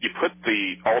you put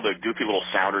all the goofy little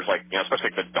sounders, like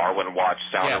especially like the Darwin Watch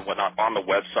sound and whatnot, on the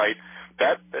website.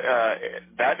 That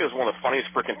is one of the funniest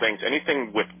freaking things.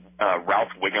 Anything with Ralph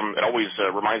Wiggum, it always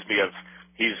reminds me of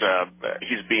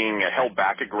he's being held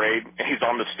back a grade, and he's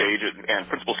on the stage, and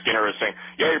Principal Skinner is saying,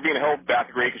 "Yeah, you're being held back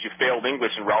a grade because you failed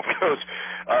English," and Ralph goes,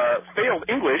 "Failed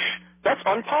English? That's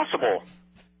impossible."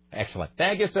 Excellent.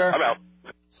 Thank you, sir. I'm out.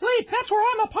 Sleep. That's where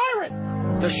I'm a pirate.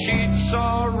 The sheets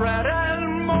are red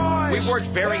and moist. We've worked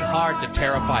very hard to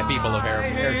terrify people of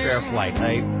air flight,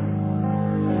 right?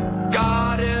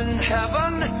 God in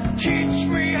heaven, teach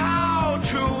me how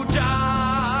to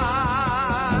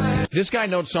die. This guy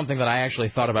notes something that I actually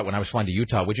thought about when I was flying to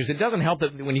Utah, which is it doesn't help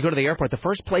that when you go to the airport, the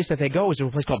first place that they go is to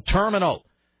a place called Terminal.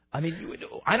 I mean,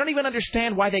 I don't even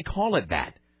understand why they call it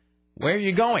that. Where are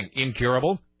you going?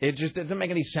 Incurable? It just doesn't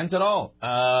make any sense at all.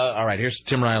 All right, here's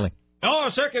Tim Riley. Oh,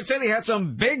 Circuit City had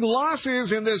some big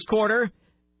losses in this quarter.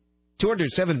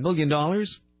 $207 million.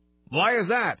 Why is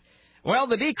that? Well,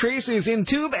 the decrease is in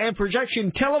tube and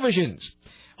projection televisions.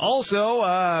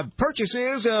 Also,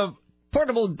 purchases of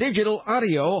portable digital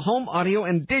audio, home audio,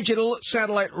 and digital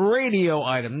satellite radio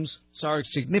items saw a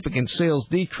significant sales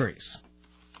decrease.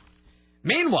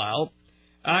 Meanwhile,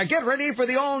 get ready for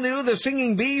the all-new The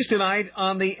Singing Bees tonight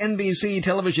on the NBC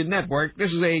television network.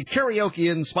 This is a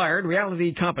karaoke-inspired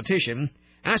reality competition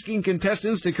asking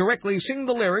contestants to correctly sing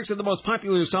the lyrics of the most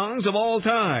popular songs of all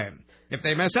time. If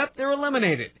they mess up, they're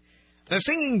eliminated. The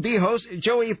Singing Bee host,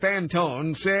 Joey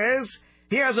Fantone, says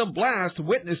he has a blast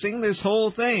witnessing this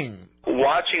whole thing.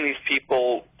 Watching these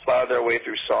people plow their way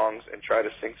through songs and try to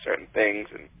sing certain things,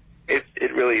 and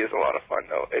it really is a lot of fun,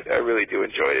 though. I really do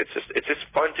enjoy it. It's just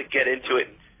fun to get into it.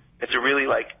 It's a really,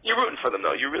 you're rooting for them,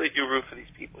 though. You really do root for these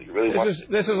people. You really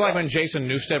This is like when Jason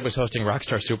Newsted was hosting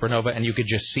Rockstar Supernova, and you could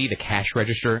just see the cash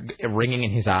register ringing in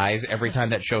his eyes every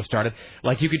time that show started.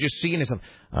 Like, you could just see in his...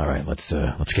 All right, let's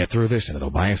get through this, and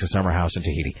it'll buy us a summer house in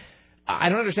Tahiti. I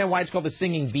don't understand why it's called the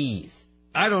Singing Bees.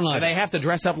 I don't know. Do they have to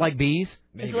dress up like bees?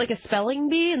 Maybe. Is it like a spelling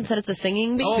bee instead it's a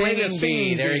singing bee? Oh, maybe a singing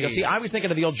bee. There you go. See, I was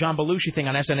thinking of the old John Belushi thing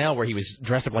on SNL where he was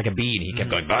dressed up like a bee and he kept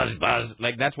going buzz, buzz.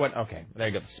 Like, that's what... Okay, there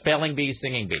you go. Spelling bee,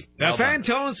 singing bee. Now,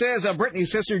 Fantone says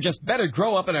Britney's sister just better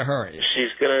grow up in a hurry.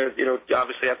 She's going to,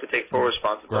 obviously have to take full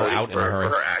responsibility for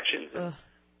her actions. And,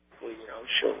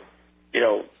 she'll,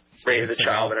 raise the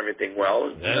child and everything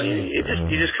well.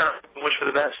 You just kind of wish for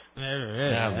the best.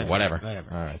 Yeah, whatever.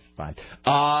 All right, fine.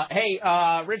 Hey,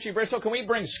 Richie Bristol, can we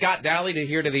bring Scott Daly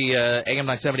here to the AM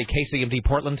 970 KCMD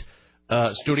Portland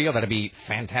studio? That'd be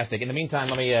fantastic. In the meantime,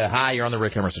 hi, you're on the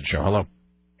Rick Emerson Show. Hello.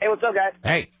 Hey, what's up, guys?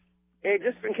 Hey. Hey,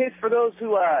 just in case for those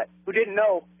who didn't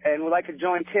know and would like to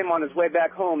join Tim on his way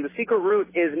back home, the secret route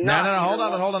is not...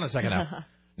 No, hold on a second now.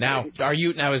 Now,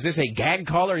 is this a gag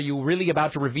call, or are you really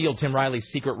about to reveal Tim Riley's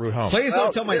secret route home? Please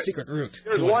don't tell my secret route.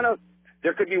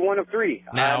 There could be one of three.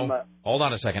 Now, hold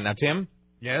on a second. Now, Tim?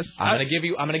 Yes? I'm going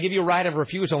to give you a right of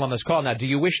refusal on this call. Now, do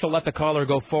you wish to let the caller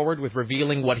go forward with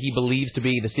revealing what he believes to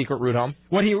be the secret route home?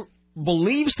 What he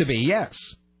believes to be, yes.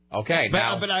 Okay. But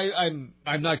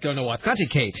I'm not going to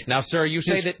authenticate. Now, sir, you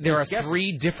say that there are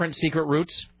three different secret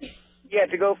routes? Yeah,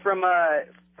 to go from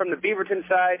the Beaverton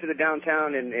side to the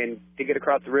downtown and to get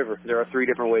across the river. There are three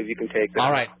different ways you can take them.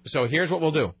 All right, so here's what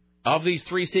we'll do. Of these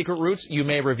three secret routes, you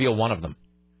may reveal one of them.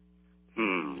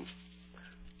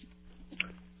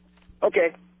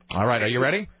 Okay. All right, are you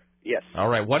ready? Yes. All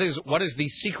right, what is the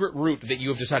secret route that you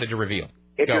have decided to reveal?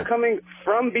 If you're coming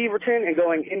from Beaverton and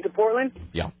going into Portland,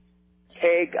 and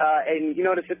you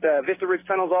notice that the Vista Ridge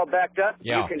Tunnel's all backed up,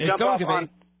 you can jump off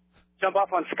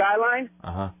on Skyline.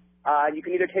 You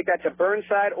can either take that to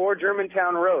Burnside or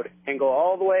Germantown Road and go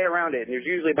all the way around it. And there's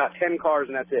usually about 10 cars,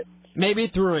 and that's it. Maybe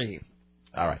 3.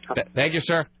 All right. Thank you,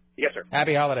 sir. Yes, sir.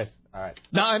 Happy holidays. All right.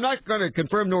 Now, I'm not going to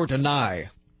confirm nor deny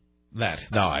that.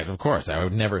 No, of course. I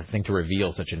would never think to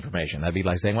reveal such information. That'd be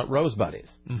like saying what Rosebud is.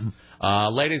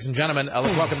 Mm-hmm. Ladies and gentlemen,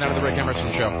 let's welcome now to the Rick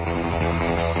Emerson Show.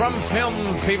 From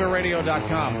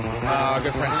FilmFeverRadio.com, our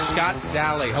good friend Scott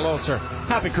Daly. Hello, sir.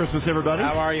 Happy Christmas, everybody.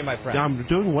 How are you, my friend? I'm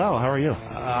doing well. How are you?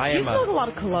 I You am. smell a lot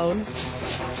of cologne.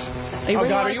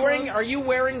 Are you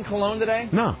wearing cologne today?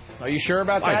 No. Are you sure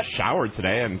about I that? showered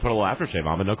today and put a little aftershave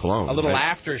on, but no cologne. A little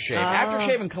right? aftershave.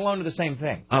 Aftershave and cologne are the same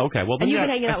thing. Oh, okay. Well, then and you've been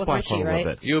hanging out with Richie, right?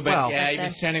 You've been, you've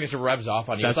been standing there so it rubs off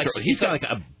on you. That's It's true. He's got like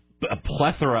a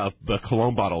plethora of the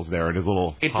cologne bottles there in his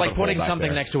little. It's like putting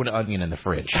something next to an onion in the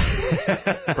fridge.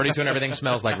 Pretty soon everything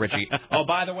smells like Richie. Oh,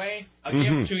 by the way, a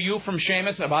gift to you from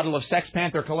Seamus, a bottle of Sex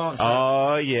Panther cologne.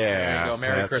 Oh, yeah. There you go.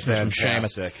 Merry Christmas from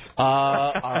Seamus.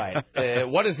 All right.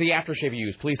 What is the aftershave you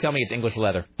use? Please tell me it's English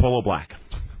leather. Polo black.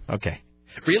 Okay.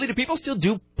 Really? Do people still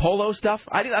do polo stuff?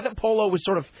 I thought polo was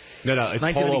sort of... No,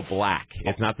 it's polo black.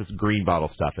 It's not this green bottle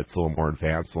stuff. It's a little more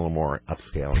advanced, a little more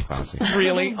upscale and classy.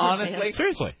 Really? Honestly?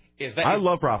 Seriously. I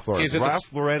love Ralph Lauren. Ralph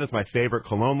Lauren is my favorite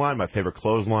cologne line, my favorite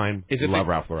clothes line. I love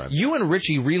Ralph Lauren. You and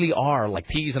Richie really are like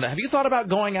peas and... Have you thought about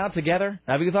going out together?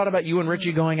 Have you thought about you and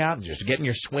Richie going out and just getting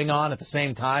your swing on at the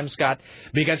same time, Scott?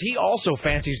 Because he also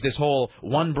fancies this whole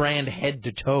one brand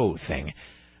head-to-toe thing.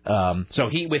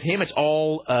 So with him, it's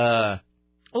all...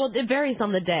 Well, it varies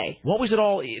on the day. What was it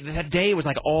all? That day was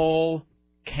like all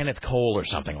Kenneth Cole or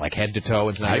something, like head to toe.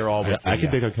 And now you're all with I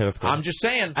could dig on Kenneth Cole. I'm just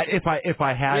saying. If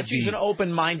I had Richie's an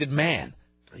open-minded man.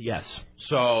 Yes.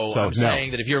 So I'm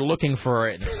saying that if you're looking for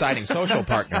an exciting social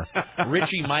partner,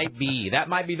 Richie might be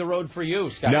the road for you,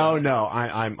 Scott. No,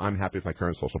 I'm happy with my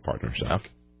current social partner. So. Okay.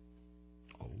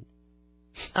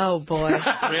 Oh, boy.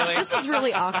 Really? This is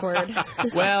really awkward.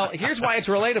 Well, here's why it's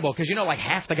relatable, because, like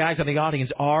half the guys in the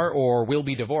audience are or will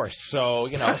be divorced. So,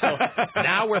 so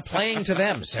now we're playing to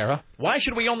them, Sarah. Why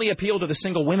should we only appeal to the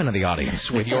single women in the audience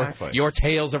with your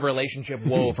tales of relationship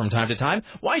woe from time to time?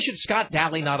 Why should Scott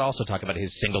Daly not also talk about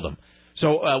his singledom?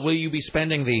 So, will you be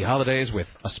spending the holidays with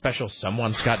a special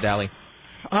someone, Scott Daly?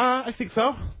 I think so.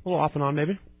 A little off and on,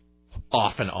 maybe.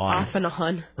 Off and on? Off and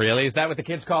on. Really? Is that what the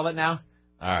kids call it now?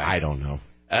 All right. I don't know.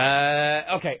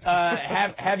 Okay.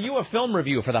 Have you a film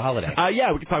review for the holiday?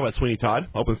 Yeah, we can talk about Sweeney Todd.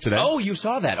 Opens today. Oh, you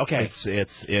saw that. Okay.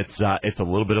 It's a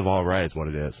little bit of all right, is what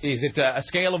it is. Is it a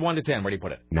scale of 1 to 10? Where do you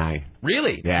put it? 9.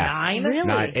 Really? Yeah. 9? Really?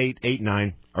 9, 8,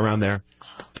 9, around there.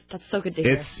 That's so good to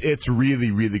hear. It's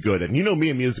really, really good. And you know me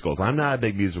and musicals. I'm not a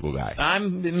big musical guy.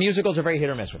 Musicals are very hit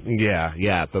or miss with me.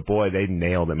 Yeah. But boy, they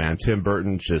nailed it, man. Tim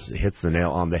Burton just hits the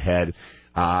nail on the head.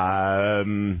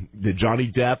 The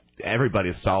Johnny Depp,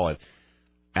 everybody's solid.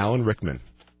 Alan Rickman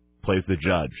plays the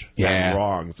judge. Yeah. That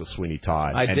wrongs the Sweeney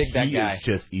Todd. I dig that guy. He is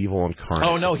just evil incarnate.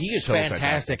 Oh, no, he is so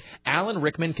fantastic. Alan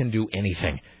Rickman can do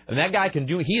anything. And that guy can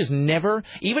do... He is never...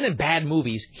 Even in bad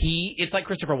movies, it's like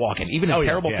Christopher Walken. Even in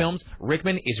terrible films,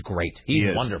 Rickman is great.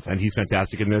 He's wonderful. And he's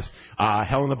fantastic in this.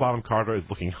 Helena Bonham Carter is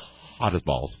looking hot as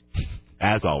balls.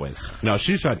 As always. No,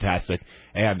 she's fantastic.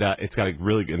 And it's got a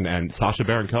really good... And Sacha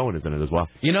Baron Cohen is in it as well.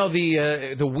 You know,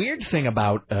 the weird thing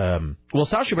about...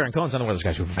 Sacha Baron Cohen's another one of those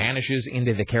guys who vanishes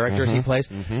into the characters he plays.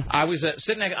 Mm-hmm. I was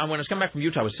sitting... when I was coming back from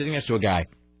Utah, I was sitting next to a guy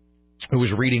who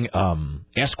was reading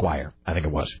Esquire, I think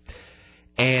it was.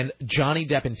 And Johnny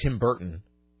Depp and Tim Burton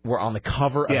were on the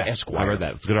cover of Esquire. I read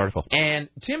that. It's a good article. And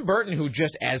Tim Burton, who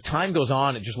just, as time goes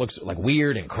on, it just looks like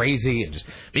weird and crazy and just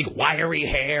big wiry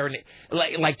hair. And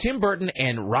like Tim Burton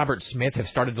and Robert Smith have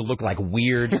started to look like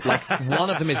weird. Like one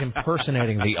of them is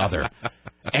impersonating the other.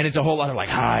 And it's a whole lot of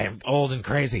hi, I'm old and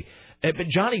crazy. But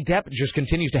Johnny Depp just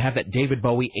continues to have that David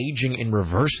Bowie aging in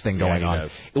reverse thing going on.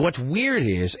 Does. What's weird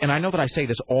is, and I know that I say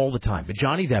this all the time, but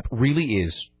Johnny Depp really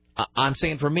is, I'm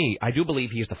saying for me, I do believe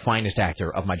he is the finest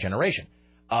actor of my generation.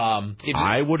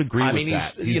 I would agree with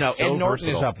that. He's so Ed Norton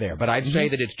is up there, but I'd say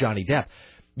that it's Johnny Depp.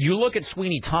 You look at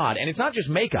Sweeney Todd, and it's not just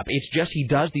makeup. It's just he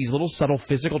does these little subtle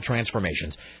physical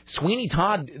transformations. Sweeney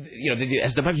Todd,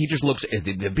 he just looks at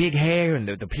the big hair and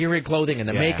the period clothing and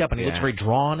the makeup, and he looks very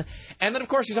drawn. And then, of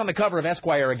course, he's on the cover of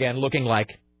Esquire again looking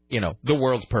like... the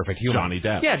world's perfect human. Johnny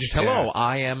Depp. Yeah, just hello,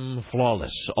 I am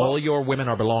flawless. All your women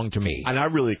belong to me. And I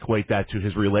really equate that to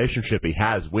his relationship he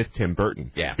has with Tim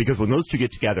Burton. Yeah. Because when those two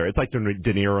get together, it's like De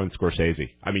Niro and Scorsese.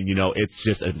 I mean, it's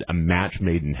just a match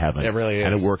made in heaven. It really is.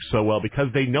 And it works so well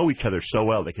because they know each other so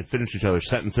well. They can finish each other's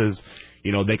sentences.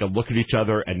 They can look at each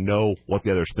other and know what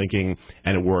the other's thinking,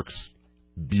 and it works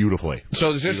beautifully.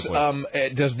 So does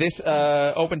this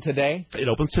open today? It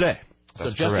opens today. So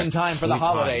just in time for the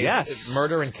holiday,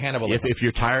 murder and cannibalism. If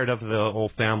you're tired of the whole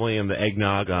family and the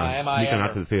eggnog, sneak on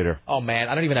out to the theater. Oh, man,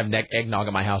 I don't even have eggnog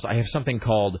in my house. I have something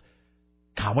called,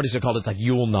 what is it called? It's like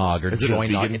Yule nog or Joy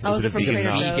nog. Is it a vegan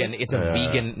nog? It's a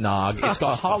vegan nog. It's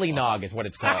called Holly nog is what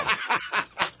it's called.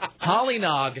 Holly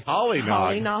nog.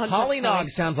 Holly nog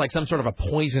sounds like some sort of a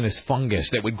poisonous fungus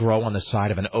that would grow on the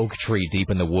side of an oak tree deep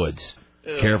in the woods.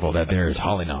 Careful, that there is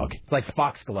Hollynog. It's like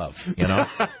foxglove, you know?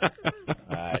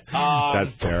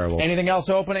 That's terrible. Anything else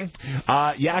opening?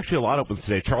 Yeah, actually a lot opens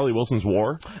today. Charlie Wilson's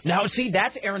War. Now, see,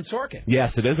 that's Aaron Sorkin.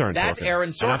 Yes, it is Aaron Sorkin. That's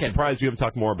Aaron Sorkin. And I'm surprised you haven't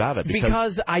talked more about it.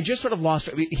 Because I just sort of lost...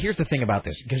 Here's the thing about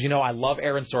this. Because, I love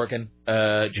Aaron Sorkin.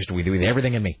 Just with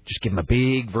everything in me. Just give him a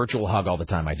big virtual hug all the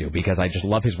time, I do. Because I just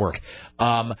love his work.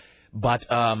 But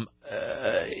I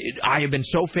have been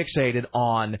so fixated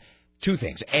on... two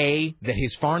things. A, that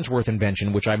his Farnsworth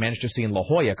invention, which I managed to see in La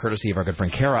Jolla, courtesy of our good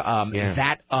friend Kara,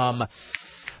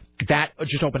 that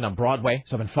just opened on Broadway,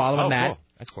 so I've been following that.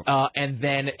 Cool. And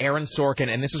then Aaron Sorkin,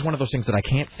 and this is one of those things that I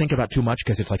can't think about too much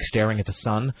because it's like staring at the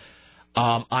sun.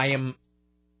 I'm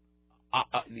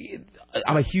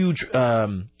a huge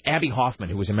Abby Hoffman,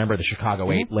 who was a member of the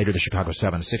Chicago 8, later the Chicago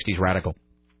 7, 60s radical.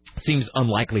 Seems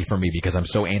unlikely for me because I'm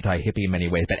so anti-hippie in many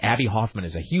ways, but Abby Hoffman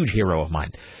is a huge hero of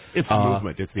mine. It's the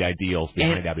movement. It's the ideals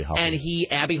behind Abby Hoffman. And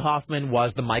Abby Hoffman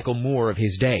was the Michael Moore of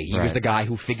his day. He was the guy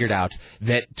who figured out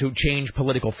that to change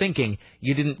political thinking,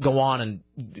 you didn't go on and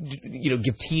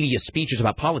give tedious speeches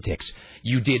about politics.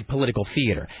 You did political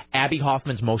theater. Abby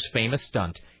Hoffman's most famous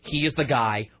stunt, he is the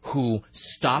guy who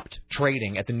stopped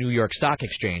trading at the New York Stock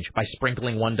Exchange by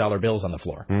sprinkling $1 bills on the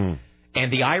floor. And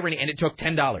the irony, and it took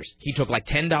 $10. He took like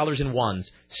 $10 in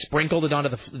ones, sprinkled it onto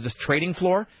the trading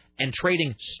floor, and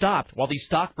trading stopped while these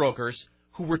stockbrokers,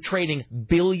 who were trading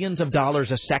billions of dollars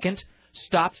a second,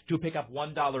 stopped to pick up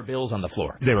 $1 bills on the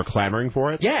floor. They were clamoring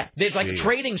for it? Yeah.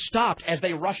 Trading stopped as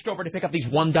they rushed over to pick up these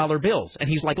 $1 bills. And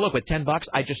he's like, look, with $10,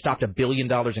 I just stopped $1 billion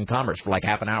in commerce for like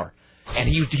half an hour. And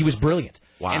he was brilliant.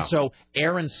 Wow. And so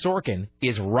Aaron Sorkin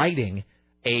is writing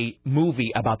a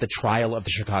movie about the trial of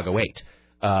the Chicago 8.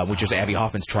 Which is Abby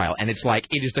Hoffman's trial, and it's like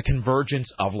it is the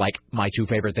convergence of like my two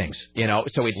favorite things,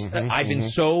 So it's I've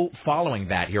been so following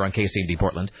that here on KCMD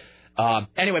Portland.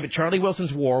 Anyway, but Charlie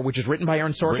Wilson's War, which is written by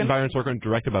Aaron Sorkin. Written by Aaron Sorkin,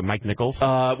 directed by Mike Nichols.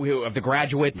 Of The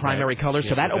Graduate, Primary Colors.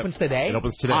 So that opens today. It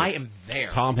opens today. I am there.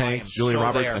 Tom Hanks, Julia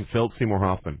Roberts, and Philip Seymour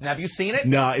Hoffman. Now, have you seen it?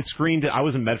 No, it screened. I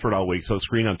was in Medford all week, so it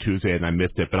screened on Tuesday, and I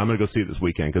missed it. But I'm going to go see it this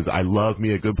weekend because I love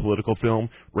me a good political film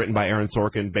written by Aaron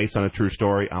Sorkin, based on a true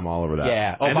story. I'm all over that.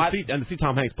 Yeah. To see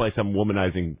Tom Hanks play some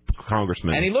womanizing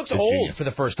congressman. And he looks old genius. for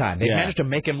the first time. They managed to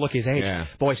make him look his age. Yeah.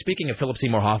 Boy, speaking of Philip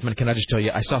Seymour Hoffman, can I just tell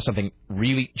you, I saw something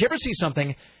really... Did you ever see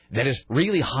something that is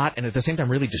really hot and at the same time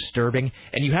really disturbing,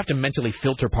 and you have to mentally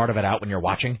filter part of it out when you're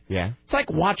watching? Yeah. It's like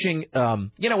watching,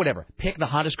 whatever. Pick the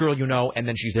hottest girl you know, and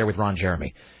then she's there with Ron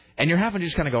Jeremy. And you're having to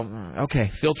just kind of go,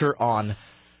 okay, filter on.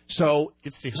 So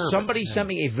somebody sent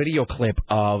me a video clip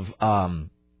of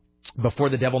Before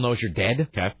the Devil Knows You're Dead.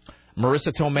 Okay.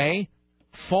 Marissa Tomei,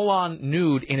 full-on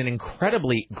nude in an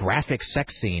incredibly graphic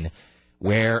sex scene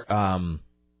where we'll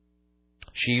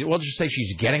just say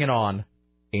she's getting it on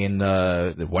in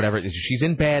whatever. She's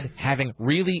in bed having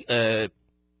really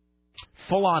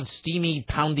full-on steamy,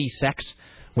 poundy sex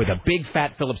with a big,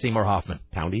 fat Philip Seymour Hoffman.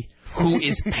 Poundy? Who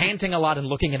is panting a lot and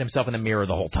looking at himself in the mirror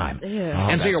the whole time. Yeah.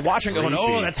 And so you're watching going,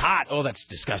 oh, that's hot. Oh, that's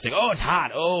disgusting. Oh, it's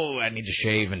hot. Oh, I need to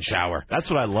shave and shower. That's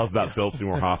what I love about Philip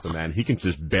Seymour Hoffman, man. He can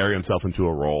just bury himself into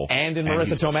a role. And in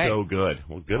Marissa Tomei. So good.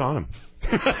 Well, good on him.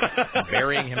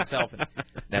 Burying himself.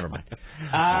 Never mind.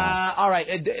 All right.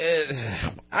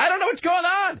 I don't know what's going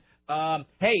on.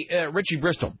 Hey, Richie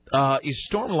Bristol, is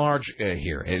Storm Large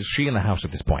here? Is she in the house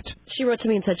at this point? She wrote to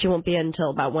me and said she won't be in until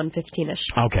about 1:15ish.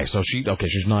 Okay, so she's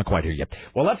not quite here yet.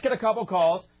 Well, let's get a couple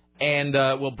calls, and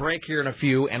we'll break here in a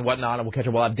few and whatnot, and we'll catch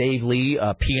up. We'll have Dave Lee,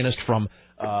 pianist from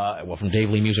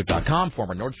DaveLeeMusic.com,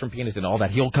 former Nordstrom pianist and all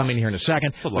that. He'll come in here in a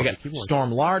second. We got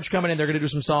Storm Large coming in. They're going to do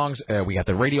some songs. We got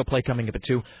the radio play coming up at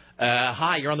 2.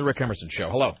 Hi, you're on the Rick Emerson Show.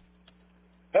 Hello.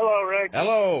 Hello, Rick.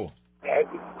 Hello.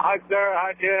 Hi, sir.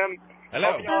 Hi, Jim.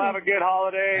 Hello. Hope y'all have a good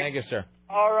holiday. Thank you, sir.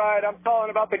 All right. I'm calling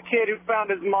about the kid who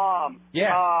found his mom.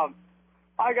 Yeah.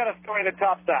 I got a story that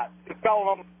tops that. It's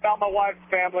about my wife's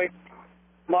family.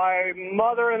 My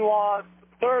mother-in-law's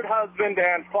third husband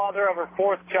and father of her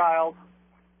fourth child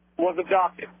was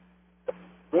adopted.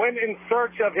 Went in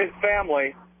search of his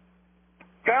family,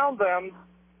 found them,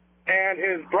 and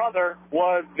his brother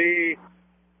was the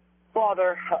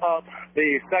father of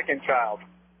the second child.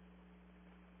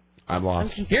 I'm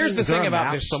lost. Here's the thing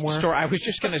about this story. I was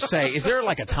just going to say, is there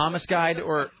like a Thomas guide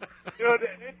or... Dude,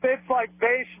 it's like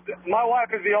my wife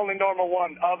is the only normal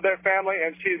one of their family,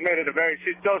 and she's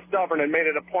so stubborn and made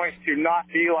it a point to not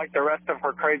be like the rest of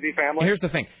her crazy family. Here's the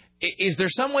thing. Is there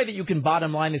some way that you can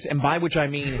bottom line this, and by which I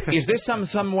mean, is this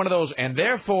some one of those, and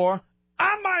therefore,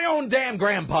 I'm my own damn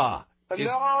grandpa?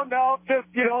 No, just,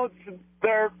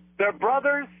 they're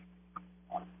brothers.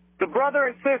 The brother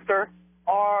and sister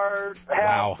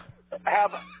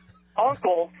have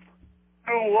uncles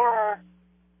who were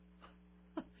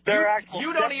They're actual.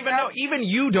 You don't even know. Even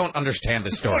you don't understand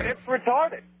the story. It's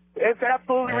retarded. It's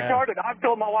absolutely retarded. I've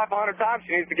told my wife 100 times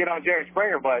she needs to get on Jerry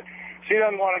Springer, but she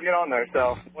doesn't want to get on there.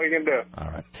 So what are you gonna do? All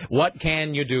right. What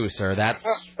can you do, sir? That's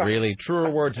really truer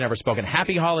words never spoken.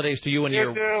 Happy holidays to you and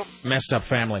your messed up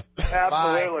family.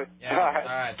 Absolutely. Yeah. All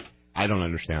right. I don't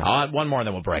understand. One more, and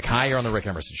then we'll break. Hi, you're on the Rick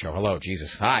Emerson Show. Hello,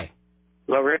 Jesus. Hi.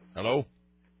 Hello, Rick. Hello.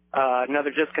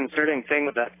 Another disconcerting thing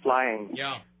with that flying.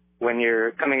 Yeah. When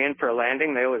you're coming in for a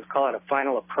landing, they always call it a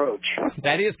final approach.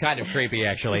 That is kind of creepy,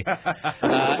 actually.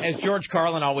 As George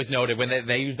Carlin always noted, when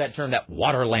they use that term, that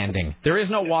water landing. There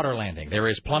is no water landing. There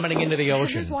is plummeting into the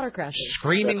ocean, water crashes,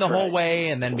 screaming the whole way,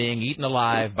 and then being eaten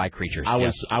alive by creatures. I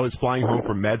was flying home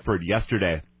from Medford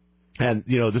yesterday, and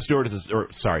the stewardesses,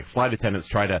 flight attendants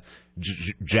try to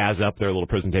jazz up their little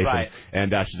presentation, right.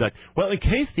 And she's like, "Well, in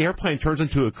case the airplane turns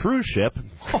into a cruise ship."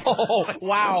 Oh,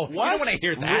 wow! What? I don't want to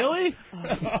hear that. Really?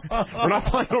 We're not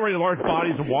flying over any large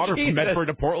bodies of water from Medford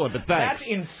to Portland, but thanks.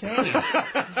 That's insane.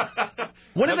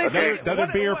 What did they think? Another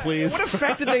beer, please. What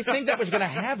effect did they think that was going to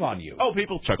have on you? Oh,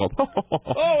 people chuckled.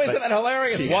 Oh, isn't that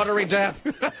hilarious? Watery death.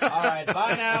 All right,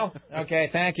 bye now. Okay,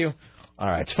 thank you. All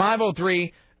right, it's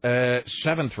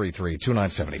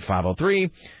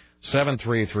 503-733-2970.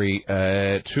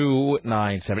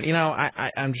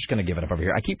 503-733-2970. I'm just going to give it up over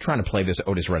here. I keep trying to play this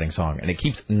Otis Redding song, and it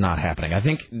keeps not happening. I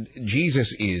think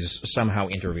Jesus is somehow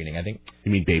intervening. I think.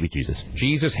 You mean baby Jesus?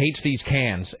 Jesus hates these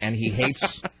cans, and he hates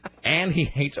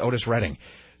Otis Redding.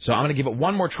 So I'm going to give it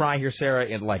one more try here, Sarah,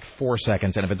 in like 4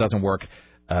 seconds, and if it doesn't work,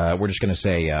 we're just going to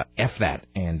say F that,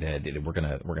 and we're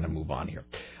gonna move on here.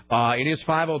 It is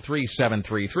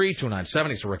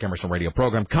 503-733-2970. It's the Rick Emerson radio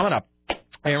program. Coming up,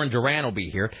 Aaron Duran will be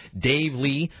here, Dave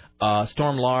Lee,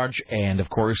 Storm Large, and, of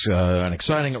course, an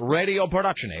exciting radio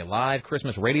production, a live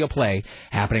Christmas radio play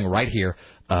happening right here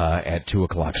at 2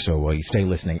 o'clock. So you stay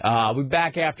listening. We'll be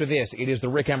back after this. It is the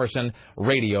Rick Emerson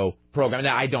radio program.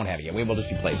 Now, I don't have it yet. We will just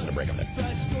be placing a break of it.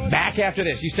 Back after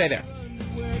this. You stay there.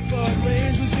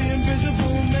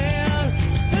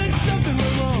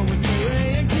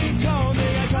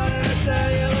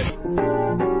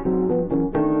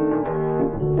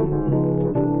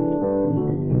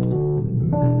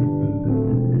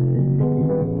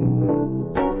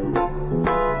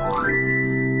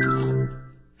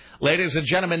 Ladies and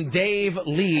gentlemen, Dave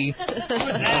Lee.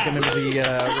 Welcome into the Rick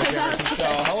Emerson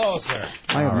Show. Hello, sir.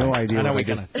 I have no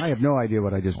idea. I have no idea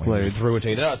what I just played. Threw it to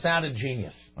you. No, it sounded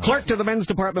genius. Clerk to the men's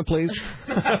department, please.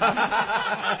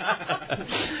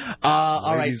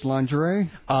 All right. Ladies'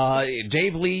 lingerie.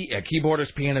 Dave Lee,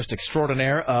 keyboardist, pianist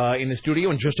extraordinaire, in the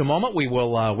studio. In just a moment, we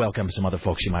will welcome some other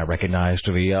folks you might recognize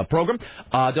to the program.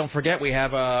 Don't forget, we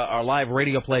have our live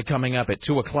radio play coming up at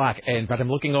 2 o'clock. In fact, I'm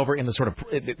looking over in the sort of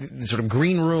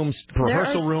green room,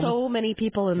 rehearsal room. There are so many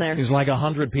people in there. There's like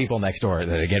 100 people next door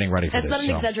that are getting ready for this. It's not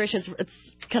an exaggeration. It's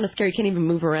kind of scary. You can't even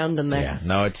move around in there. Yeah,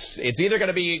 no, it's either going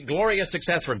to be glorious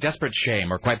success or desperate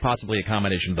shame, or quite possibly a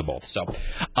combination of the both. So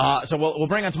we'll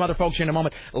bring on some other folks here in a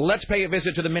moment. Let's pay a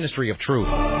visit to the Ministry of Truth.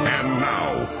 And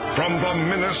now, from the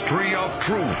Ministry of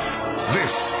Truth,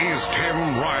 this is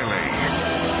Tim Riley.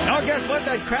 Oh, guess what?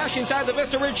 That crash inside the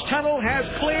Vista Ridge Tunnel has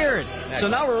cleared. So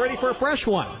now we're ready for a fresh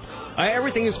one.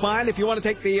 Everything is fine if you want to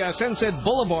take the Sunset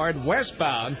Boulevard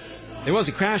westbound. There was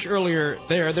a crash earlier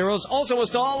there. There was also a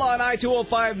stall on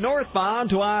I-205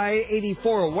 northbound to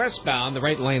I-84 westbound. The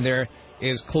right lane there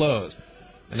is closed.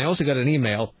 And I also got an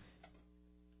email.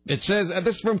 It says,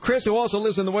 this is from Chris, who also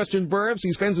lives in the Western Burbs.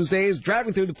 He spends his days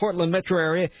driving through the Portland metro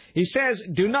area. He says,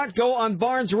 do not go on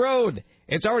Barnes Road.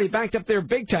 It's already backed up there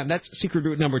big time. That's secret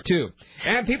route number 2.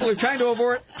 And people are trying to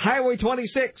avoid Highway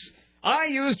 26. I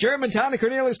use Germantown and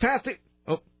Cornelius Pass.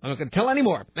 Oh, I'm not going to tell any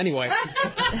more. Anyway.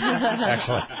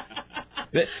 Excellent.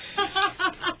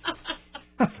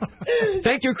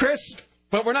 Thank you, Chris.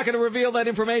 But we're not going to reveal that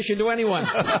information to anyone.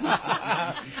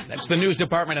 That's the news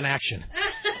department in action.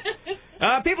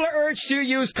 People are urged to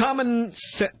use common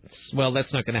sense. Well,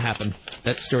 that's not going to happen.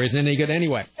 That story isn't any good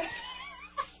anyway.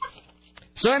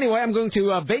 So anyway, I'm going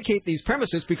to vacate these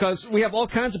premises because we have all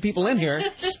kinds of people in here.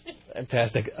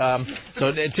 Fantastic.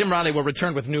 So Tim Riley will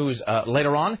return with news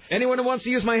later on. Anyone who wants to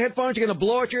use my headphones, you're going to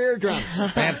blow out your eardrums.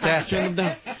 Fantastic.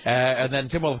 And then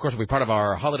Tim will, of course, be part of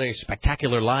our holiday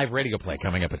spectacular live radio play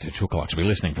coming up at 2 o'clock. So be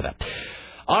listening for that.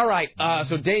 All right.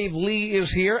 So Dave Lee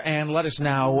is here, and let us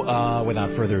now,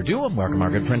 without further ado, welcome our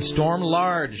good friend Storm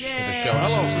Large to the show.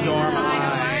 Hello, Storm.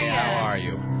 Hi. How are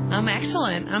you? I'm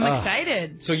excellent. I'm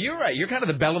excited. So you're right. You're kind of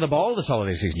the belle of the ball this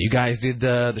holiday season. You guys did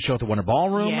the show at the Winter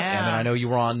Ballroom, and then I know you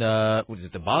were on was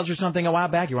it the Buzz or something a while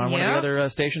back? You were on one of the other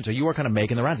stations, so you were kind of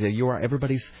making the rounds. You are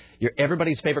everybody's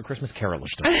favorite Christmas caroler.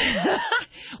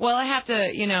 Well, I have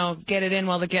to get it in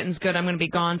while the getting's good. I'm going to be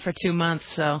gone for 2 months,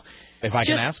 so. If I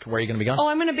can ask, where are you going to be going? Oh,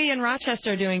 I'm going to be in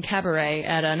Rochester doing cabaret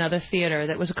at another theater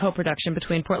that was a co-production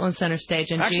between Portland Center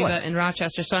Stage and Jiva in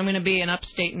Rochester. So I'm going to be in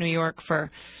upstate New York for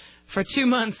 2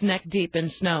 months, neck deep in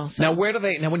snow. So. Now,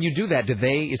 when you do that,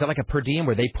 is that like a per diem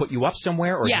where they put you up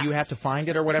somewhere, or do you have to find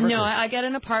it or whatever? No, I get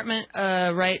an apartment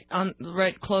right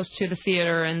close to the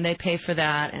theater, and they pay for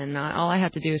that, and all I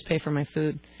have to do is pay for my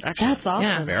food. That's awesome.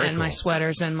 Yeah, Very and cool. my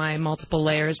sweaters and my multiple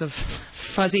layers of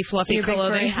fuzzy, fluffy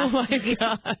clothing. Oh my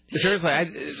God!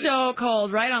 Seriously, so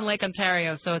cold, right on Lake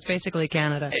Ontario, so it's basically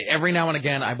Canada. Every now and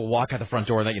again, I will walk out the front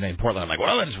door in Portland. I'm like,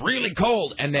 well, it's really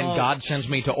cold, and then God sends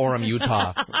me to Orem,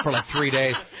 Utah, for like 3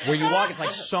 days, where you walk, it's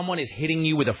like someone is hitting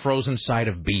you with a frozen side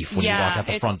of beef when you walk out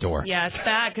the front door. Yeah, it's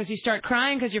bad because you start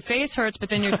crying because your face hurts, but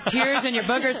then your tears and your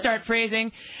boogers start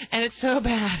freezing, and it's so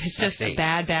bad. It's just a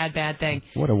bad, bad, bad thing.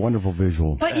 What a wonderful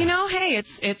visual. But hey,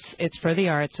 it's for the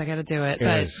arts. I got to do it.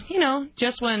 But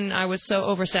just when I was so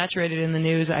oversaturated in the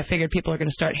news, I figured people are going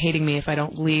to start hating me if I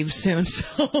don't leave soon. So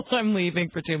I'm leaving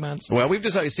for 2 months. Well, we've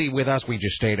decided. See, with us, we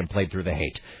just stayed and played through the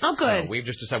hate. Oh, good. We've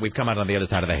just decided we've come out on the other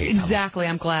side of the hate. Exactly.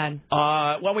 I'm glad.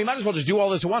 Well, we might as well just do all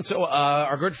this at once. So,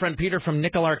 our good friend Peter from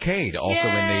Nickel Arcade,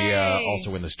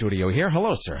 also in the studio here.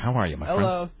 Hello, sir. How are you, my friend?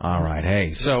 Hello. All right.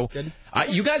 Hey. So,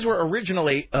 you guys were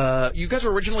originally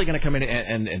going to come in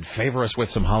and favor us with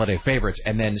some holiday favorites,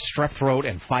 and then strep throat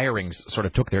and firings sort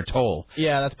of took their toll.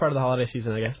 Yeah, that's part of the holiday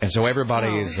season, I guess. And so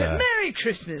everybody is Merry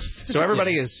Christmas. So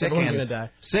everybody is sick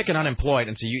sick and unemployed,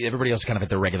 and so everybody else is kind of at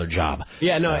their regular job.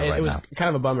 Yeah, no, it was kind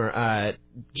of a bummer.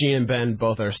 Gene and Ben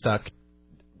both are stuck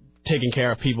taking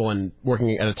care of people and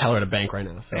working at a teller at a bank right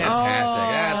now. So. Fantastic.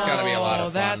 That's got to be a lot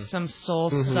of fun. That's some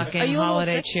soul-sucking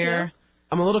holiday cheer.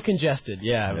 I'm a little congested,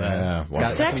 yeah.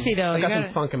 Sexy, though. I got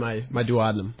some funk in my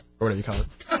duodenum, or whatever you call it.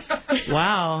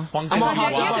 Wow. I'm all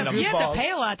hot you have to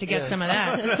pay a lot to get some of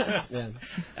that.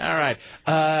 All right.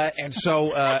 And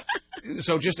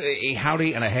so just a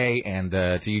howdy and a hey and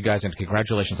to you guys, and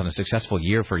congratulations on a successful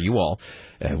year for you all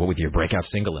with your breakout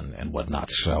single and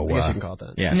whatnot. So I guess you can call it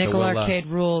that. Yeah, Nickel Arcade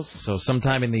rules. So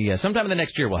sometime in the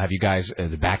next year, we'll have you guys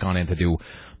back on in to do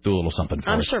a little something for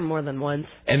us. I'm sure more than once.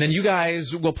 And then you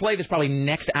guys will play this probably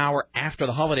next hour after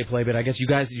the holiday play, but I guess you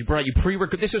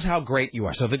pre-record. This is how great you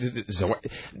are. So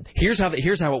here's how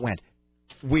it went.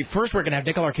 We're going to have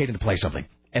Nickel Arcade in to play something.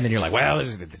 And then you're like, well,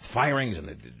 there's firings and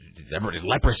the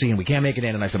leprosy, and we can't make it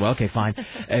in. And I said, well, okay, fine.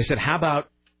 And I said, how about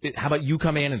you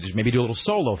come in and just maybe do a little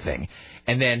solo thing?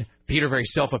 And then Peter, very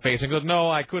self-effacing, goes, no,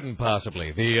 I couldn't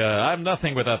possibly. I'm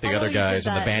nothing without the other guys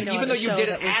in the band. Even though you did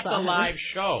it at the live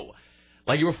show.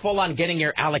 Like you were full on getting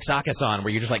your Alex Akis on,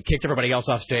 where you just like kicked everybody else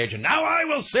off stage, and now I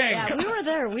will sing. Yeah, we were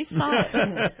there. We saw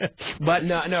it. But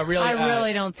no, really. I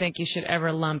really don't think you should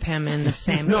ever lump him in the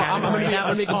same category. I'm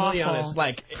gonna be completely honest.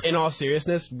 Like in all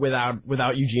seriousness, without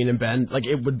Eugene and Ben, like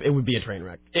it would be a train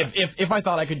wreck. If I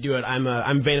thought I could do it,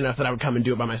 I'm vain enough that I would come and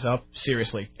do it by myself.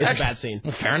 Seriously, it's a bad scene.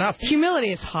 Well, fair enough.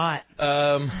 Humility is hot.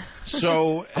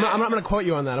 So I'm not going to quote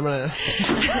you on that. I'm going to.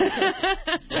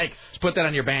 Thanks. Let's put that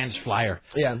on your band's flyer.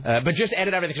 Yeah. But just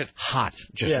edit everything just hot.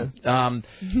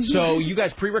 So you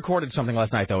guys pre-recorded something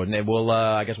last night though, and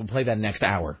I guess we'll play that next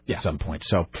hour at some point.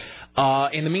 So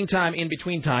in the meantime, in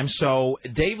between time, so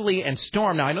Dave Lee and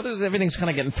Storm. Now I know everything's kind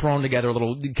of getting thrown together a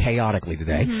little chaotically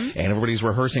today, and everybody's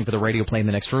rehearsing for the radio play in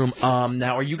the next room.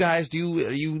 Now are you guys? Do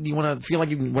you want to feel like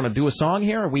you want to do a song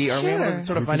here? Are we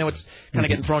sort of? I know it's kind of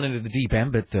getting thrown into the deep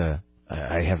end, but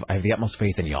I have the utmost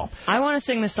faith in y'all. I want to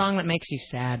sing the song that makes you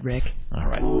sad, Rick. All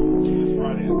right.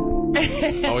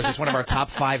 Oh, is this one of our top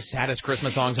 5 saddest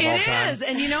Christmas songs of all time? It is,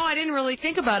 and I didn't really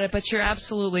think about it, but you're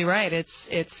absolutely right. It's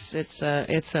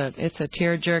a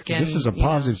tear-jerking. This is a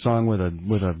positive song with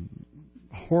a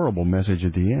horrible message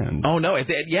at the end. Oh no,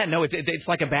 it's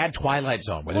like a bad Twilight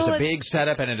Zone where there's a big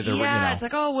setup and it's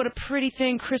like, oh, what a pretty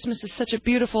thing. Christmas is such a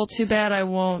beautiful. Too bad I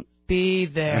won't be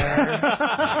there.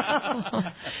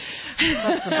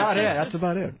 That's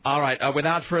about it. All right.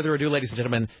 Without further ado, ladies and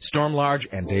gentlemen, Storm Large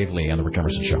and Dave Lee on the Rick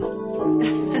Emerson Show.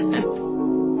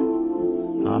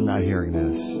 I'm not hearing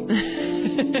this.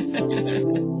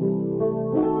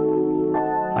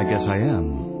 I guess I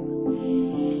am.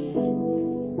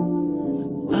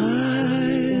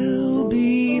 I'll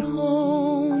be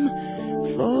home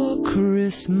for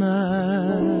Christmas.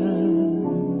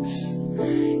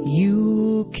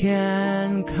 You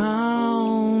can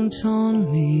count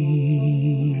on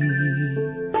me.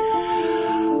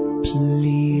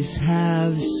 Please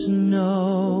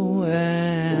snow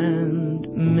and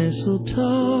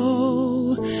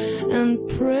mistletoe and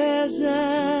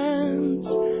presents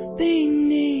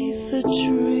beneath the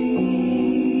tree.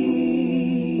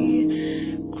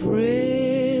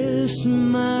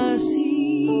 Christmas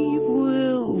Eve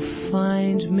will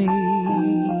find me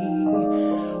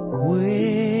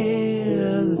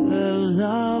with the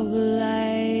love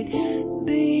light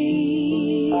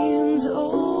beams.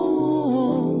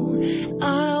 Oh,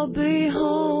 I'll be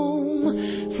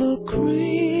home for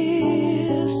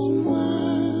Christmas,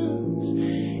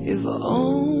 if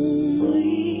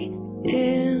only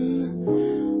in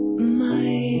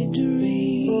my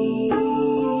dream.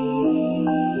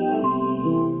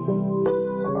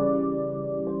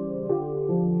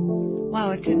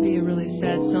 Wow, it could be a really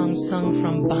sad song sung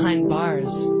from behind bars.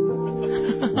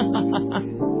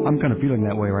 I'm kind of feeling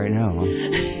that way right now.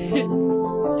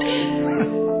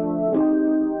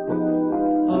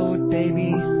 Oh,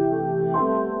 baby.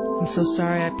 I'm so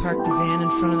sorry I parked the van in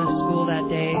front of the school that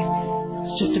day.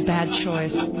 It's just a bad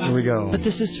choice. Here we go. But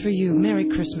this is for you. Merry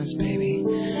Christmas, baby.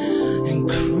 And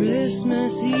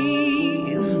Christmas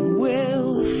Eve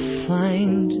will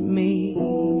find me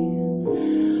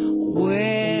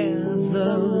where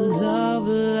the love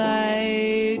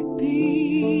light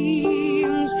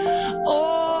beams.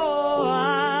 Oh,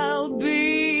 I'll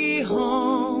be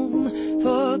home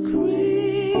for Christmas,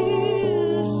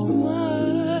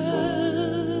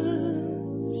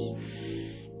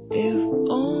 if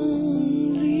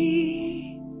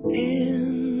only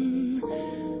in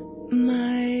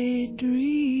my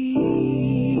dreams.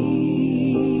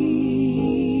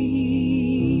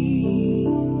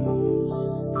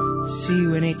 See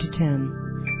you in 8 to 10.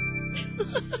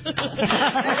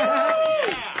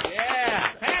 Yeah,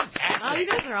 fantastic. Oh, you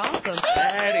guys are awesome.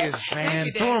 That is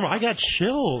fantastic. I got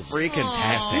chills. Freaking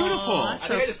tastic. Beautiful. I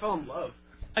think I just fell in love.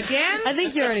 Again? I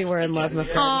think you already were in love, my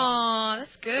friend. Aw,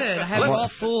 that's good. I have it all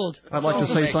fooled. I'd like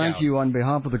to say thank you on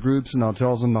behalf of the groups, and I'll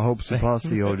tell them the hopes to pass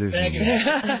the audition. Thank you.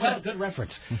 Well, good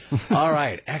reference. All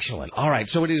right, excellent. All right,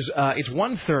 so it's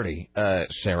 1:30,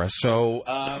 Sarah. So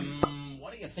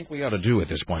what do you think we ought to do at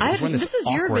this point? This is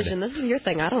your vision. This is your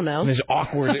thing. I don't know. This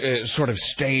awkward sort of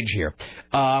stage here.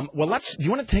 Well, do you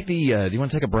want to take do you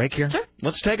want to take a break here? Sure.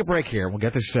 Let's take a break here. We'll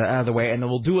get this out of the way, and then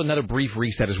we'll do another brief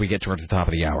reset as we get towards the top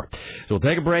of the hour. So we'll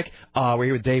take a break. We're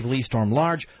here with Dave Lee, Storm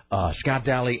Large, Scott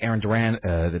Dowley, Aaron Duran,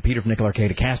 the Peter from Nickel Arcade,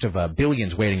 a cast of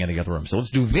billions waiting in the other room. So let's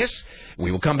do this.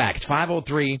 We will come back. It's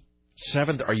 5:03.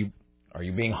 Are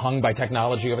you being hung by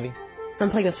technology over there? I'm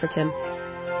playing this for Tim.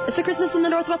 It's a Christmas in the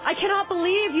Northwest. I cannot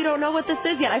believe you don't know what this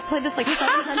is yet. I've played this like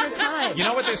 700 times. You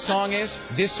know what this song is?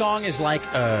 This song is like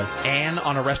Anne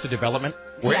on Arrested Development,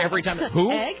 where every time... Who?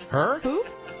 Egg? Her? Who?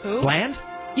 Bland?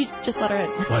 You just let her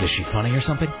in. What, is she funny or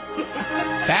something?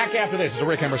 Back after this. It's a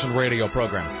Rick Emerson radio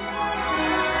program.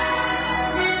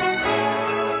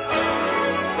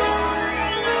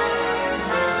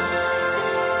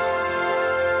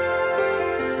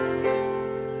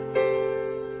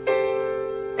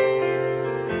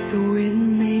 The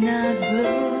wind may not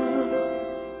blow,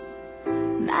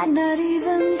 might not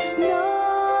even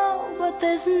snow, but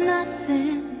there's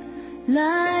nothing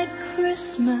like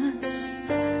Christmas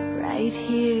right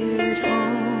here at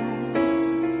home.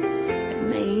 It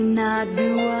may not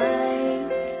be white,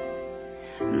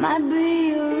 might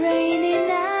be a rainy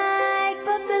night,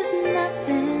 but there's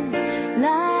nothing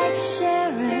like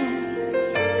sharing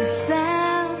the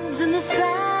sounds and the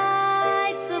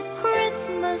sights of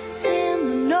Christmas in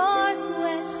the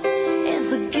Northwest.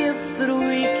 Is a gift that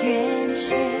we can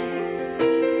share.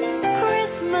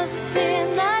 Christmas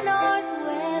in the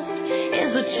Northwest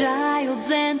is a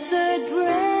child's answered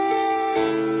prayer.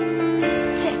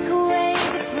 Take away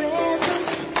the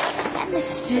presents and they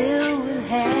still will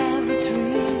have a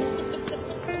tree.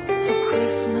 For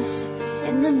Christmas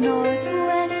in the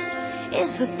Northwest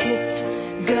is a gift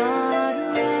God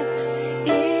wrapped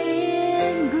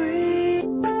in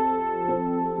green.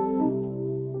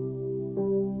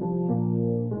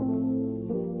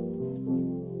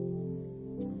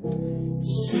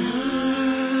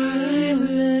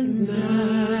 Silent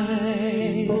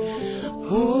night,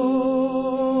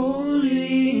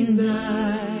 holy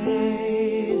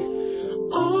night,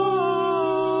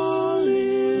 all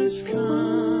is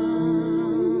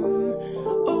calm,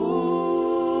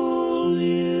 all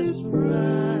is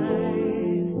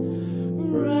bright,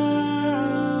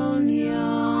 round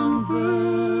young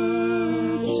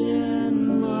virgin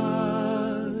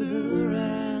mother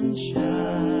and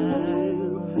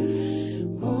child,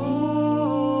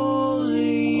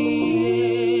 holy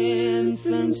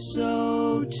infant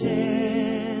so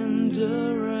tender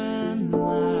and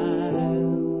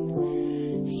mild,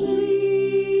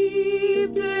 sleep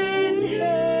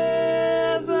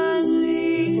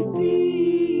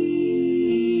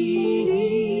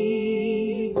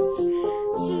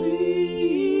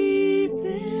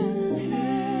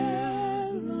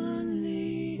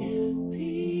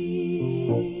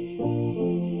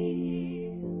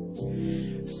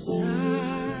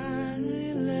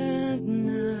Silent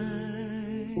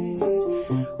night,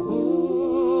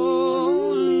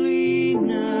 holy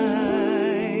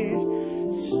night,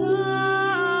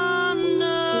 Son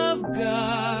of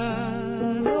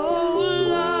God, oh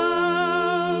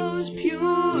love's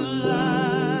pure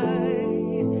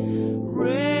light,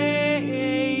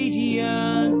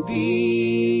 radiant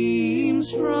beams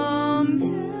from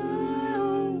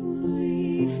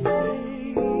heavenly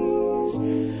face,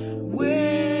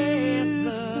 with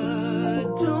the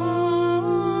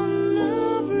dawn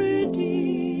of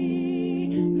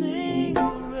redeeming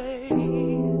grace,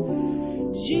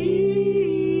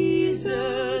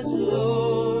 Jesus,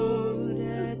 Lord,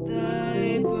 at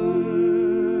thy birth,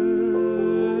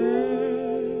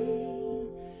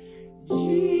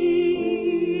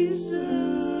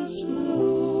 Jesus,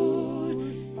 Lord,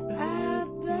 at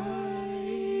thy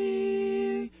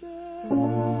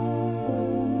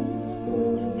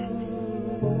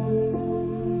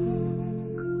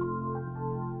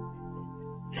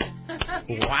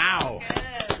Wow.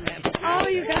 Oh,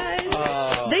 you guys.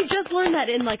 They just learned that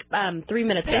in like 3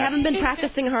 minutes. They haven't been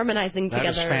practicing harmonizing That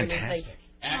together. is or anything. fantastic.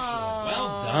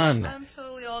 Well done. I'm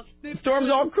totally all. Storm's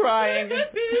all crying.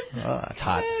 It's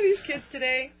hot. These kids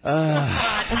today. All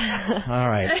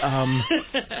right.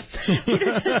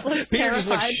 Peter just looks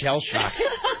terrified. shell-shocked.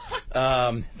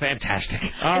 Fantastic.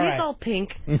 All And right. he's all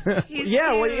pink.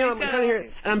 Yeah, well, you know, I'm kind of here,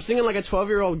 and I'm singing like a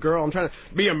 12-year-old girl. I'm trying to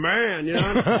be a man, you know.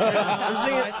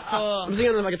 I'm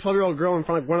singing like a 12-year-old girl in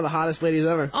front of one of the hottest ladies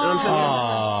ever. And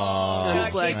I'm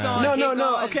just like,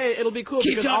 no, okay, it'll be cool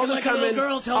Keep because I'll just talking like a come little in.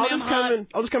 girl, tell me I'm hot.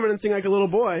 I'll just come in and sing like a little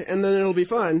boy, and then it'll be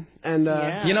fun. And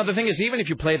You know, the thing is, even if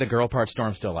you play the girl part,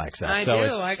 Storm still likes that. I so do.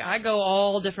 It's, I go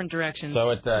all different directions. so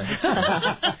it's, there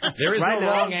is Right no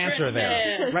now- wrong answer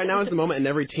there. Right now is the moment in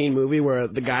every teen movie where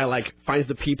the guy like finds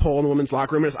the peephole in the woman's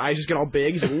locker room and his eyes just get all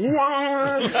big. He's like,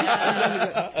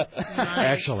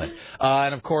 Excellent.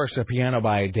 And of course, a piano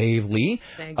by Dave Lee.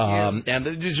 Thank you.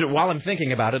 And just while I'm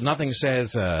thinking about it, nothing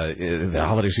says the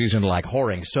holiday season like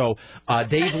whoring. So,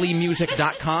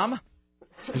 DaveLeeMusic.com.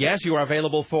 Yes, you are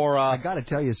available for... I got to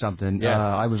tell you something. Yes.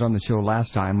 I was on the show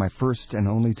last time, my first and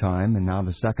only time, and now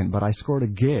the second, but I scored a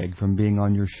gig from being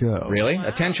on your show. Really? Wow.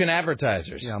 Attention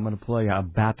advertisers. Yeah, I'm going to play a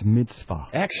bat mitzvah.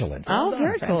 Excellent. Oh,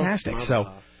 very cool. Fantastic. So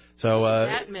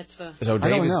Bat mitzvah. So I Dave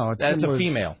don't is, know. that's a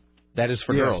female. That is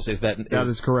for Yes. girls. Is that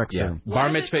is correct, yeah. sir. Bar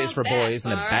mitzvah is for boys,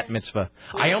 and a bat mitzvah.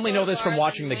 I only know this from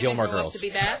watching the Gilmore Girls. To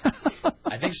be bat?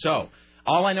 I think so.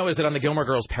 All I know is that on the Gilmore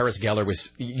Girls, Paris Geller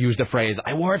used the phrase,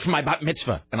 I wore it for my bat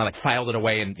mitzvah, and I filed it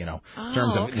away in,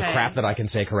 terms of the crap that I can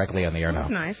say correctly on the air now.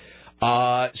 That's nice.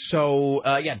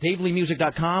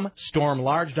 DaveLeeMusic.com,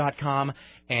 StormLarge.com,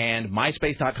 and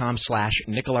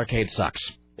MySpace.com/Nickel Arcade Sucks.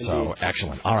 So,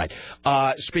 excellent. All right.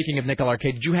 Speaking of Nickel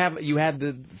Arcade, you had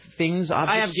the things,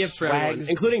 objects, I have gifts for everyone,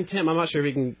 including Tim. I'm not sure if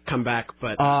he can come back,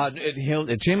 but Tim,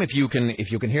 if you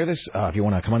can hear this, if you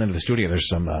want to come on into the studio, there's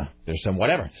some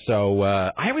whatever. So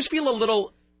I always feel a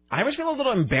little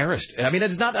embarrassed. I mean,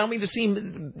 it's not. I don't mean to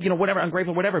seem whatever,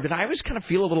 ungrateful, whatever. But I always kind of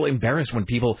feel a little embarrassed when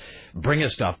people bring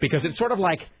us stuff because it's sort of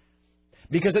like.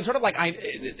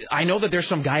 I know that there's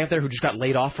some guy out there who just got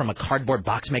laid off from a cardboard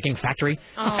box making factory,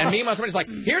 and meanwhile somebody's like,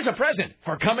 "Here's a present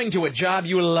for coming to a job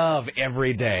you love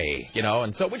every day,"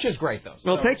 and so which is great though.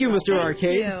 Well, thank you, Mr.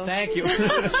 Arcade. Thank you,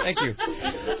 thank you.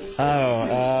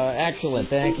 Oh, excellent,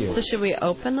 thank you. So should we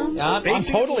open them? I'm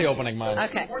totally opening mine.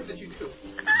 Okay.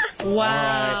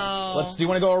 Wow. Right. Do you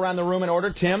want to go around the room in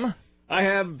order, Tim? I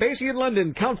have Basie in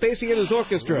London, Count Basie and his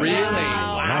orchestra. Really?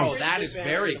 Wow. Wow, that is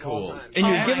very cool. And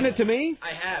you've given it to me?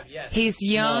 I have, yes. He's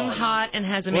young, hot, and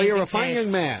has amazing Well, you're a fine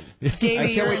young man.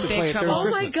 Davey, you're in big trouble. Oh,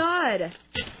 my God.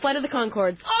 Flight of the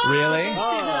Conchords. Really?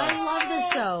 I love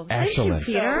this show. Excellent. Thank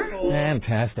you, Peter.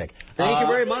 Fantastic. Thank you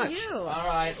very much. Thank you. All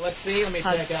right, let's see. Let me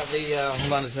check out the...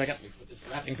 hold on a second. Let me put this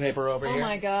wrapping paper over here. Oh,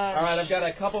 my God. All right, I've got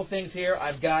a couple things here.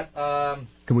 I've got...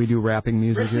 Can we do rapping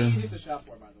music here?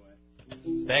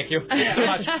 Thank you so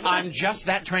much. I'm just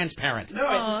that transparent.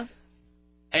 No.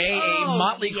 A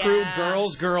Motley Crue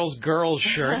girls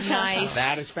shirt. Nice.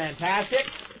 That is fantastic.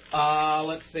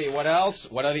 Let's see. What else?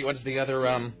 What's the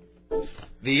other?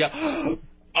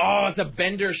 It's a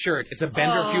Bender shirt. It's a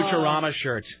Bender Futurama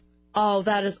shirt. Oh,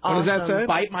 that is awesome. What does that say?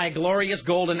 Bite my glorious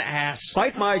golden ass.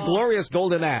 Bite my glorious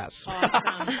golden ass.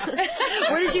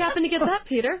 Where did you happen to get that,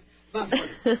 Peter?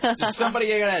 Is somebody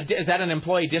is that an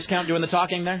employee discount doing the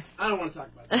talking there? I don't want to talk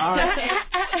about it. All right.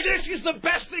 This is the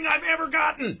best thing I've ever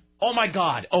gotten. Oh my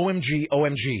God! OMG!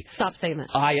 Stop saying that.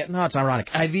 No, it's ironic.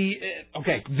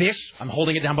 Okay, this I'm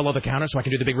holding it down below the counter so I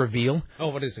can do the big reveal. Oh,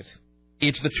 what is it?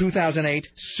 It's the 2008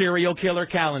 serial killer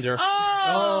calendar. Oh!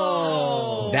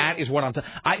 Oh. That is what I'm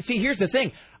see, here's the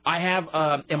thing. I have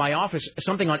in my office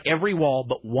something on every wall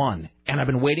but one, and I've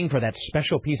been waiting for that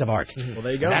special piece of art. Well,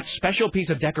 there you go. That special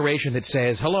piece of decoration that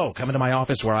says, hello, come into my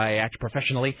office where I act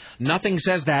professionally. Nothing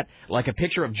says that like a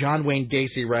picture of John Wayne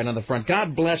Gacy right on the front.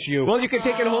 God bless you. Well, you can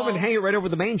take it home and hang it right over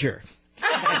the manger.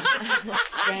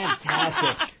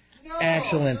 Fantastic.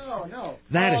 Excellent. No.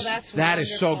 That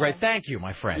is so great. Thank you,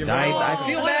 my friend. I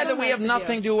feel bad that we have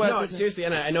nothing to... no, seriously,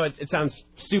 and I know it sounds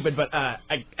stupid, but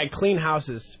I clean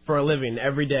houses for a living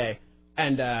every day.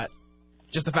 And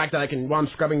just the fact that I can, while I'm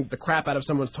scrubbing the crap out of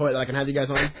someone's toilet, I can have you guys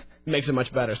on, makes it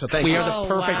much better. So thank you. We are the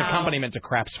perfect accompaniment to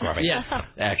crap scrubbing. Yeah.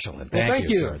 Excellent. Well, thank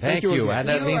you. Sir. Thank you. And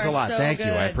that means a lot. So thank good.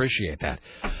 you. I appreciate that.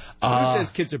 Who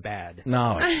says kids are bad?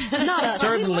 No. Not us.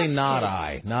 Certainly not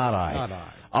I. Not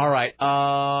I. All right.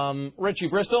 Richie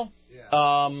Bristol?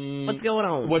 What's going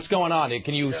on? What's going on?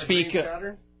 Can you speak?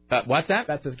 What's that?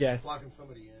 That's this guy.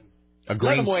 A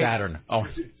green Saturn. Oh,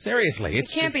 seriously. It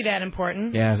can't be that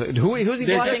important. Yeah. So who's he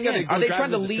blocking in? Are they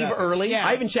trying to leave early? Yeah.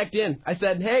 I even checked in. I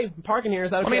said, hey, I'm parking here.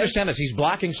 Is that okay? Let me understand this. He's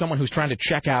blocking someone who's trying to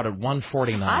check out at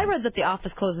 1:49. I read that the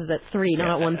office closes at 3,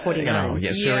 not at 1:49. No,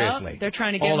 yeah, seriously. Yep. They're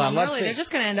trying to get Hold home on, early. They're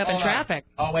just going to end up in traffic.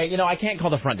 Oh, wait. I can't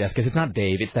call the front desk because it's not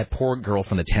Dave. It's that poor girl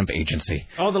from the temp agency.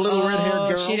 Oh, the little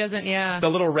red-haired girl? She doesn't, The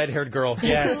little red-haired girl.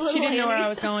 Yes. She didn't know where I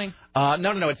was going.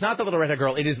 No. It's not the little red-haired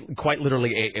girl. It is quite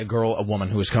literally a woman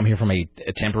who has come here from a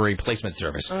temporary placement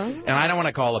service. And I don't want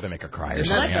to call up and make her cry or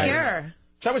something. Let's hear her.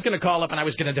 So I was going to call up and I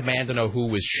was going to demand to know who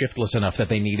was shiftless enough that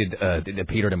they needed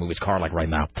Peter to move his car like right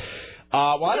now.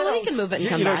 Well, I don't know. He can move it and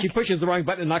come back. back. She pushes the wrong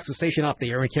button and knocks the station off the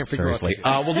air. We can't figure Seriously.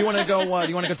 out. Well, do you want to go? Do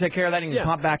you want to go take care of that and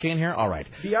pop back in here? All right.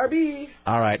 BRB.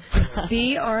 All right.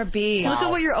 BRB. Look at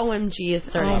what your OMG is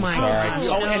starting. Oh my God.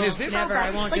 Oh, and is this never? I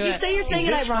won't like do you it. say you're saying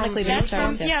it ironically. That's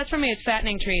from it's from me. It's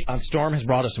fattening treats. Storm has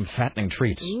brought us some fattening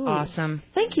treats. Ooh. Awesome.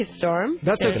 Thank you, Storm.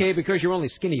 That's okay because you're only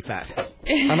skinny fat.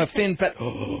 I'm a thin fat.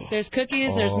 There's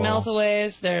cookies. There's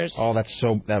meltaways. There's. Oh, that's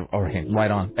so.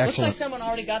 Right on. Excellent. Looks like someone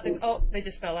already got the. Oh, they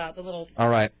just fell out. The little. All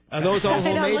right. Are those all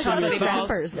homemade? Are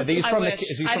these from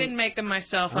the? I didn't make them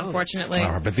myself, unfortunately.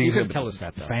 All right, but these you tell us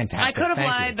that though. Fantastic. I could have Thank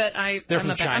lied, you.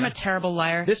 but I'm a terrible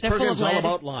liar. This They're program's full of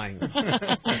all lead. about lying.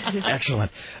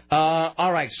 Excellent.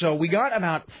 All right, so we got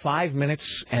about 5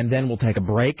 minutes, and then we'll take a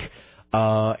break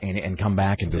and come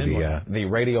back and do the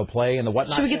radio play and the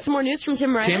whatnot. Should we get some more news from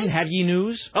Tim Riley? Tim, have ye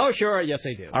news? Oh, sure. Yes,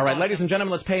 I do. All right, ladies and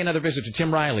gentlemen, let's pay another visit to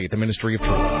Tim Riley at the Ministry of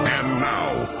Truth. And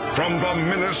now, from the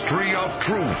Ministry of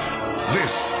Truth,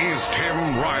 this is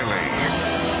Tim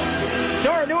Riley. So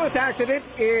our newest accident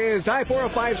is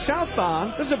I-405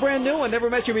 southbound. This is a brand new one. Never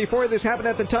met you before. This happened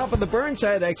at the top of the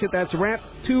Burnside exit. That's ramp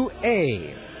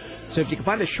 2A. So if you can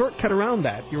find a shortcut around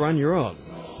that, you're on your own.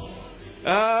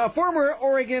 Former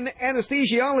Oregon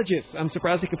anesthesiologist, I'm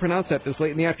surprised I could pronounce that this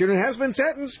late in the afternoon, has been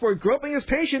sentenced for groping his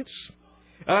patients.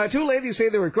 2 ladies say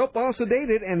they were groped while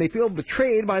sedated, and they feel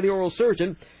betrayed by the oral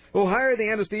surgeon who hired the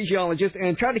anesthesiologist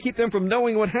and tried to keep them from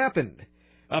knowing what happened.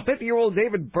 50-year-old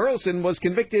David Burleson was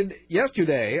convicted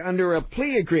yesterday under a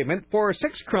plea agreement for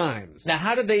 6 crimes. Now,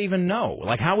 how did they even know?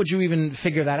 Like, how would you even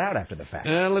figure that out after the fact?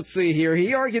 Let's see here.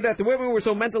 He argued that the women were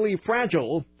so mentally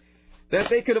fragile that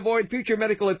they could avoid future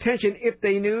medical attention if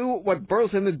they knew what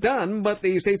Burleson had done, but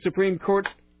the state Supreme Court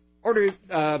ordered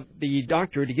the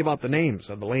doctor to give out the names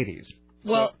of the ladies.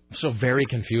 Well, so very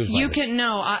confused. You can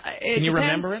Can you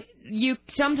remember it?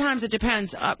 Sometimes it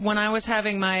depends. When I was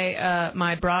having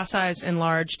my bra size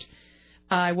enlarged,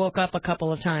 I woke up a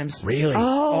couple of times. Really?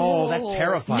 Oh, that's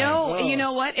terrifying. No, you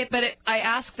know what? I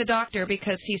asked the doctor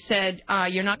because he said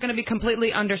you're not going to be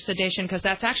completely under sedation because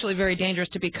that's actually very dangerous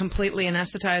to be completely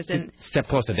anesthetized and step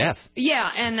close to death. Yeah,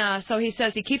 and so he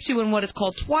says he keeps you in what is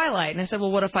called twilight. And I said,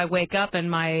 well, what if I wake up and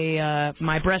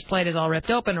my breastplate is all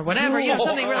ripped open or whatever? You know,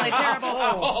 something really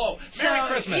terrible. Merry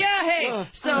Christmas. Yeah, hey.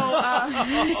 So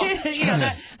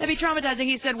that'd be traumatizing.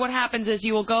 He said what happens is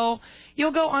you'll go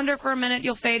under for a minute,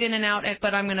 you'll fade in and out,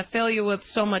 but I'm going to fill you with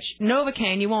so much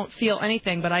Novocaine you won't feel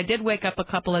anything. But I did wake up a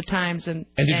couple of times. And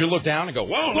did you look down and go,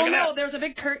 whoa, look at that? No, there's a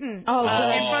big curtain in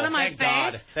front of my face.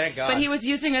 God. Thank God. But he was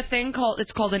using a thing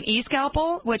called an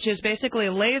e-scalpel, which is basically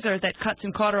a laser that cuts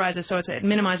and cauterizes so it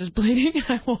minimizes bleeding.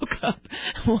 I woke up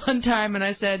one time and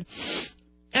I said,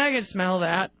 I can smell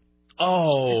that.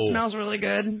 Oh. It smells really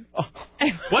good. Oh.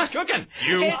 What's cooking?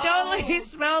 You. It totally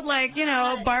smelled like,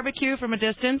 barbecue from a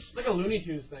distance. It's like a Looney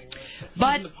Tunes thing,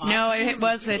 But, right? no, it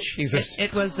was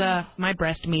my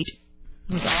breast meat.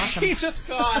 It was awesome. Jesus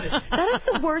God. That is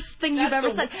the worst thing you've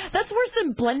ever said. That's worse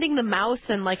than blending the mouse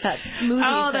and like that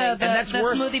smoothie thing. And that's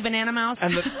worse. Smoothie banana mouse.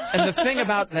 And the thing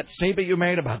about that statement you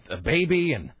made about the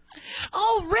baby and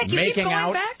Oh, Rick, you keep going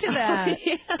out. back to that.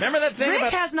 Remember that thing Rick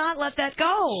about... has not let that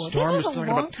go. Storm this was a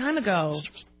long time ago.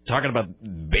 Talking about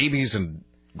babies and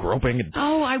groping. And,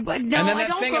 no, and then I that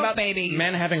don't thing grope about babies.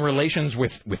 men having relations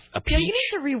with a peach. Yeah, you need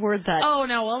to reword that. Oh,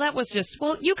 no, well, that was just...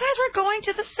 Well, you guys were going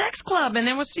to the sex club, and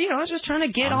there was, I was just trying to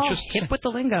get hip with the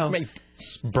lingo. I mean,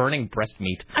 burning breast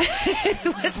meat.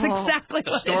 That's exactly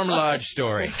what Storm Lodge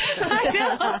story. I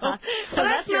know. So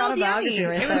that's your autobiography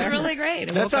right It there. was really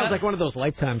great. That sounds like one of those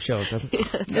Lifetime shows, doesn't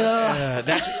it?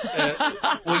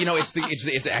 Well,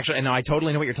 it's actually, and I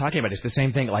totally know what you're talking about. It's the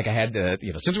same thing. Like I had,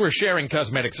 since we're sharing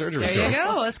cosmetic surgery there stories, you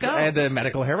go. Let's go. I had the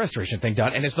medical hair restoration thing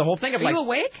done, and it's the whole thing of Are you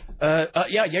awake?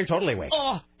 Yeah, you're totally awake.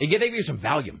 Oh, they give you some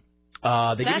Valium.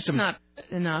 They give you some. Not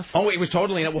enough. Oh, it was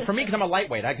totally enough. Well, for me, because I'm a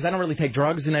lightweight, because I don't really take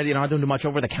drugs, and I don't do much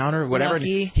over the counter or whatever.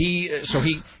 Lucky. And he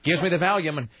gives me the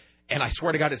Valium, and I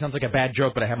swear to God, it sounds like a bad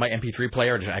joke, but I have my MP3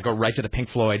 player, and I go right to the Pink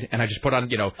Floyd, and I just put on,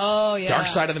 Dark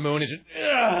Side of the Moon,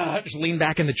 and just lean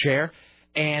back in the chair.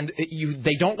 And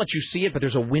they don't let you see it, but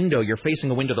there's a window. You're facing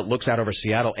a window that looks out over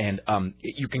Seattle, and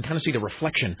you can kind of see the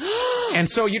reflection. And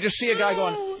so you just see a guy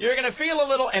going, "You're going to feel a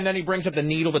little," and then he brings up the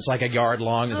needle that's like a yard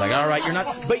long. It's like, all right, you're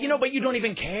not, but you don't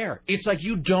even care. It's like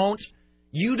you don't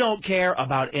care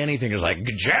about anything. It's like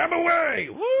jab away,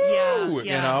 woo,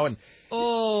 and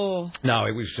no,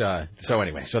 it was so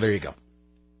anyway. So there you go.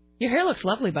 Your hair looks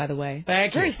lovely, by the way.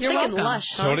 Thank you. You're welcome. Lush.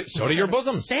 So do your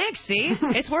bosoms. Thanks, see?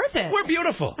 It's worth it. We're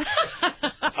beautiful.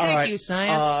 Thank you,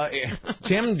 science.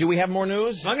 Tim, do we have more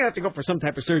news? I'm going to have to go for some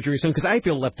type of surgery soon because I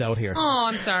feel left out here. Oh,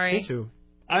 I'm sorry. Me too.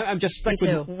 I'm just stuck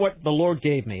with what the Lord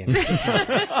gave me.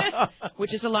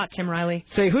 Which is a lot, Tim Riley.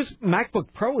 Say, whose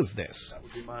MacBook Pro is this? That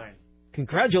would be mine.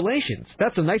 Congratulations.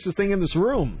 That's the nicest thing in this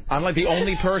room. I'm like the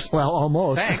only person. Well,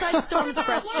 almost. Thanks. For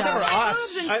us.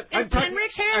 And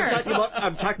Rick's hair.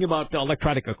 I'm talking about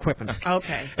electronic equipment.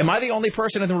 Okay. Am I the only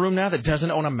person in the room now that doesn't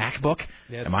own a MacBook?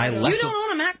 Yes. Am I left? You don't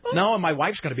own a MacBook? No, and my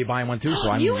wife's going to be buying one too, so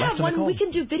I'm You left have in the one. cold. We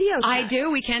can do video chat. I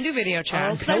do. We can do video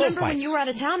chat. Because I remember when you were out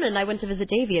of town and I went to visit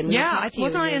Davey. And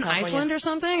wasn't I in Iceland or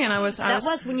something? And I was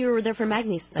when you were there for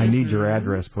Magni's thing. I need your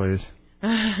address, please.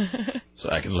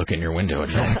 So I can look in your window.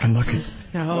 I can look at.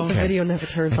 No, the video never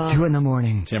turns on. 2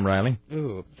 a.m. Tim Riley.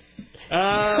 Ooh.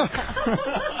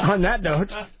 On that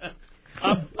note,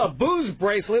 a booze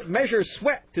bracelet measures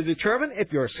sweat to determine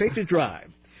if you're safe to drive.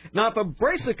 Now, if a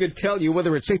bracelet could tell you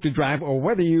whether it's safe to drive or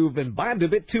whether you've imbibed a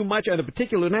bit too much on a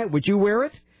particular night, would you wear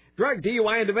it? Drug,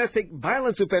 DUI, and domestic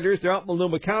violence offenders throughout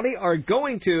Multnomah County are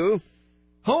going to...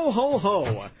 Ho, ho,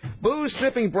 ho.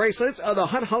 Booze-sniffing bracelets are the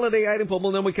hot holiday item for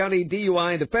Multnomah County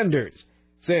DUI and offenders,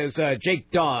 says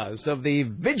Jake Dawes of the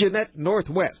Viginet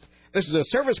Northwest. This is a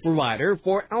service provider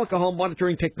for alcohol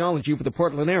monitoring technology for the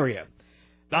Portland area.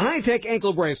 The high-tech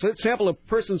ankle bracelets sample a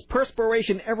person's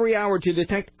perspiration every hour to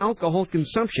detect alcohol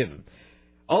consumption.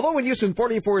 Although in use in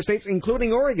 44 states,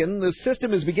 including Oregon, the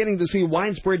system is beginning to see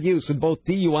widespread use in both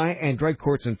DUI and drug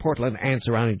courts in Portland and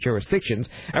surrounding jurisdictions.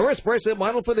 A wrist bracelet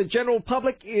model for the general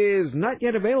public is not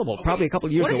yet available. Okay. Probably a couple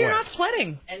years away. What if you're not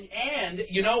sweating? And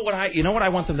you know what I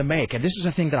want them to make, and this is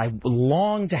a thing that I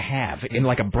long to have in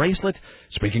like a bracelet.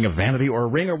 Speaking of vanity or a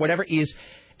ring or whatever, is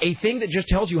a thing that just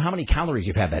tells you how many calories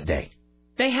you've had that day.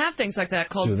 They have things like that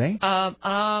called... Do they?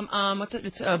 What's it?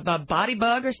 It's a body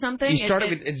bug or something. You start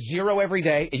it at 0 every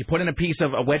day, and you put in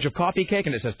a wedge of coffee cake,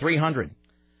 and it says 300.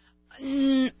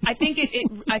 I think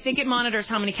it monitors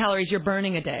how many calories you're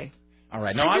burning a day. All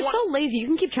right. No, you're so lazy. You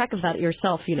can keep track of that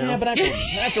yourself, you know. Yeah, but I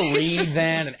have to read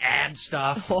then and add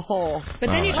stuff. Oh. But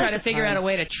then you try to figure out a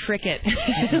way to trick it.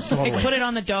 Like put it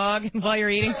on the dog while you're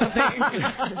eating something.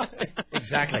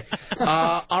 Exactly.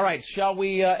 All right. Shall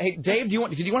we? Hey, Dave, did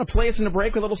you want to play us in a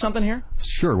break with a little something here?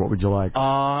 Sure. What would you like?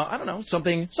 I don't know.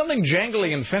 Something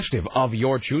jangly and festive of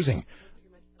your choosing.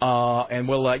 And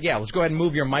we'll, let's go ahead and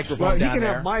move your microphone down there. You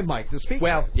can have my mic to speak.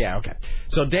 Well, yeah, okay.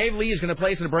 So Dave Lee is going to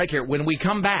play us in a break here. When we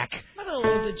come back, what a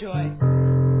little joy.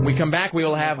 We come back. We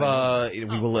will have we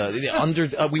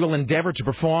will endeavor to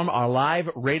perform our live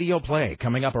radio play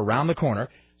coming up around the corner.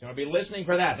 So I'll be listening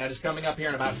for that. That is coming up here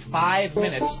in about 5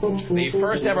 minutes. The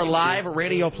first ever live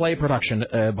radio play production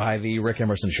by the Rick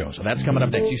Emerson Show. So that's coming up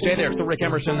next. You stay there. It's the Rick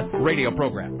Emerson radio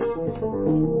program.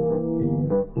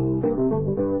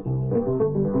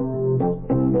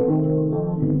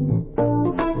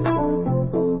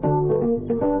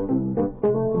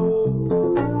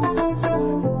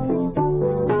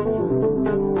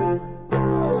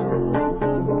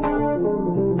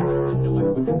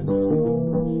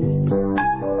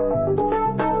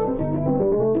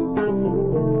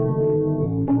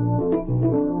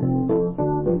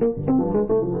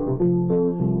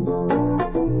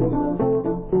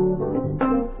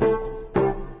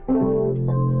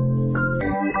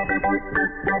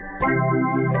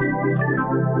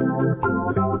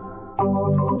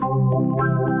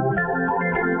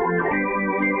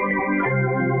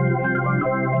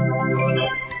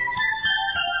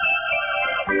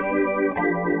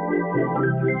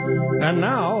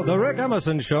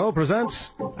 Emerson Show presents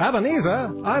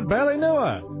Ebenezer, I Barely Knew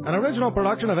Her, an original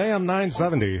production of AM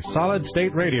 970, Solid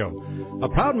State Radio, a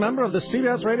proud member of the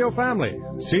CBS radio family.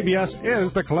 CBS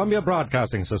is the Columbia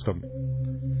Broadcasting System.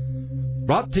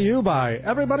 Brought to you by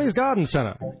Everybody's Garden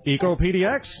Center,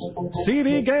 EcoPDX,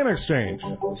 CD Game Exchange,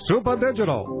 Super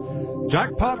Digital,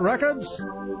 Jackpot Records,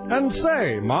 and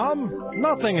say, Mom,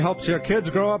 nothing helps your kids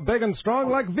grow up big and strong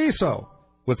like Viso.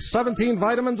 With 17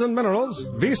 vitamins and minerals,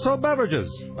 Viso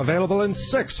beverages, available in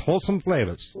 6 wholesome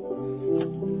flavors.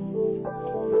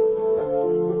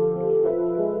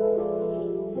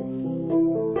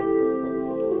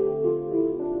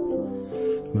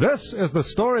 This is the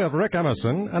story of Rick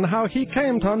Emerson and how he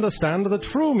came to understand the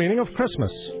true meaning of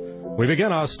Christmas. We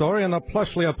begin our story in the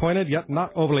plushly appointed yet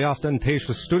not overly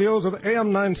ostentatious studios of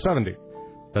AM 970.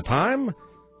 The time,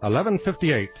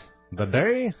 11:58. The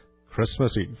day,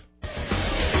 Christmas Eve.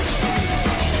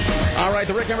 All right,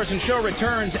 the Rick Emerson Show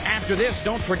returns after this.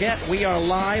 Don't forget, we are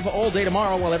live all day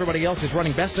tomorrow while everybody else is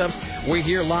running best ofs. We're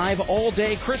here live all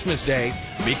day Christmas Day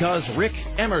because Rick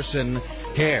Emerson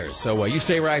cares. So you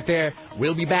stay right there.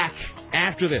 We'll be back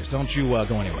after this. Don't you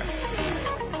go anywhere.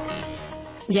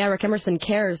 Yeah, Rick Emerson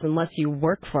cares unless you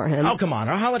work for him. Oh, come on.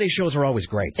 Our holiday shows are always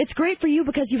great. It's great for you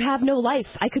because you have no life.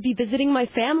 I could be visiting my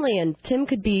family, and Tim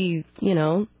could be,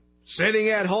 sitting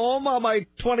at home on my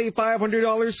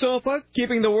 $2,500 sofa,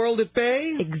 keeping the world at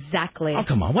bay? Exactly. Oh,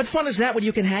 come on. What fun is that when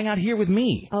you can hang out here with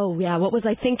me? Oh, yeah. What was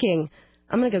I thinking?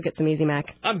 I'm going to go get some Easy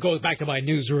Mac. I'm going back to my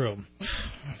newsroom.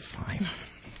 Fine.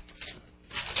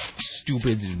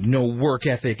 Stupid, no work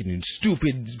ethic, and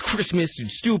stupid Christmas, and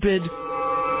stupid.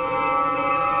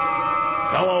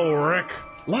 Hello, Rick.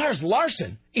 Lars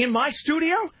Larson? In my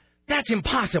studio? That's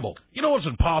impossible. You know what's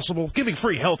impossible? Giving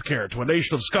free health care to a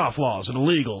nation of scofflaws and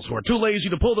illegals who are too lazy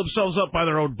to pull themselves up by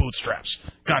their own bootstraps.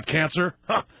 Got cancer?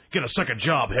 Huh, get a second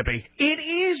job, hippie. It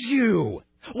is you.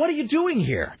 What are you doing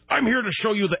here? I'm here to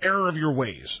show you the error of your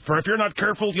ways. For if you're not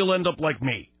careful, you'll end up like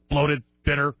me. Bloated,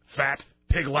 bitter, fat,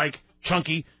 pig-like,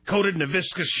 chunky, coated in a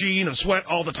viscous sheen of sweat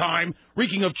all the time,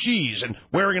 reeking of cheese and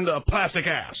wearing a plastic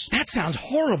ass. That sounds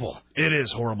horrible. It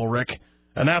is horrible, Rick.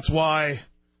 And that's why,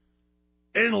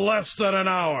 in less than an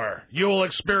hour, you will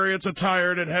experience a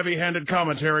tired and heavy-handed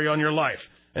commentary on your life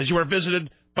as you are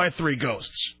visited by 3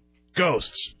 ghosts.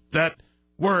 Ghosts. That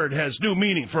word has new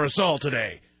meaning for us all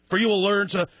today, for you will learn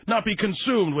to not be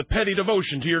consumed with petty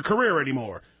devotion to your career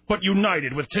anymore, but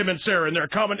united with Tim and Sarah in their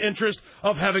common interest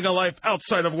of having a life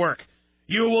outside of work.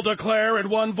 You will declare in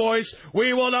one voice,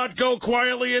 we will not go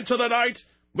quietly into the night.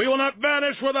 We will not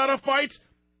vanish without a fight.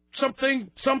 Something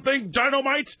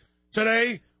dynamite.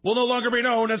 Today will no longer be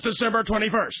known as December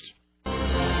 21st.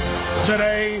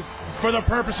 Today, for the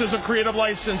purposes of creative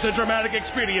license and dramatic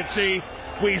expediency,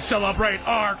 we celebrate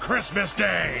our Christmas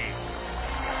Day.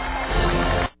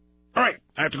 All right,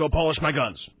 I have to go polish my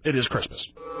guns. It is Christmas.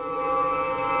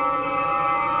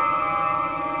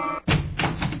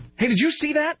 Hey, did you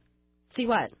see that? See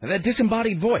what? That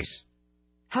disembodied voice.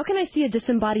 How can I see a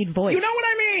disembodied voice? You know what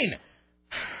I mean!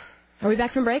 Are we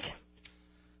back from break?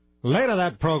 Later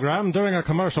that program, during a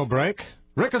commercial break,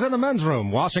 Rick is in the men's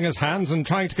room washing his hands and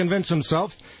trying to convince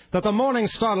himself that the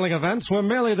morning's startling events were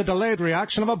merely the delayed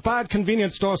reaction of a bad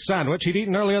convenience store sandwich he'd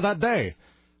eaten earlier that day,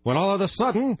 when all of a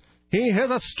sudden he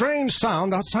hears a strange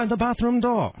sound outside the bathroom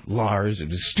door. Lars,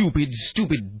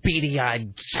 stupid,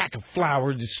 beady-eyed sack of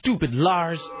flowers, stupid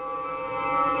Lars.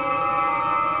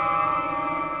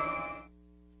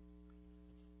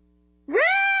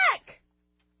 Rick!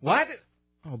 What?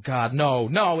 Oh, God, no,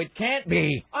 it can't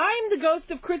be. I'm the ghost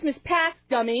of Christmas past,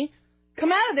 dummy.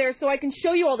 Come out of there so I can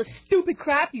show you all the stupid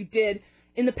crap you did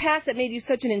in the past that made you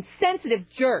such an insensitive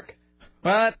jerk.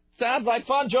 Well, that sounds like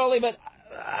fun, Jolie, but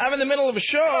I'm in the middle of a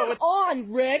show. Come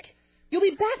on, Rick. You'll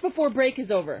be back before break is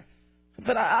over.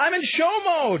 But I'm in show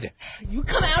mode. You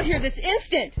come out here this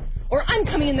instant, or I'm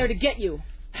coming in there to get you.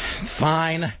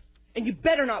 Fine. And you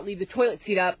better not leave the toilet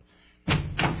seat up.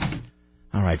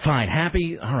 All right, fine.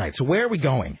 Happy? All right, so where are we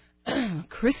going?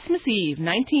 Christmas Eve,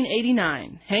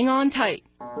 1989. Hang on tight.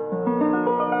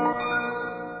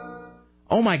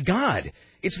 Oh, my God.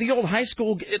 It's the old high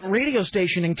school radio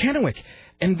station in Kennewick.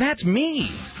 And that's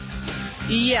me.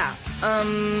 Yeah.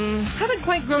 Haven't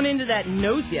quite grown into that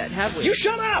nose yet, have we? You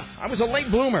shut up! I was a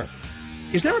late bloomer.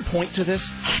 Is there a point to this?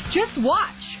 Just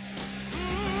watch.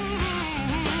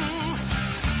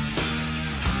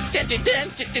 Rick,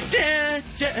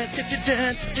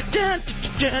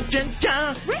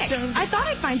 I thought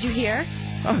I'd find you here.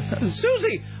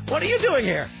 Susie, what are you doing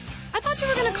here? I thought you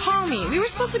were going to call me. We were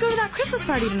supposed to go to that Christmas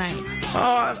party tonight.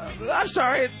 Oh, I'm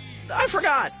sorry. I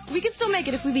forgot. We can still make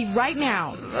it if we leave right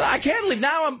now. I can't leave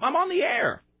now. I'm on the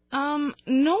air. No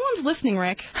one's listening,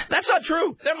 Rick. That's not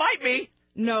true. There might be.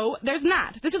 No, there's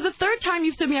not. This is the third time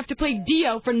you've stood me up to play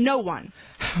Dio for no one.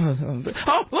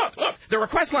 Oh, look, the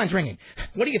request line's ringing.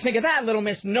 What do you think of that, little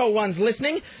miss no one's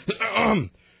listening?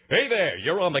 Hey there,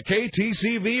 you're on the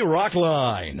KTCV Rock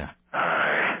Line.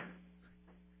 Hi.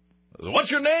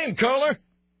 What's your name, caller?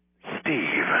 Steve.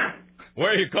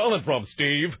 Where are you calling from,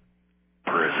 Steve?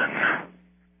 Prison.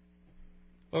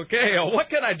 Okay, what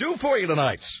can I do for you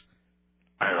tonight?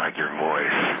 I like your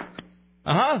voice.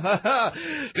 Uh-huh.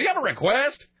 Do you have a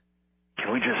request?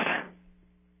 Can we just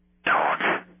talk?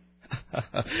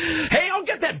 Hey, I'll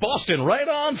get that Boston right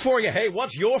on for you. Hey,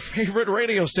 what's your favorite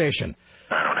radio station?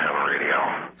 I don't have a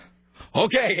radio.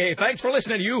 Okay, hey, thanks for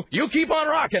listening. You keep on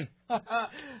rocking.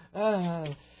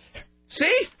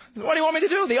 See? What do you want me to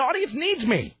do? The audience needs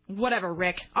me. Whatever,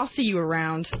 Rick. I'll see you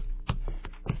around.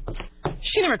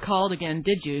 She never called again,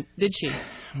 did she?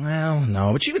 Well,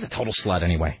 no, but she was a total slut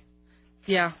anyway.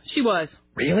 Yeah, she was.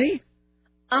 Really?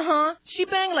 Uh-huh. She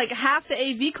banged like half the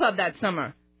AV club that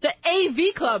summer. The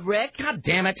AV club, Rick. God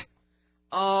damn it.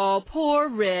 Oh, poor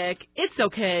Rick. It's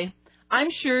okay.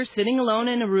 I'm sure sitting alone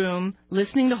in a room,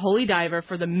 listening to Holy Diver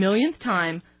for the millionth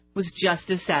time was just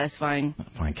as satisfying.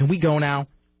 Fine, can we go now?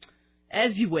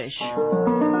 As you wish.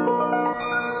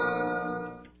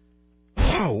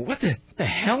 Whoa, what the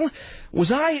hell?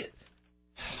 Was I...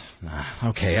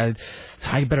 Okay,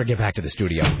 I better get back to the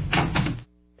studio.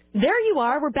 There you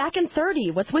are. We're back in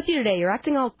 30. What's with you today? You're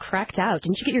acting all cracked out.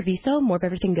 Didn't you get your Viso? More of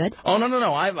everything good? Oh,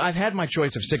 no. I've had my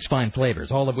choice of 6 fine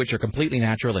flavors, all of which are completely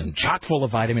natural and chock full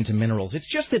of vitamins and minerals. It's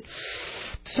just that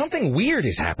something weird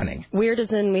is happening. Weird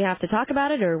as in we have to talk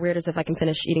about it, or weird as if I can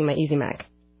finish eating my Easy Mac?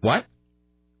 What?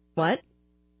 What?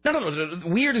 No.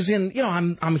 Weird as in,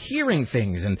 I'm hearing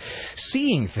things and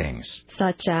seeing things.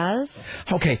 Such as?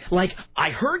 Okay, like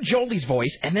I heard Jolie's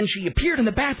voice, and then she appeared in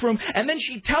the bathroom, and then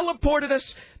she teleported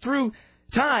us through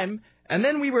time, and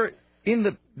then we were in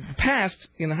the past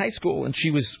in high school, and she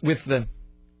was with the,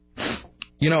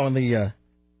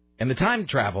 in the time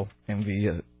travel, and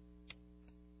the,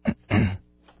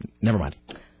 never mind.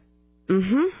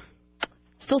 Mm-hmm.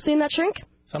 Still seeing that shrink?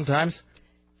 Sometimes.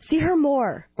 See her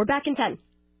more. We're back in 10.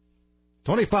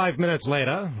 25 minutes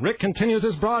later, Rick continues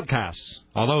his broadcasts,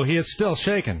 although he is still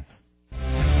shaken.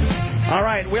 All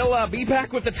right, we'll be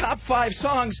back with the top 5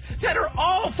 songs that are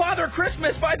all Father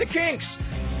Christmas by the Kinks.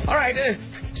 All right,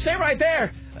 stay right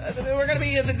there. We're going to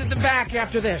be at the back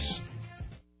after this.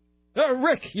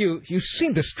 Rick, you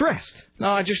seem distressed. No,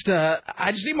 I just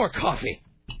need more coffee.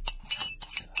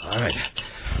 All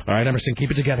right, Emerson, keep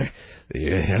it together.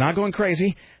 You're not going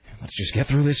crazy. Let's just get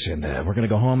through this, and we're going to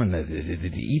go home and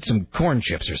eat some corn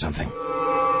chips or something.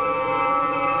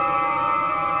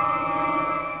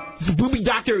 The booby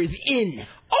doctor is in.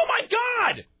 Oh, my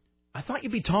God! I thought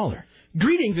you'd be taller.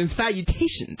 Greetings and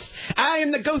salutations. I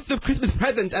am the ghost of Christmas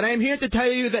present, and I am here to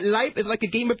tell you that life is like a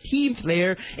game of Team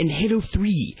Slayer in Halo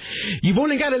 3. You've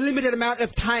only got a limited amount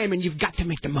of time, and you've got to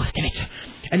make the most of it.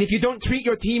 And if you don't treat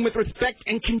your team with respect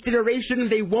and consideration,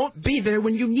 they won't be there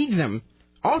when you need them.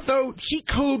 Also, cheat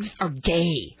codes are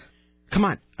gay. Come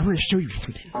on, I want to show you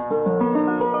something.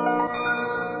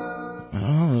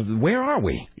 Oh, where are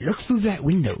we? Look through that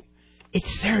window.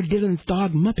 It's Sarah Dillon's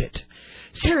dog, Muppet.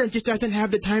 Sarah just doesn't have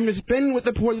the time to spend with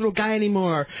the poor little guy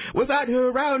anymore. Without her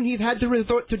around, he's had to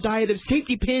resort to a diet of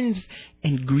safety pins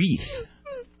and grief.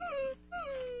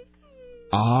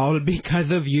 All because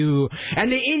of you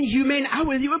and the inhumane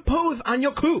hours you impose on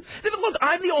your crew. Look,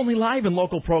 I'm the only live and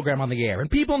local program on the air, and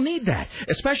people need that,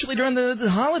 especially during the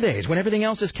holidays when everything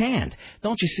else is canned.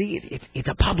 Don't you see? It's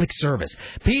a public service.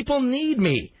 People need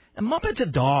me. And Muppet's a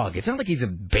dog. It's not like he's a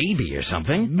baby or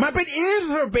something. Muppet is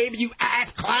her baby, you ass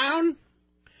clown.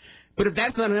 But if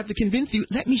that's not enough to convince you,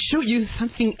 let me show you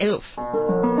something else.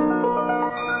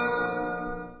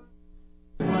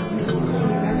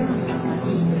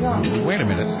 Wait a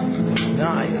minute.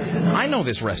 I know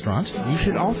this restaurant. You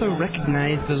should also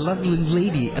recognize the lovely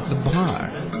lady at the bar.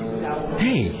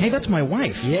 Hey, that's my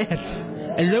wife. Yes.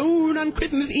 Alone on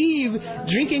Christmas Eve,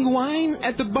 drinking wine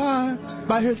at the bar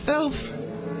by herself.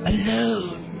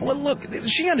 Alone. Well, look,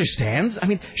 she understands. I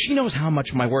mean, she knows how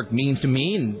much my work means to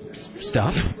me and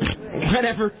stuff.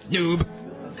 Whatever, noob.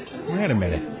 Wait a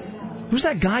minute. Who's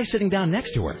that guy sitting down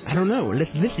next to her? I don't know.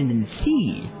 Let's listen and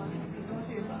see.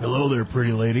 Hello there,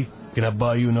 pretty lady. Can I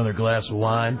buy you another glass of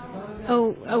wine?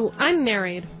 Oh, I'm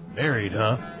married. Married,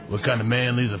 huh? What kind of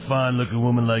man leaves a fine-looking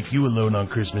woman like you alone on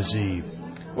Christmas Eve?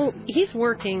 Well, he's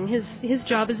working. His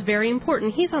job is very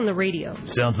important. He's on the radio.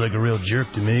 Sounds like a real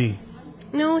jerk to me.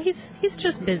 No, he's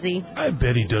just busy. I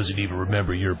bet he doesn't even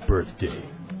remember your birthday.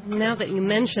 Now that you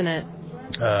mention it.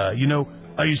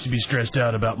 I used to be stressed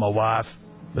out about my wife,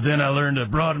 but then I learned to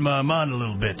broaden my mind a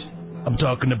little bit. I'm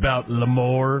talking about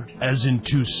l'amour, as in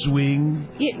to swing.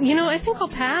 You know, I think I'll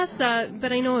pass,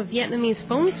 but I know a Vietnamese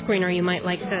phone screener you might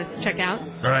like to check out.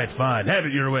 All right, fine. Have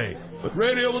it your way. But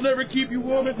radio will never keep you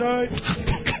warm at night.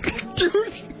 Dude,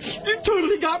 you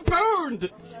totally got burned.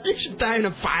 You should die in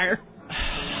a fire.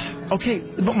 Okay,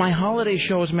 but my holiday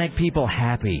shows make people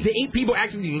happy. The 8 people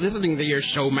actually listening to your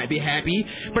show might be happy,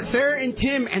 but Sarah and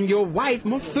Tim and your wife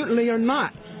most certainly are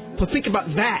not. So think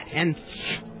about that and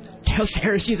tell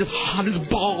Sarah she's as hot as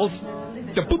balls.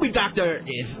 The booby doctor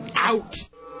is out.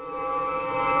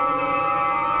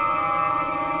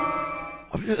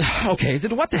 Okay,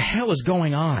 then what the hell is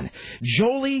going on?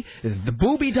 Jolie, the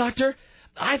booby doctor?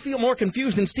 I feel more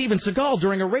confused than Steven Seagal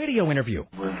during a radio interview.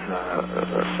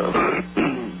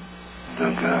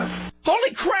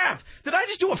 Holy crap! Did I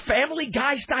just do a Family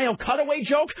Guy-style cutaway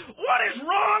joke? What is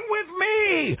wrong with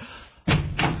me?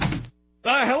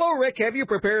 Hello, Rick. Have you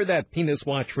prepared that penis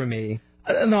watch for me?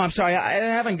 No, I'm sorry. I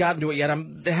haven't gotten to it yet.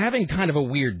 I'm having kind of a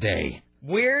weird day.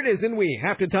 Weird as in we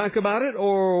have to talk about it,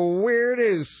 or weird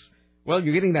as, well,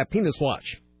 you're getting that penis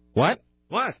watch. What?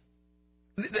 What?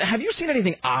 Have you seen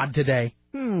anything odd today?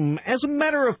 As a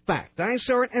matter of fact, I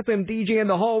saw an FM DJ in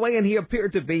the hallway, and he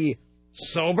appeared to be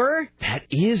sober. That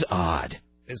is odd.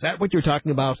 Is that what you're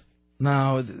talking about?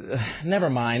 No, never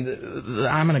mind.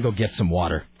 I'm going to go get some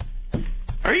water.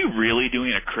 Are you really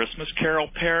doing a Christmas Carol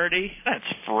parody? That's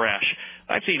fresh.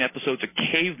 I've seen episodes of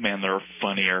Caveman that are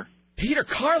funnier. Peter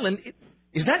Carlin?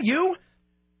 Is that you?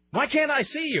 Why can't I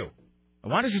see you?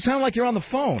 Why does it sound like you're on the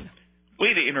phone?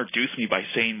 Way to introduce me by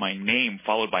saying my name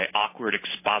followed by awkward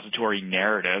expository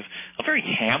narrative. How very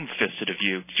ham-fisted of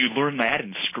you. Did you learn that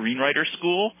in screenwriter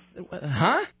school?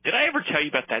 Huh? Did I ever tell you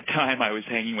about that time I was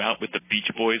hanging out with the Beach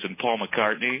Boys and Paul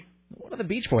McCartney? What do the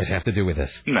Beach Boys have to do with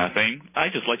this? Nothing. I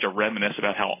just like to reminisce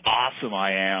about how awesome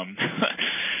I am.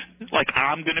 Like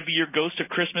I'm going to be your ghost of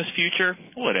Christmas future?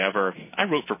 Whatever. I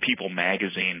wrote for People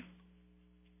magazine.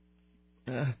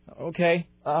 Okay.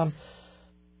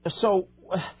 So...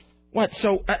 What,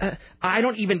 so I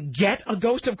don't even get a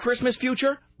Ghost of Christmas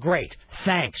Future? Great.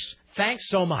 Thanks. Thanks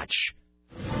so much.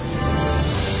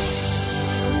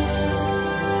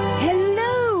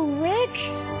 Hello, Rick.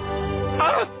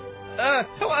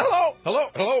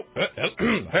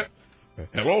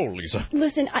 Hello, Lisa.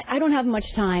 Listen, I don't have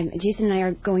much time. Jason and I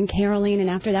are going caroling, and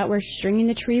after that we're stringing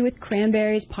the tree with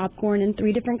cranberries, popcorn, and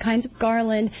 3 different kinds of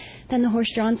garland, then the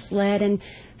horse-drawn sled, and...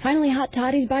 finally, hot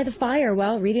toddies by the fire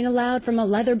while reading aloud from a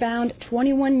leather-bound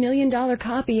 $21 million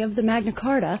copy of the Magna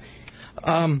Carta.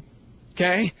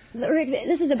 Okay. Rick,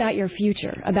 this is about your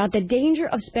future, about the danger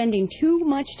of spending too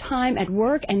much time at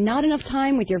work and not enough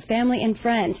time with your family and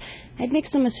friends. I'd make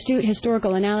some astute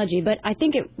historical analogy, but I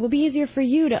think it will be easier for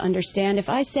you to understand if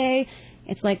I say...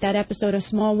 it's like that episode of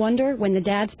Small Wonder when the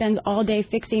dad spends all day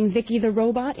fixing Vicky the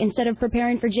robot instead of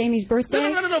preparing for Jamie's birthday.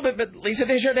 No, but Lisa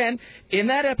Desjardins, in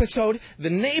that episode, the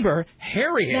neighbor,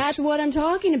 Harriet... That's what I'm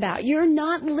talking about. You're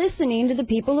not listening to the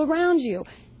people around you.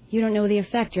 You don't know the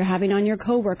effect you're having on your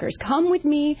coworkers. Come with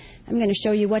me. I'm going to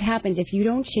show you what happens if you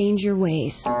don't change your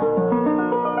ways.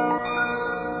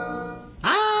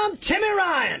 I'm Timmy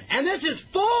Ryan, and this is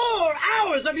 4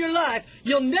 hours of your life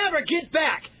you'll never get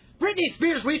back. Britney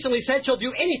Spears recently said she'll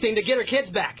do anything to get her kids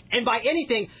back. And by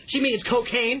anything, she means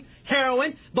cocaine,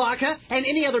 heroin, vodka, and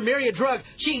any other myriad drug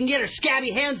she can get her scabby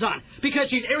hands on. Because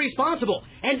she's irresponsible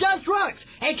and does drugs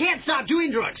and can't stop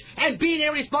doing drugs and being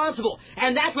irresponsible.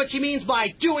 And that's what she means by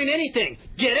doing anything.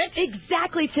 Get it?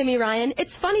 Exactly, Timmy Ryan.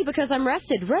 It's funny because I'm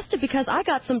rested. Rested because I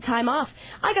got some time off.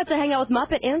 I got to hang out with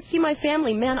Muppet and see my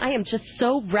family. Man, I am just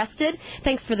so rested.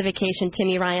 Thanks for the vacation,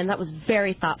 Timmy Ryan. That was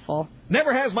very thoughtful.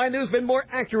 Never has my news been more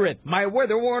accurate, my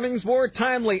weather warnings more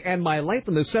timely, and my life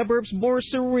in the suburbs more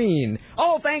serene.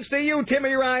 All thanks to you,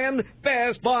 Timmy Ryan,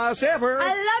 best boss ever. I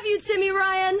love you, Timmy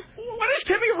Ryan. What is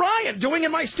Timmy Ryan doing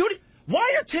in my studio?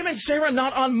 Why are Tim and Sarah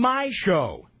not on my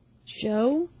show?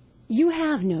 Show? You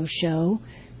have no show.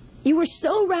 You were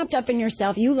so wrapped up in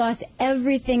yourself, you lost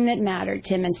everything that mattered.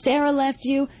 Tim and Sarah left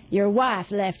you, your wife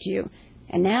left you.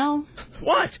 And now?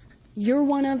 What? You're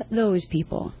one of those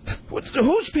people.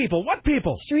 Whose people? What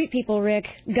people? Street people, Rick.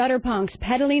 Gutter punks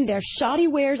peddling their shoddy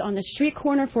wares on the street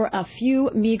corner for a few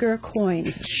meager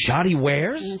coins. Shoddy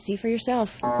wares? See for yourself.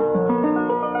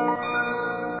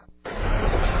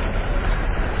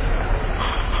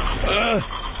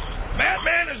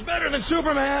 Batman is better than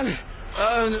Superman.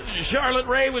 Charlotte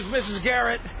Ray was Mrs.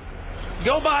 Garrett.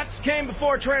 GoBots came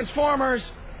before Transformers.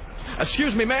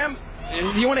 Excuse me, ma'am.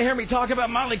 You want to hear me talk about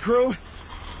Motley Crue?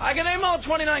 I can name all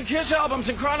 29 Kiss albums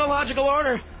in chronological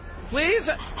order. Please?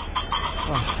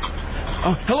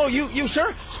 Hello, you,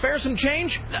 sir? Spare some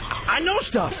change? I know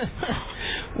stuff.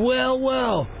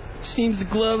 Well. Seems the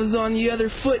glove is on the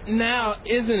other foot now,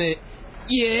 isn't it?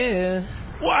 Yeah.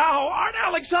 Wow, Art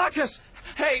Alexakis.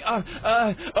 Hey,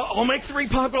 I'll make 3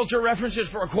 pop culture references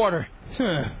for a quarter.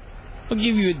 Huh. I'll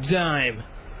give you a dime.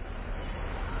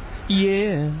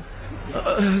 Yeah.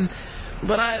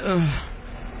 But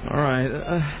all right.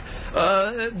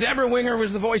 Deborah Winger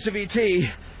was the voice of E.T.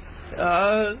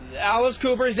 Alice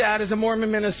Cooper's dad is a Mormon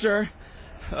minister.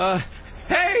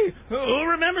 Hey, who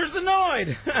remembers the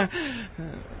Noid?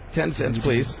 10 cents,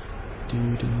 please.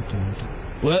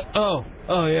 What? Oh,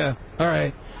 yeah. All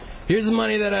right. Here's the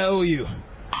money that I owe you.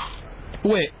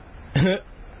 Wait.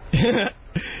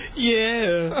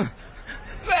 Yeah.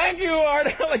 Thank you, Art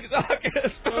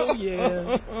Alexakis. Oh,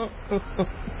 yeah.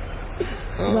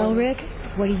 Well, Rick,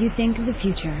 what do you think of the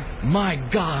future? My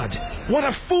God, what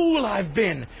a fool I've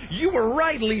been. You were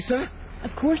right, Lisa.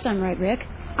 Of course I'm right, Rick.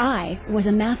 I was a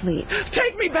mathlete.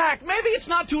 Take me back. Maybe it's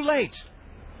not too late.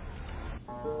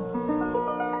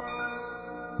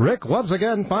 Rick once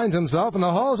again finds himself in the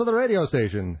halls of the radio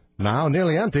station, now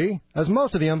nearly empty, as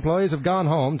most of the employees have gone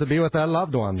home to be with their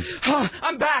loved ones.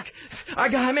 I'm back.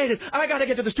 I made it. I got to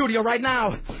get to the studio right now.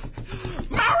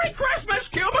 Merry Christmas,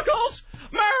 cubicles!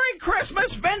 Merry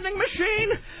Christmas, vending machine!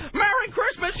 Merry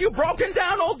Christmas, you broken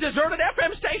down old deserted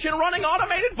FM station running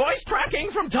automated voice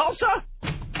tracking from Tulsa!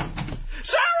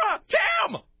 Sarah!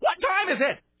 Tim! What time is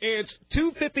it? It's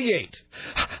 2:58.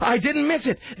 I didn't miss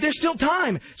it. There's still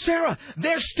time. Sarah,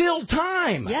 there's still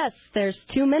time. Yes, there's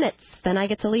 2 minutes. Then I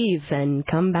get to leave and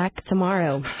come back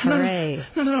tomorrow. Hooray.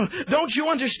 No. Don't you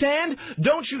understand?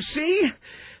 Don't you see?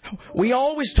 We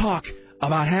always talk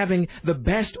about having the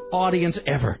best audience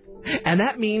ever. And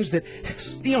that means that,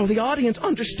 the audience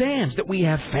understands that we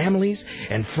have families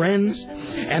and friends,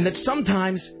 and that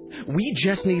sometimes we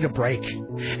just need a break.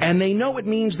 And they know it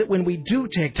means that when we do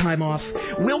take time off,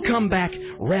 we'll come back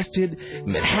rested,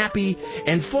 happy,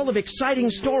 and full of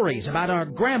exciting stories about our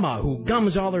grandma who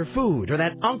gums all her food, or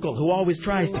that uncle who always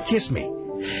tries to kiss me.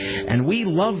 And we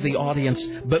love the audience,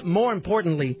 but more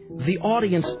importantly, the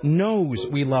audience knows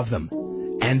we love them.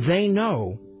 And they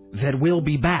know that we'll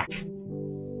be back.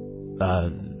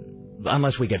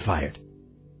 Unless we get fired.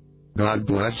 God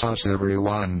bless us,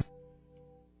 everyone.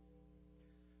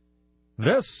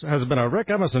 This has been a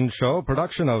Rick Emerson Show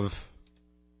production of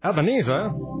Ebenezer,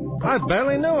 I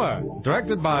Barely Knew Her,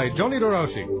 directed by Joni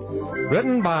DeRoshi.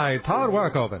 Written by Todd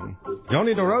Werkoven,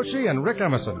 Joni DeRoshi, and Rick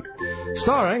Emerson.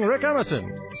 Starring Rick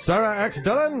Emerson, Sarah X.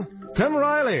 Dillon, Tim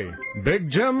Riley, Big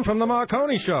Jim from The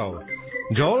Marconi Show,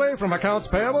 Jolie from Accounts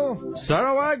Payable,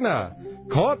 Sarah Wagner,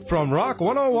 Court from Rock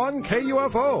 101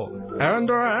 KUFO, Aaron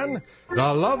Duran,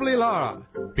 The Lovely Laura,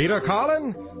 Peter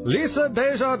Collin, Lisa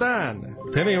Desjardins,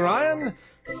 Timmy Ryan,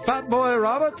 Fat Boy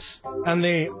Roberts, and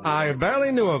the I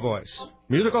Barely Knew Her voice.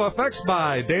 Musical effects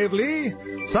by Dave Lee,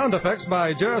 sound effects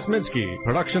by Jairus Minsky,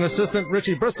 production assistant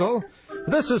Richie Bristol.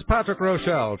 This is Patrick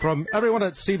Rochelle from everyone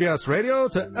at CBS Radio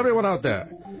to everyone out there.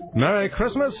 Merry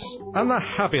Christmas and the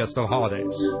happiest of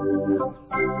holidays.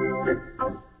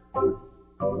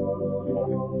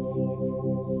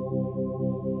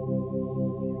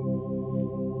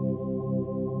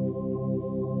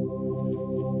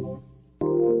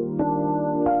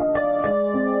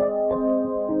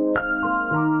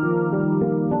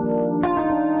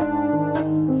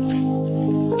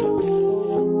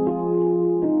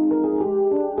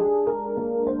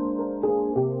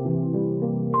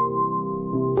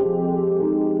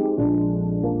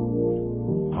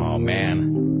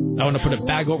 I want to put a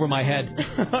bag over my head.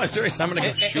 Seriously, I'm going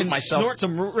to shoot myself. Snort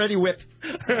some Ready Whip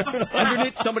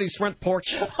underneath somebody's front porch.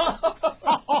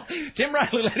 Tim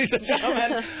Riley, ladies and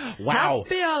gentlemen. Wow.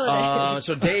 Happy holidays.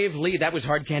 So Dave Lee, that was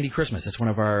Hard Candy Christmas. That's one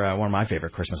of my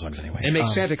favorite Christmas songs anyway. It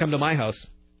makes Santa come to my house.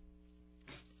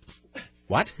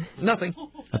 What? Nothing.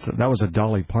 That was a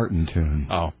Dolly Parton tune.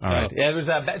 Oh, all right. Yeah, it was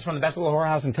it's from the best little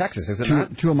whorehouse in Texas, is it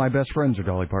not? Two of my best friends are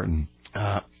Dolly Parton.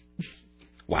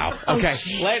 Wow. Okay.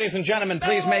 Ladies and gentlemen,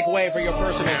 please make way for your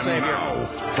personal savior.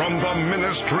 Now, from the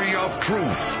Ministry of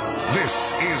Truth, this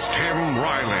is Tim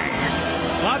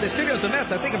Riley. Wow, the studio's a mess.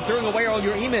 I think I'm throwing away all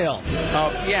your email.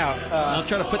 I'll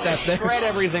try to put that there. Shred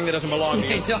everything that doesn't belong to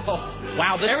you. I know.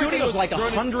 Wow, the studio's like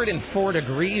 104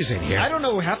 degrees in here. I don't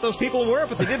know who half those people were,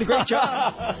 but they did a great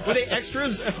job. Were they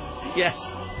extras? Yes.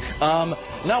 No,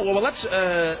 well, let's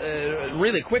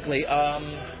really quickly.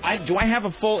 Do I have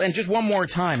a full, and just one more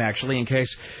time, actually, in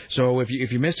case. So if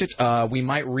you missed it, we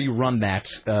might rerun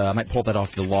that. I might pull that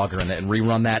off the logger and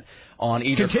rerun that on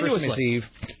either Christmas Eve.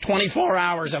 24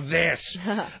 hours of this.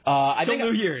 I think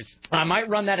New Year's. I might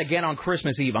run that again on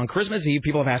Christmas Eve. On Christmas Eve,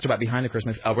 people have asked about Behind the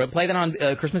Christmas. We'll play that on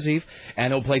Christmas Eve,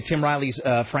 and we'll play Tim Riley's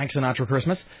Frank Sinatra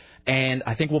Christmas. And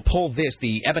I think we'll pull this,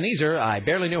 the Ebenezer, I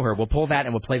barely knew her. We'll pull that,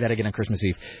 and we'll play that again on Christmas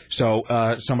Eve. So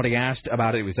somebody asked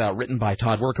about it. It was written by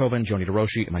Todd Workhoven, Joni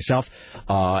DeRoshi, and myself.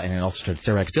 And it also started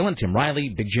Sarah X. Dillon, Tim Riley,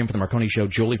 Big Jim from The Marconi Show,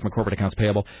 Julie from Corporate Accounts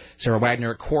Payable, Sarah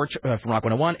Wagner, Court from Rock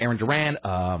 101, Aaron Duran,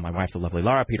 my wife, the lovely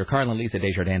Laura, Peter Carlin, Lisa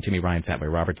Desjardins, Timmy Ryan,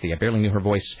 Fatboy Roberts, the I barely knew her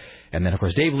voice. And then, of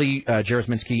course, Dave Lee, Jared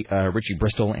Sminsky, Richie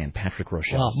Bristol, and Patrick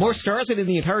Rochelle. Wow, more stars than in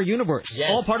the entire universe. Yes.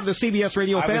 All part of the CBS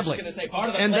radio family. I was going to say part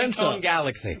of the Flintstone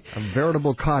Galaxy. A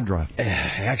veritable cadre.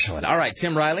 Excellent. All right,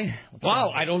 Tim Riley.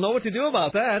 Wow, I don't know what to do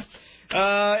about that.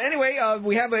 Anyway,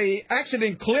 we have a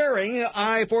accident clearing.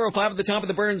 I-405 at the top of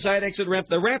the Burnside exit ramp.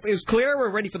 The ramp is clear.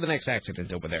 We're ready for the next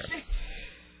accident over there.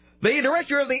 The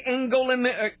director of the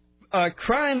Angolan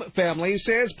crime family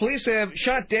says police have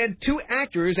shot dead 2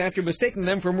 actors after mistaking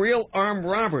them for real armed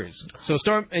robbers. So,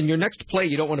 Storm, in your next play,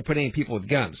 you don't want to put any people with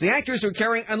guns. The actors were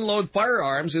carrying unloaded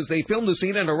firearms as they filmed the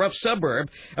scene in a rough suburb.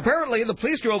 Apparently, the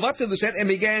police drove up to the set and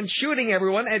began shooting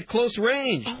everyone at close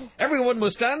range. Everyone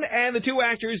was stunned, and the 2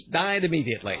 actors died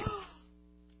immediately.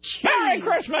 Merry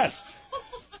Christmas!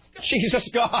 Jesus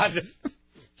God!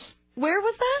 Where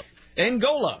was that?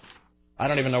 Angola. I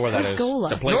don't even know where that is. Angola.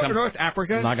 It's a place North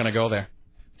Africa. I'm not going to go there.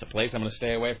 It's a place I'm going to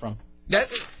stay away from.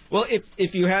 Well,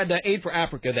 if you had Aid for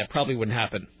Africa, that probably wouldn't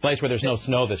happen. Place where there's no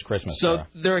snow this Christmas. So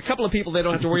there are a couple of people they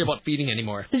don't have to worry about feeding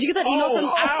anymore. Did you get that email from...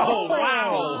 Oh,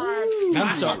 wow.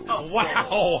 I'm sorry. Oh,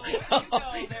 wow.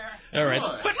 All right.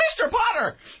 But Mr.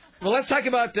 Potter! Well, let's talk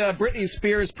about Britney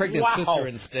Spears' pregnant sister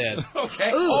instead.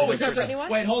 Okay.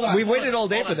 Wait, hold on. We waited all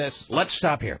day for this. Let's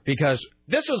stop here, because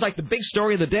this was like the big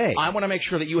story of the day. I want to make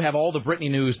sure that you have all the Britney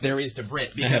news there is to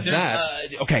Brit. I have that.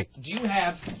 Okay. Do you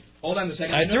have... Hold on a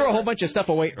second. I threw a whole bunch of stuff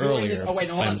away earlier. Oh, wait,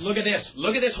 no, hold on. Look at this.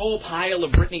 Look at this whole pile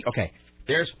of Britney. Okay.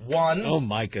 There's 1. Oh,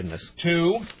 my goodness.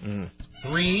 2.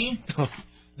 3.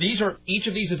 Each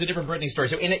of these is a different Britney story.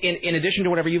 So in addition to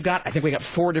whatever you've got, I think we got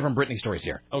 4 different Britney stories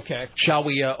here. Okay. Shall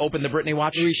we open the Britney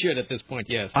Watch? We should at this point,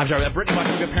 yes. I'm sorry, that Britney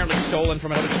Watch was apparently stolen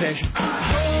from another station.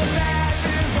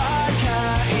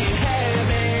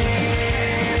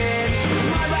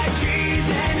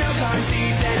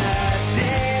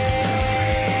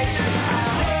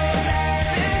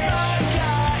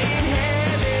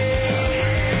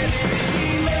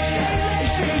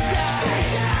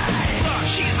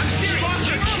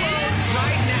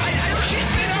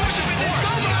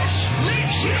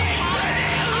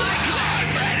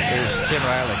 Tim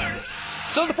Riley.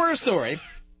 So the first story.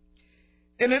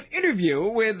 In an interview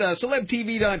with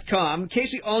CelebTV.com,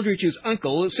 Casey Aldrich's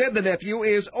uncle said the nephew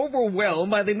is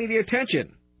overwhelmed by the media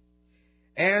attention.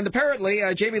 And apparently,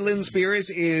 Jamie Lynn Spears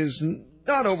is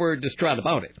not over distraught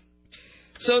about it.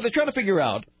 So they're trying to figure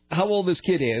out how old this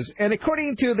kid is. And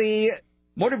according to the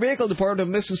Motor Vehicle Department of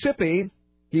Mississippi,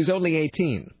 he's only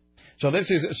 18. So now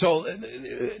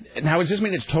does this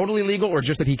mean it's totally legal, or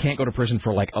just that he can't go to prison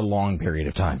for like a long period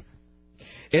of time?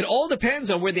 It all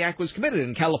depends on where the act was committed.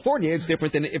 In California, it's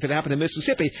different than if it happened in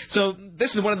Mississippi. So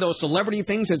this is one of those celebrity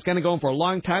things that's going to go on for a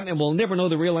long time, and we'll never know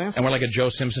the real answer. And we're like a Joe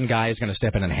Simpson guy is going to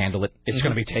step in and handle it. It's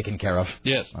going to be taken care of.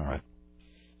 Yes. All right.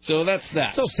 So that's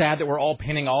that. So sad that we're all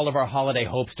pinning all of our holiday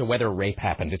hopes to whether rape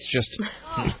happened. It's just...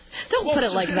 Don't put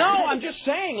it like that. No, I'm just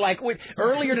saying, like,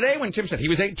 earlier today when Tim said he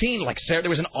was 18, like, there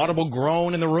was an audible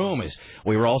groan in the room as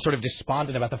we were all sort of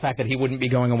despondent about the fact that he wouldn't be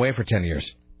going away for 10 years.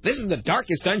 This is the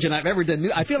darkest dungeon I've ever done.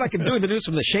 I feel like I'm doing the news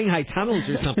from the Shanghai tunnels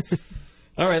or something.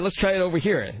 All right, let's try it over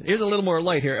here. Here's a little more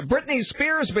light here. Britney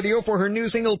Spears' video for her new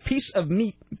single, Piece of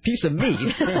Me,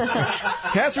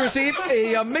 has received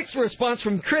a mixed response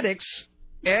from critics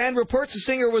and reports the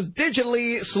singer was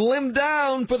digitally slimmed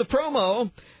down for the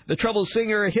promo. The troubled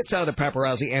singer hits out of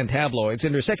paparazzi and tabloids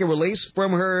in her second release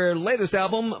from her latest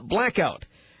album, Blackout.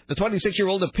 The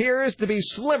 26-year-old appears to be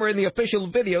slimmer in the official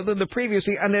video than the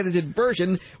previously unedited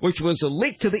version, which was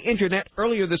leaked to the Internet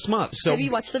earlier this month. So, have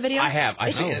you watched the video? I have.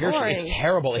 I've seen it. It's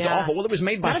terrible. It's awful. Well, it was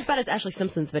made by... Not as bad as Ashley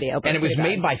Simpson's video. And it was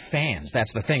made by fans.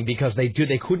 That's the thing, because they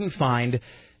couldn't find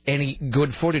any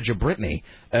good footage of Britney,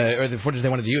 or the footage they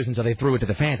wanted to use, and so they threw it to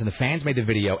the fans. And the fans made the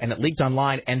video, and it leaked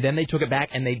online, and then they took it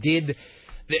back, and they did...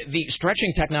 The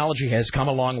stretching technology has come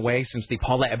a long way since the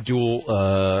Paula Abdul...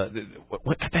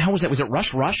 what the hell was that? Was it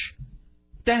Rush Rush?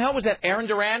 The hell was that? Aaron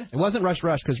Duran? It wasn't Rush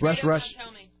Rush, because Rush Rush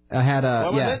had a...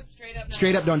 What was it?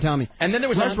 Straight Up Don't Tell Me. And then there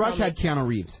was... Rush Rush had Keanu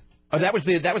Reeves. Oh, that was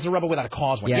the Rebel Without a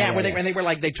Cause one. Yeah, where they were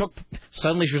like,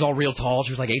 suddenly she was all real tall.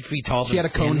 She was like 8 feet tall. She had a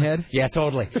cone head. Yeah,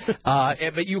 totally.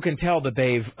 But you can tell that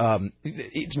they've,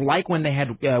 it's like when they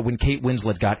had, when Kate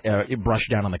Winslet got brushed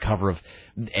down on the cover of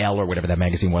Elle or whatever that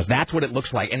magazine was. That's what it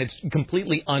looks like, and it's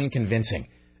completely unconvincing.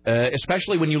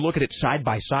 Especially when you look at it side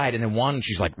by side, and in one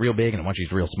she's like real big, and in one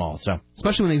she's real small. So,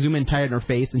 especially when they zoom in tight on her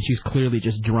face, and she's clearly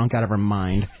just drunk out of her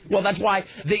mind. Well, that's why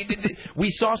we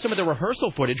saw some of the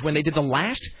rehearsal footage when they did the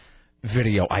last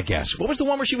video. I guess what was the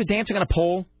one where she was dancing on a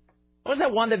pole? What was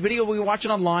that one? That video we were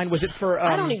watching online? Was it for?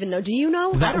 I don't even know. Do you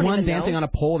know? That one dancing on a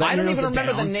pole. That I don't even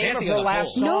remember the name of her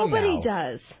last song. Nobody now.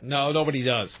 Does. No, nobody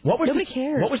does. Nobody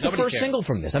cares. What was the first single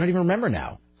from this? I don't even remember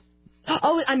now.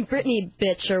 Oh, I'm Britney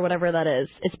bitch or whatever that is.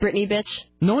 It's Britney bitch.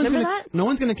 No one's Remember gonna, that? No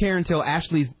one's gonna care until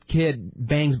Ashley's kid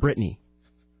bangs Britney.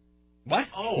 What?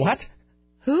 Oh. What?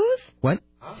 Whose? What?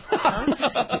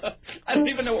 I don't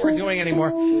even know what we're doing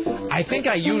anymore. I think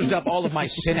I used up all of my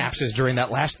synapses during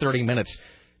that last 30 minutes.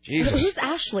 Jesus. Who's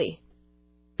Ashley?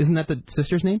 Isn't that the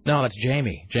sister's name? No, that's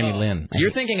Jamie Lynn.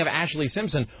 You're thinking of Ashley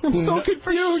Simpson, I'm so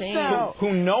confused now.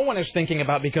 Who no one is thinking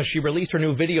about because she released her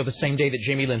new video the same day that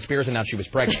Jamie Lynn Spears announced she was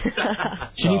pregnant.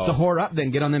 She needs to whore up, then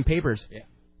get on them papers. Yeah.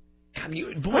 God, you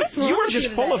were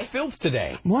just full of filth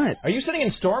today. What? Are you sitting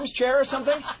in Storm's chair or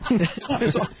something?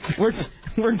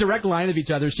 We're in direct line of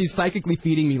each other. She's psychically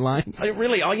feeding me lines.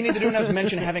 Really, all you need to do now is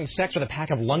mention having sex with a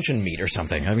pack of luncheon meat or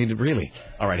something. I mean, really.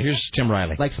 All right, here's Tim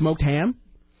Riley. Like smoked ham?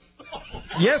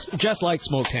 Yes, just like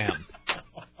smoked ham.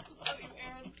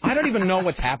 I don't even know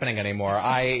what's happening anymore.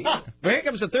 Well, here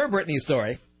comes the third Britney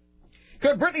story.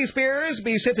 Could Britney Spears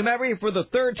be set to marry for the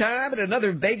third time at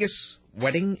another Vegas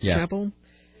wedding chapel?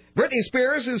 Britney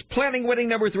Spears is planning wedding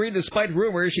number 3 despite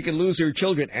rumors she could lose her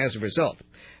children as a result.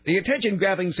 The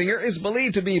attention-grabbing singer is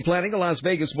believed to be planning a Las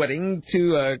Vegas wedding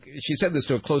to, she said this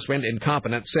to a close friend,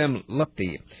 incompetent Sam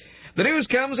Lupke. The news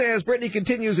comes as Britney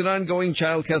continues an ongoing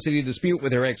child custody dispute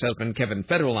with her ex-husband, Kevin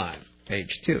Federline.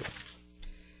 Page 2.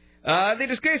 The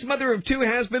disgraced mother of 2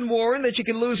 has been warned that she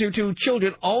can lose her 2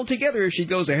 children altogether if she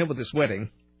goes ahead with this wedding.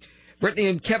 Britney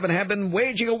and Kevin have been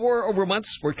waging a war over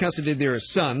months for custody of their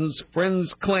sons.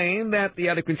 Friends claim that the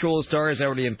out-of-control star has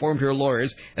already informed her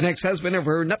lawyers and ex-husband of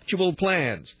her nuptial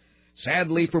plans.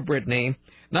 Sadly for Britney,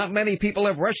 not many people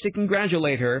have rushed to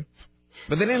congratulate her.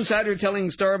 With an insider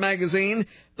telling Star magazine,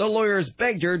 the lawyers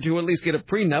begged her to at least get a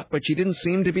prenup, but she didn't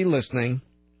seem to be listening.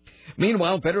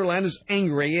 Meanwhile, Federline is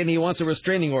angry and he wants a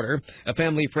restraining order. A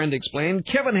family friend explained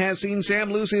Kevin has seen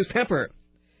Sam lose his temper.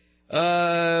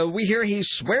 We hear he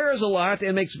swears a lot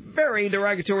and makes very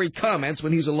derogatory comments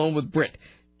when he's alone with Britt.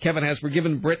 Kevin has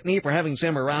forgiven Britney for having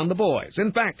Sam around the boys.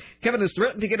 In fact, Kevin has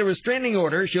threatened to get a restraining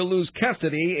order. She'll lose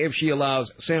custody if she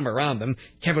allows Sam around them.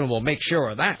 Kevin will make sure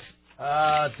of that.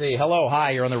 Let's see. Hello.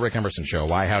 Hi. You're on the Rick Emerson Show.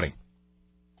 Why, howdy.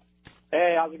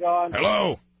 Hey, how's it going?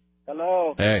 Hello.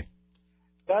 Hello. Hey.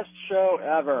 Best show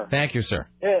ever. Thank you, sir.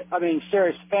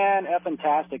 Serious,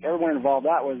 fantastic. Everyone involved,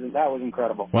 that was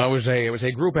incredible. Well, it was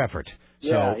a group effort. So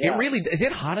yeah. It really is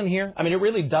it hot in here? I mean, it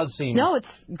really does seem. No, it's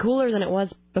cooler than it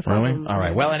was before. Really? All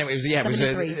right. Well, anyway, it was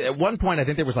at one point I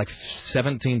think there was like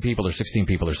 17 people or 16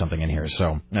 people or something in here.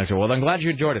 So, well, I'm glad you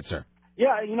enjoyed it, sir.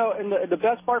 Yeah, and the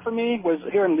best part for me was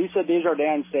hearing Lisa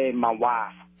Desjardins say "my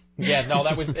wife." Yeah, no,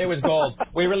 it was gold.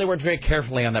 We really worked very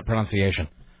carefully on that pronunciation.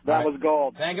 That was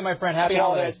gold. Thank you, my friend. Happy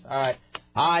holidays. All right.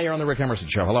 Hi, you're on the Rick Emerson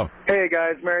Show. Hello. Hey,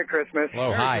 guys. Merry Christmas.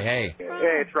 Hello. Hi. Hey.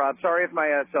 Hey, it's Rob. Sorry if my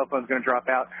cell phone's going to drop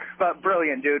out. But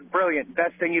brilliant, dude. Brilliant.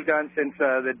 Best thing you've done since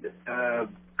the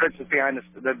Christmas behind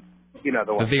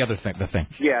the one. The other thing. The thing.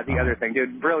 Yeah, the other thing,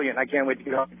 dude. Brilliant. I can't wait to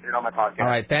get on on my podcast. All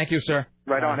right. Thank you, sir.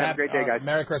 Right on. Have a great day, guys.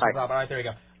 Merry Christmas, Bye. Rob. All right. There you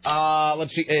go.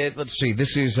 Let's see.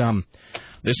 This is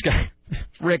this guy.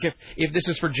 Rick, if this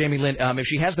is for Jamie Lynn, if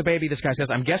she has the baby, this guy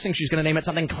says, I'm guessing she's going to name it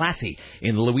something classy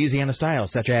in the Louisiana style,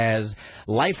 such as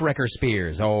Life Wrecker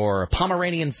Spears or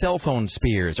Pomeranian Cell Phone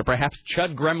Spears or perhaps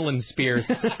Chud Gremlin Spears.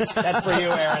 That's for you,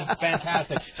 Aaron.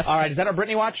 Fantastic. All right, is that our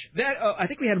Britney watch? I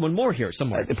think we had one more here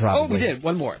somewhere. Probably. Oh, we did.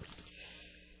 One more.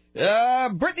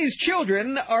 Britney's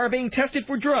children are being tested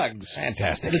for drugs.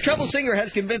 Fantastic. The trouble singer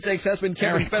has convinced ex-husband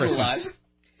Kevin Federline.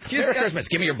 Merry Christmas.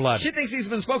 Give me your blood. She thinks he's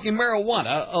been smoking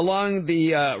marijuana around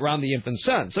the infant's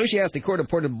son. So she asked a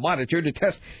court-appointed monitor to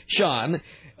test Sean,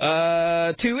 2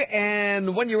 and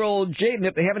 1-year-old Jaden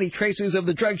if they have any traces of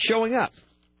the drug showing up.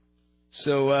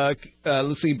 So,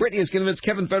 let's see. Britney has convinced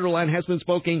Kevin Federline has been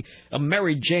smoking a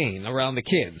Mary Jane around the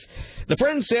kids. The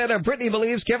friend said Britney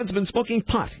believes Kevin's been smoking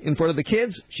pot in front of the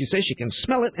kids. She says she can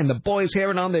smell it in the boys'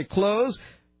 hair and on their clothes.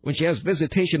 when she has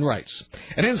visitation rights.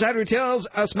 An insider tells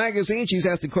Us Magazine she's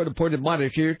asked the court-appointed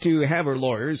monitor to have her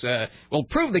lawyers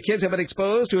prove the kids have been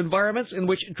exposed to environments in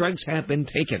which drugs have been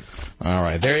taken. All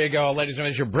right, there you go, ladies and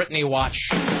gentlemen. It's your Britney Watch.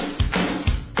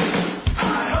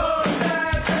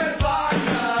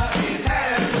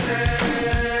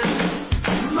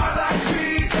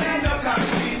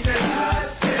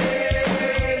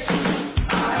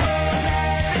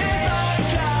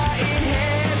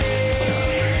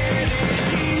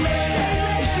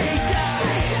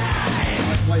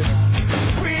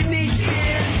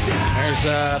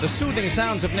 The soothing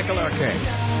sounds of Nickel Arcade.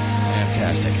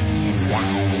 Fantastic.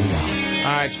 Wow.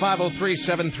 All right, it's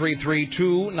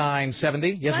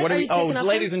 503-733-2970. Yes, what are you? Oh,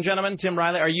 ladies and gentlemen, Tim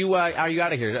Riley, are you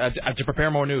out of here to prepare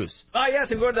more news?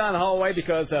 Yes, I'm going down the hallway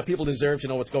because people deserve to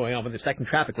know what's going on with the second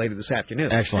traffic later this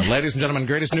afternoon. Excellent. Ladies and gentlemen,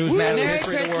 greatest news man in the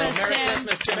history of the world. Merry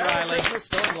Christmas, Tim Riley. Christmas,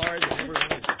 storm Lars,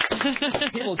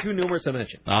 people too numerous to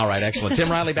mention. All right, excellent.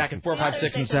 Tim Riley back in 4, 5,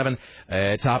 6, and 7.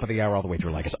 Top of the hour all the way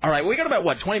through like us. All right, we got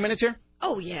about, 20 minutes here?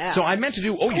 Oh, yeah. So I meant to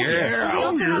do, We What?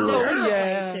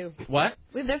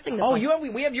 have their thing to Oh, play.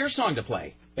 we have your song to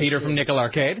play, Peter from Nickel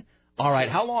Arcade. All right,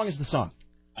 how long is the song?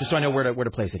 Just so I know where to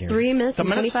place it here. 3 minutes and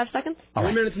 25 seconds. All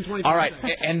right. 3 minutes and 25 All right,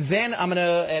 seconds. and then I'm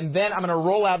gonna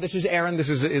roll out. This is Aaron. This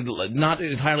is not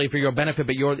entirely for your benefit,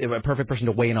 but you're a perfect person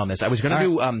to weigh in on this. I was gonna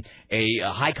do a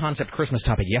high concept Christmas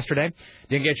topic yesterday.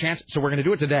 Didn't get a chance, so we're gonna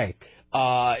do it today.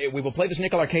 We will play this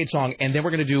Nickel Arcade song, and then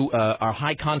we're going to do our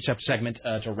high concept segment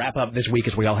to wrap up this week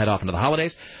as we all head off into the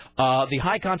holidays. The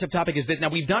high concept topic is that now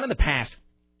we've done in the past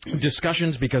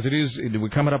discussions because we're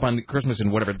coming up on Christmas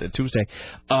and whatever Tuesday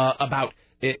about.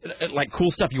 Like cool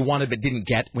stuff you wanted but didn't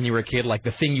get when you were a kid, like the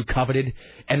thing you coveted,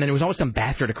 and then there was always some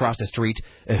bastard across the street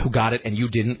who got it and you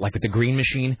didn't, like with the green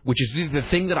machine, which is the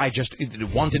thing that I just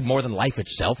wanted more than life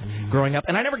itself growing up,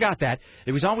 and I never got that.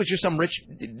 It was always just some rich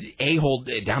a-hole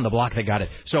down the block that got it.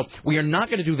 So we are not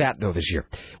going to do that, though, this year.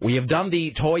 We have done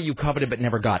the toy you coveted but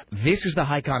never got. This is the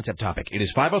high concept topic. It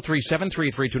is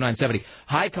 503-733-2970.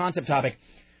 High concept topic.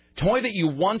 Toy that you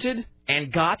wanted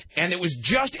and got, and it was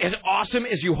just as awesome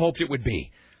as you hoped it would be.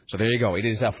 So there you go. It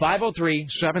is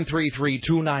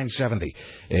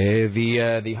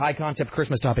 503-733-2970. The high concept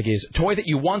Christmas topic is toy that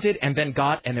you wanted and then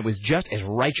got, and it was just as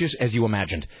righteous as you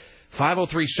imagined.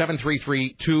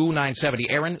 503-733-2970.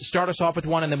 Aaron, start us off with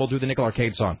one, and then we'll do the Nickel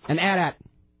Arcade song. An AT-AT.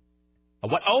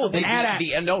 What? Oh, an AT-AT.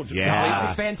 Yeah. It was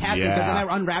fantastic because then I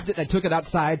unwrapped it and I took it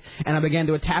outside and I began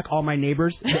to attack all my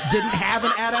neighbors that didn't have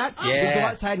an AT-AT. Yeah. We'd go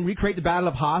outside and recreate the Battle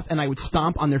of Hoth and I would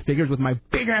stomp on their figures with my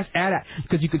big-ass AT-AT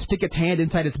because you could stick its hand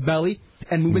inside its belly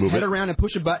and move its head around and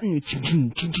push a button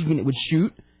and it would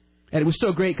shoot. And it was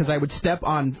so great because I would step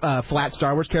on flat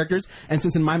Star Wars characters, and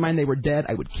since in my mind they were dead,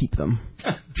 I would keep them.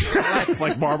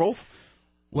 like marbles?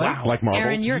 What? Wow. Like marbles?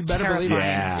 Aaron, you're terrifying.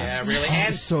 Yeah, really.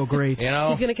 And so great. He's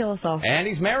going to kill us all. And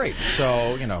he's married.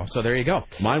 So, so there you go.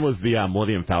 Mine was the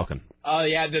Millennium Falcon. Oh,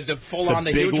 yeah, the full-on,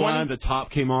 the big huge one. The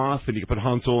top came off, and you could put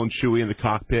Hansel and Chewie in the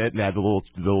cockpit, and they had the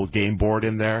little game board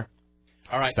in there.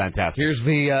 All right. It's fantastic. Here's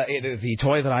the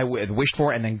toy that I wished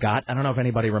for and then got. I don't know if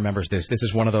anybody remembers this. This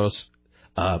is one of those...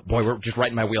 boy, we're just right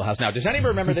in my wheelhouse now. Does anybody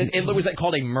remember this? It was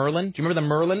called a Merlin. Do you remember the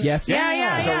Merlin? Yes.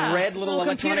 Yeah. The red little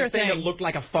electronic thing that looked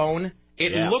like a phone.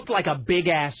 It looked like a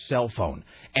big-ass cell phone.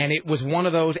 And it was one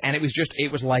of those, and it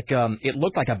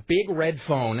looked like a big red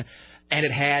phone, and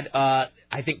it had,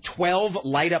 I think, 12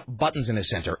 light-up buttons in the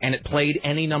center, and it played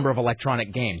any number of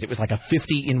electronic games. It was like a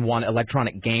 50-in-1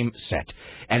 electronic game set.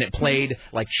 And it played,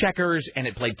 like, checkers, and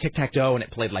it played tic-tac-toe, and it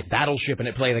played, like, Battleship, and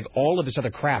it played, like, all of this other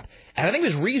crap. And I think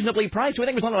it was reasonably priced, too. I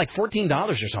think it was only, like, $14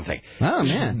 or something. Oh,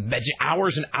 man.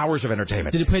 Hours and hours of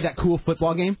entertainment. Did it play that cool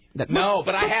football game? No,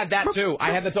 but I had that, too.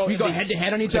 I had the total... You go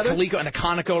head-to-head on each other? The Coleco and the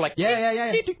Conoco, like...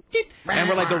 Yeah. And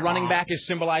where, like, the running back is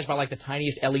symbolized by, like, the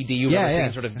tiniest LED you've ever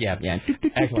seen. Sort of, yeah.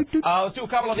 Excellent. Let's do a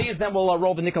couple of these, then we'll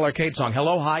roll the Nickel Arcade song.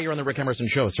 Hello, hi, you're on the Rick Emerson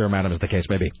Show, sir, madam, as the case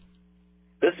may be.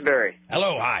 This is Barry.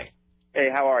 Hello, hi. Hey,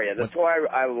 how are you? The toy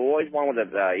I've always wanted was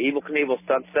the Evil Knievel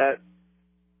stunt set,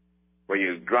 where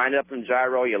you grind up and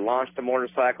gyro, you launch the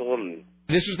motorcycle, and...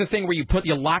 This is the thing where you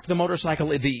lock the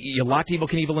motorcycle, you locked Evil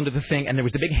Knievel into the thing, and there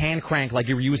was the big hand crank like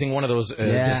you were using one of those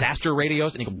disaster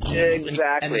radios, and you go... Exactly.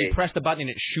 And then you press the button, and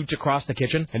it shoots across the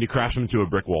kitchen. And you crash them into a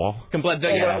brick wall. What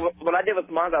I did with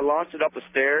mine, I launched it up the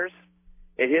stairs.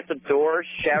 It hit the door,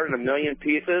 shattered in a million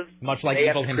pieces. Much like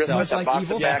Evil himself. I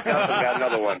boxed it back up and got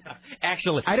another one.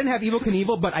 Actually. I didn't have Evil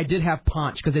Knievel, but I did have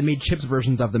Paunch, because they made Chips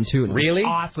versions of them, too. Really?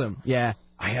 Awesome. Yeah.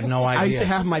 I had no idea. I used to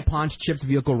have my Paunch Chips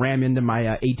vehicle ram into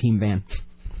my A-Team van.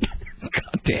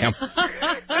 God Damn.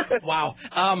 Wow.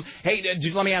 Hey,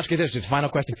 let me ask you this. It's final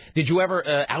question. Did you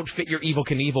ever outfit your Evel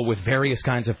Knievel with various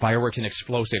kinds of fireworks and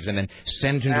explosives and then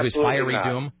send him to his fiery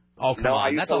doom? Oh, come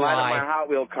on. That's a lie. I used to ride on my Hot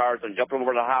Wheel cars and jump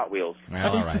over the Hot Wheels. Well,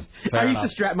 all right. I used to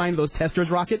strap mine to those Testors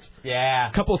rockets. Yeah.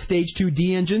 A couple Stage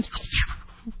 2D engines.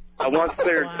 I once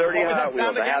cleared 30 Hot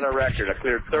Wheels. I had a record. I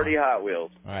cleared 30 Hot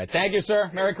Wheels. All right. Thank you,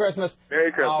 sir. Merry Christmas.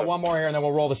 Merry Christmas. One more here, and then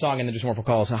we'll roll the song and then just more for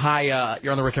calls. Hi,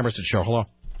 you're on the Rick Emerson Show. Hello.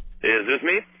 Is this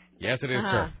me? Yes, it is,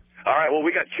 sir. All right, well,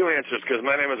 we got two answers because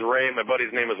my name is Ray and my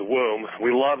buddy's name is Womb.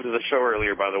 We loved the show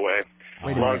earlier, by the way.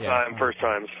 Long time, first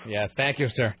times. Yes, thank you,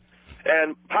 sir.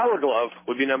 And Power Glove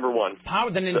would be number one.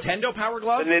 The Nintendo Power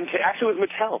Glove? Actually, it was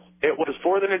Mattel. It was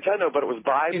for the Nintendo, but it was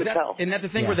by Mattel. Isn't that the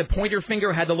thing where the pointer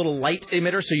finger had the little light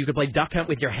emitter so you could play Duck Hunt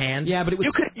with your hand? Yeah, but it was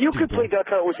you could play Duck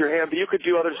Hunt with your hand, but you could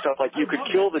do other stuff, like you could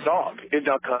kill the dog in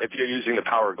Duck Hunt if you're using the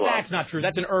Power Glove. That's not true.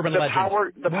 That's an urban legend.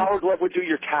 The Power Glove would do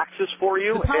your taxes for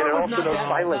you, and it also knows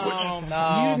sign language.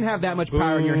 No. You didn't have that much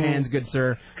power in your hands, good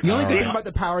sir. The only thing about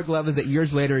the Power Glove is that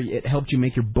years later it helped you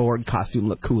make your board costume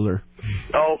look cooler.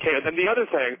 Okay, and then the other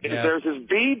thing is there's this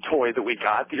bead toy that we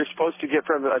got that you're supposed to get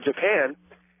from Japan,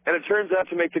 and it turns out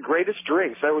to make the greatest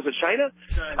drinks. Was it China?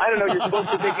 I don't know. You're supposed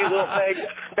to make these little things.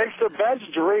 Makes the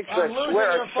best drinks. I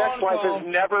swear, sex life has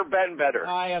never been better.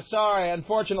 Sorry.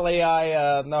 Unfortunately,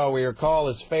 no, your call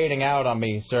is fading out on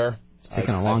me, sir. It's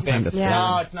taking a long time to play.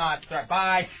 No, it's not. Sorry.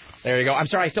 Bye. There you go. I'm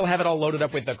sorry. I still have it all loaded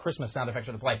up with the Christmas sound effects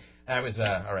for the play. That was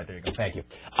all right. There you go. Thank you.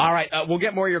 All right. We'll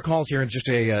get more of your calls here in just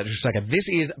a second. This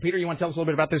is Peter. You want to tell us a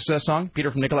little bit about this song?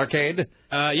 Peter from Nickel Arcade.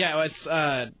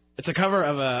 It's a cover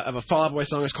of a Fall Out Boy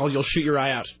song. It's called "You'll Shoot Your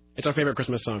Eye Out." It's our favorite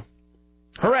Christmas song.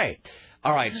 Hooray!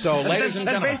 All right. So, ladies and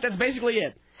gentlemen, that's basically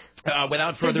it.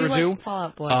 Without further ado,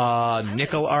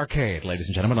 Nickel Arcade, ladies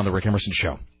and gentlemen, on the Rick Emerson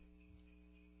Show.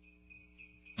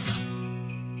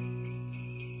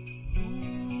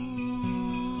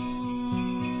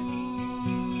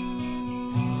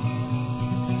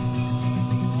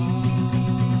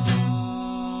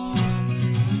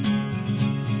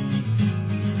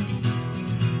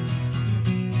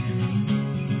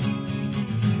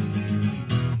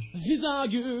 These are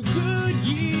your good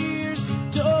years.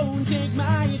 Don't take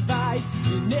my advice.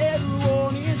 You never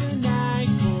wanted the nice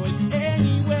boys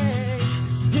anyway.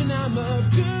 And I'm of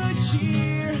good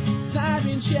cheer. 'Cause I've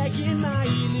been checking my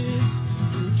list.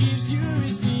 Who gives you a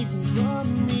secret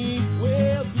from me?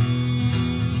 Will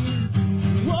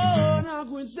be one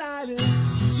awkward silence.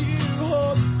 To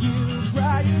hope you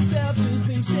cry yourself to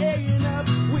sleep, staying up,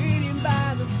 waiting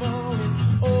by the phone.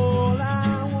 And all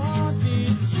I want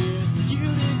this year is for you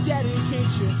to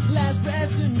dedicate your last breath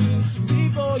to me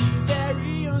before you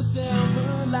bury yourself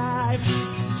alive.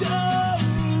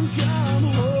 Don't come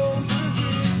home for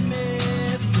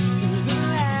Christmas. You're the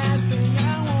last thing I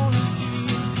want to see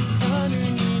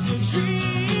underneath the tree.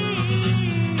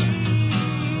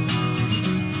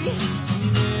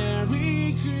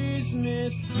 Merry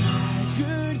Christmas, I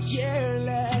could care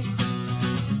less.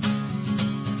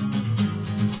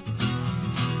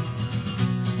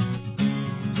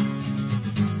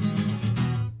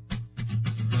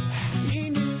 Happy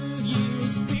New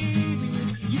Year's, baby.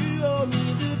 You owe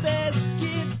me the best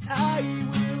gift I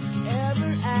will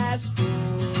ever ask for.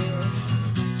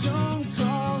 Don't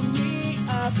call me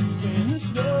up when the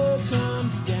snow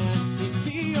comes down. It's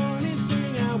the only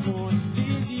thing I want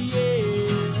this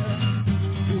year.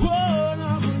 One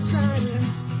awkward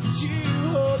silence. You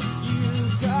hope you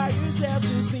cry yourself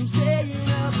to sleep, staying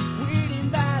up, waiting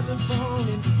by the phone.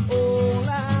 And all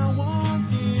I want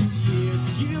this year is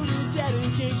for you to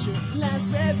dedicate your last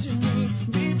breath to me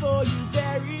before you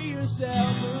bury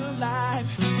yourself alive.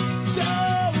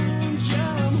 Don't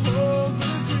come home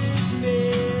for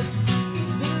Christmas.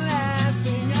 It's the last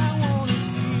thing I want to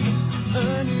see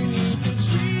underneath the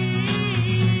tree.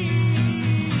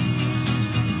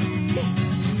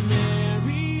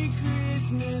 Merry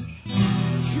Christmas, I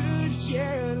could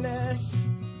care less.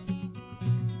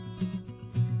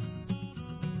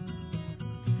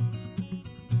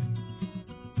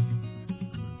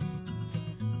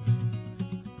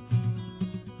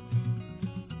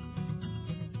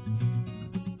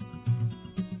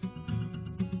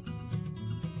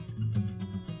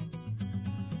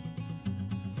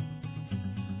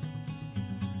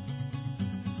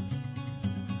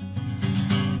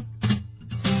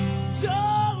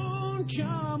 Don't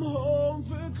come home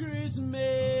for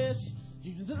Christmas.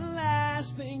 You're the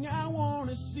last thing I want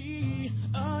to see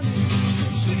underneath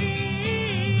the tree.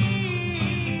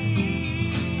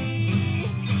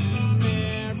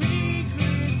 Merry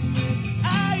Christmas,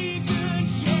 I could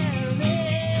care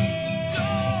less.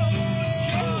 Don't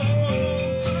come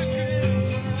home for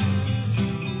Christmas.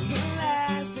 You're the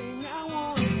last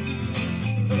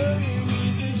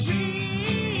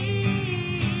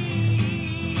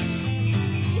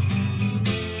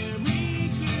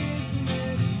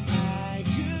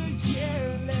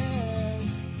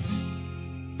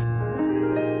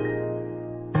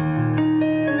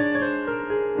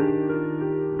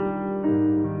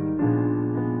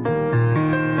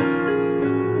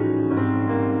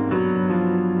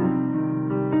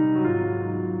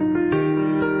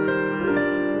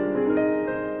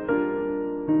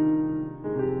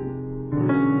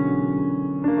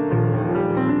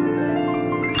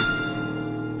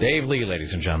Dave Lee,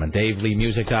 ladies and gentlemen.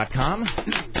 DaveLeeMusic.com.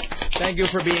 Thank you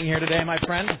for being here today, my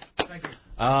friend. Thank you.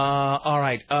 All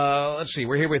right. Let's see.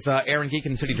 We're here with Aaron Geek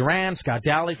in City Duran, Scott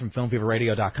Dowley from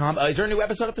FilmFeverRadio.com. Is there a new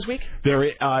episode up this week? There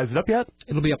is it up yet?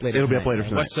 It'll be up later. It'll be up later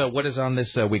tonight. What is on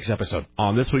this week's episode?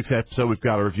 On this week's episode, we've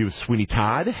got a review of Sweeney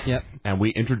Todd. Yep. And we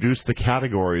introduced the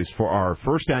categories for our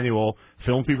first annual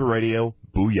Film Fever Radio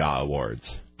Booyah Awards.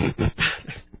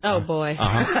 Oh, boy.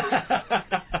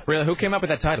 Really? Who came up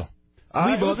with that title?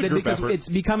 We both did because it's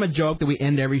become a joke that we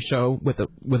end every show with a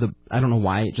I don't know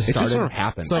why it just started. It just sort of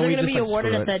happened. So are they going to be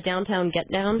awarded at the Downtown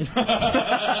Get Down?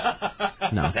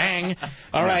 No. Zang.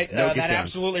 All right. That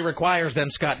absolutely requires then,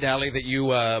 Scott Dowley, that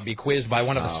you be quizzed by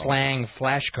one of the slang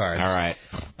flashcards.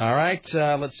 All right.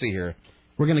 Let's see here.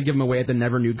 We're going to give them away at the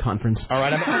Never Nude Conference. All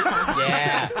right.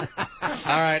 Yeah.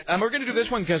 All right. We're going to do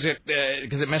this one because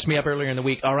it messed me up earlier in the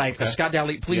week. All right. Scott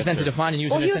Dowley, please then to define and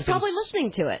use in a sentence. Well, he was probably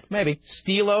listening to it. Maybe.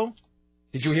 Stilo.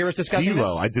 Did you hear us discussing this?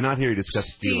 Stilo. I did not hear you discuss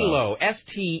Stilo.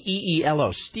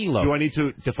 S-T-E-E-L-O. Stilo. Do I need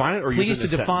to define it or please use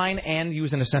it in a define sentence? and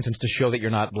use in a sentence to show that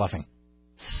you're not bluffing.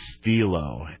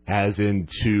 Stilo. As in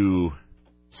to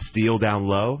steal down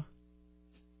low?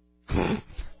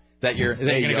 That you're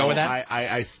going to go with that?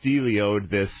 I steelioed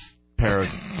this pair of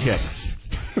kicks.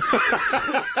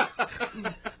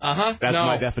 That's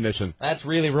my definition. That's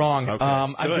really wrong.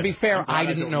 Okay. To be fair, I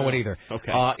didn't know it either.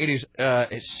 Okay. It is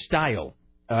style,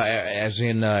 as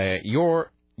in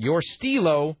your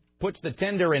stilo puts the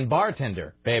tender in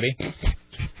bartender, baby.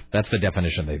 That's the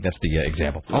definition. That's the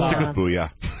example. I'll stick with Booyah.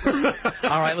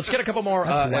 All right, let's get a couple more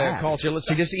calls here. Let's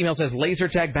see. This email says, laser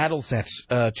tag battle sets.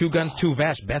 2 guns, 2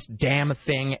 vests. Best damn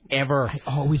thing ever. I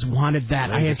always wanted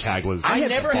that. I've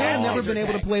never been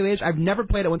able to play laser. I've never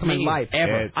played it once in my life.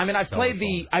 Ever. I've played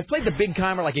the big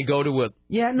timer, like you go to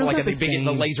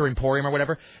the laser emporium or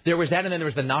whatever. There was that, and then there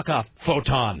was the knockoff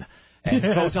Photon. And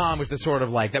Photon was the sort of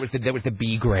like that was the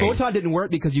B grade. Photon didn't work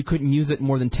because you couldn't use it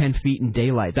more than 10 feet in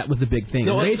daylight. That was the big thing.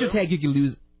 No, laser tag you could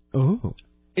lose. Oh,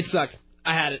 it sucked.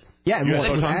 I had it. Yeah,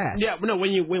 no.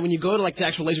 When you go to like the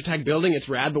actual laser tag building, it's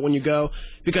rad. But when you go,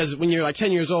 because when you're like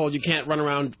 10 years old, you can't run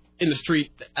around in the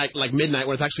street at like midnight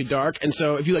when it's actually dark. And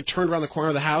so if you like turned around the corner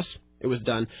of the house, it was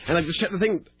done. And like the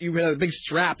thing, you had a big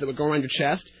strap that would go around your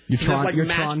chest. Your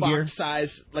matchbox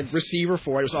size like receiver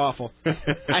for it. It was awful.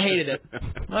 I hated it.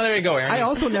 Well, there you go, Aaron. I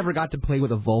also never got to play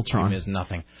with a Voltron. Is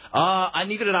nothing.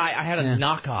 Neither did I. I had a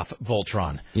knockoff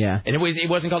Voltron. Yeah. And it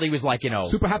wasn't called. He was like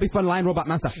Super Happy Fun Line Robot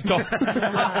Master.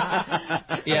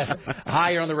 Yes.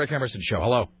 Hi, you're on the Rick Emerson Show.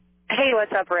 Hello. Hey,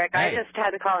 what's up, Rick? Hey. I just had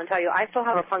to call and tell you I still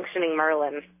have a functioning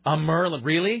Merlin. A Merlin,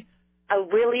 really? A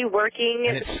really working.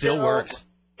 And it still works.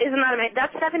 Isn't that amazing?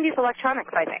 That's 70s electronics,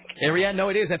 I think. Yeah, no,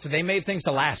 it is. They made things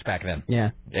to last back then.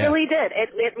 Yeah. It really did.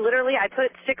 It literally, I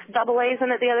put 6 AA's in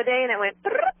it the other day, and it went,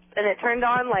 and it turned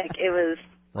on like it was.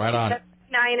 Right on.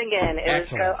 9 again. It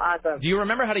Excellent. was so awesome. Do you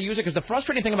remember how to use it? Because the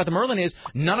frustrating thing about the Merlin is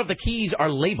none of the keys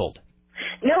are labeled.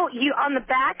 No, on the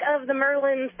back of the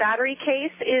Merlin's battery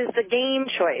case is the game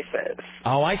choices.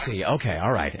 Oh, I see. Okay,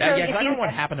 all right. So I don't know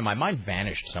what happened to mine. Mine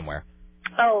vanished somewhere.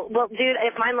 Oh, well, dude,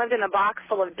 if mine lived in a box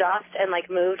full of dust and, like,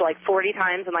 moved, like, 40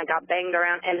 times and, like, got banged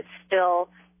around, and it still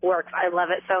works. I love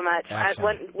it so much.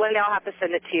 One day I'll have to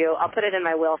send it to you. I'll put it in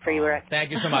my will for you, Rick.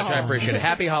 Thank you so much. I appreciate it.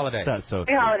 Happy holidays. That's so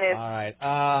Happy holidays. All right.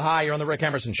 Hi, you're on the Rick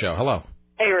Emerson Show. Hello.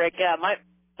 Hey, Rick. My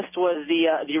first was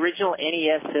the original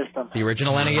NES system. The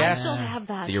original NES? I still have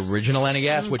that. The original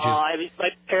NES, which is my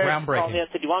parents groundbreaking. called me and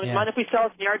said, do you mind if we sell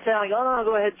it in the yard sale? I'm like, oh, no,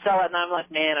 go ahead and sell it. And I'm like,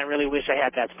 man, I really wish I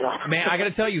had that still. Man, I got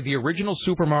to tell you, the original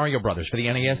Super Mario Brothers for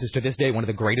the NES is to this day one of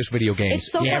the greatest video games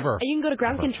It's so ever. fun. You can go to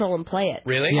ground control and play it.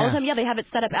 Really? All the time, they have it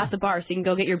set up at the bar, so you can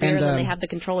go get your beer, and then they have the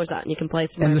controllers out, and you can play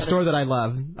some. And the store that I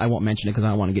love, I won't mention it because I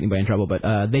don't want to get anybody in trouble, but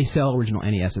they sell original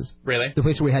NESs. Really? The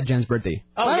place where we had Jen's birthday.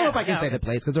 Oh, I don't know if I can say the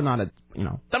place because they're not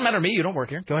Doesn't matter to me. You don't work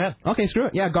here. Go ahead. Okay, screw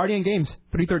it. Yeah, Guardian Games,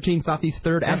 313 Southeast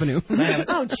 3rd Avenue.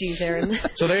 Oh, jeez, Aaron.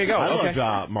 So there you go. I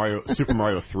loved Super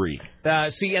Mario 3.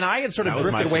 See, and I had sort of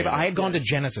drifted away, but I had gone to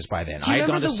Genesis by then. Do you I had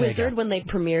remember gone the to Wizard Sega. when they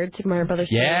premiered Super Mario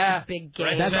Brothers? Yeah. Big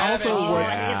game. That's also where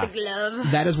I get the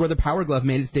glove. that is where the Power Glove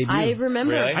made its debut. I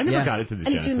remember. Really? I never got into the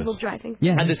and Genesis. Doonville driving.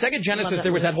 Yeah. And the Sega Genesis,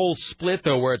 there was that whole split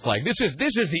though, where it's like this is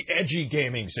the edgy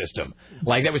gaming system.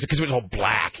 Like that was because it was all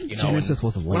black. Genesis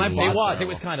was When I bought it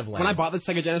was kind of lame. When I bought the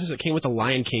Sega Genesis, it came with the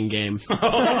Lion King game, which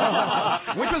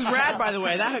was rad, by the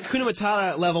way. That Hakuna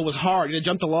Matata level was hard. You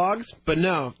jump the logs, but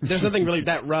no, there's nothing really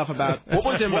that rough about. What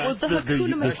was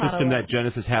the system that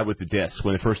Genesis had with the disc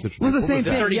when it first introduced? It was the same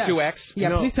thing. 32X.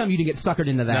 Yeah, please tell me you didn't get suckered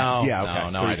into that. No, yeah,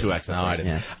 okay. no, 32X. I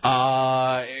didn't.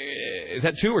 Yeah. Is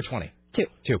that 2 or 20?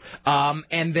 Two.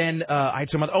 And then I had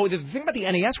some other... Oh, the thing about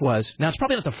the NES was... Now, it's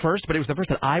probably not the first, but it was the first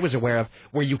that I was aware of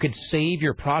where you could save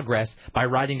your progress by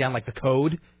writing down, like, the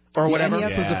code or whatever.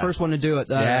 NES was the first one to do it.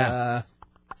 Yeah.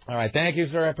 All right, thank you,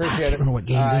 sir. I appreciate it. I don't know what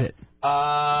game did it.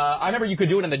 I remember you could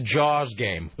do it in the Jaws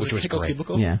game, which was great.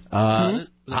 Cubicle? Yeah. Was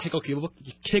it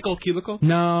Tickle Cubicle?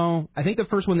 No, I think the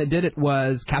first one that did it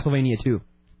was Castlevania 2.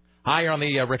 Hi, you're on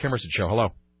the Rick Emerson Show. Hello.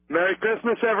 Merry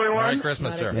Christmas, everyone. Merry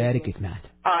Christmas, sir. Merry Christmas.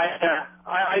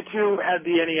 I too had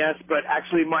the NES, but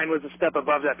actually mine was a step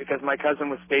above that because my cousin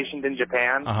was stationed in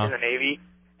Japan in the Navy,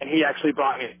 and he actually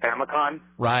brought me a Famicom.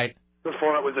 Right.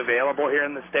 Before it was available here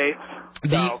in the States.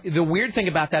 The weird thing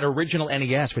about that original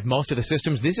NES with most of the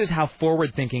systems, this is how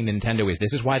forward-thinking Nintendo is.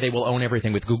 This is why they will own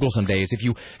everything with Google some days. If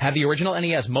you have the original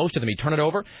NES, most of them, you turn it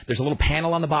over, there's a little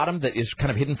panel on the bottom that is kind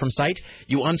of hidden from sight.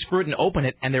 You unscrew it and open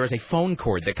it, and there is a phone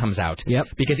cord that comes out. Yep.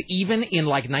 Because even in,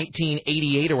 like,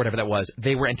 1988 or whatever that was,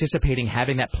 they were anticipating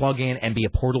having that plug in and be a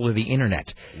portal to the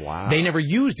Internet. Wow. They never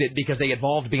used it because they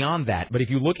evolved beyond that. But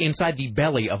if you look inside the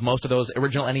belly of most of those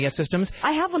original NES systems...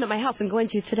 I have one at my house. I'm going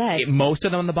to today. Most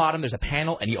of them on the bottom, there's a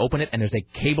panel, and you open it, and there's a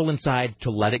cable inside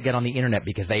to let it get on the Internet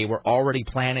because they were already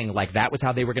planning, like, that was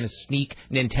how they were going to sneak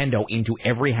Nintendo into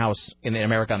every house in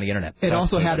America on the Internet. It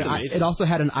also had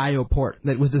an I/O port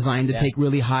that was designed to take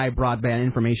really high broadband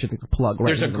information to plug right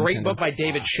There's a into great Nintendo. book by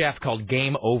David Sheff called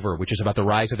Game Over, which is about the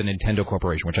rise of the Nintendo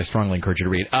Corporation, which I strongly encourage you to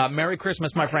read. Merry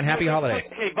Christmas, my friend. Happy holidays.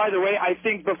 Hey, by the way, I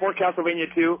think before Castlevania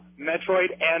 2, Metroid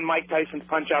and Mike Tyson's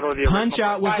Punch-Out were the original.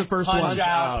 Punch-Out was the first one.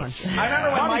 Punch-Out. I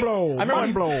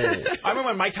remember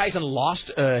when Mike Tyson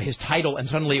lost his title and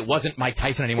suddenly it wasn't Mike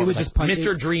Tyson anymore. It was just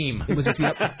Mr. Dream. It was just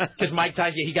because Mike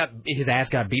Tyson, his ass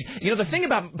got beat. You know, the thing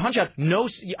about Punch-Out,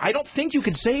 I don't think you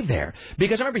could save there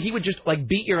because I remember he would just like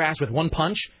beat your ass with one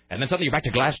punch and then suddenly you're back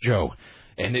to Glass Joe.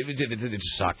 And it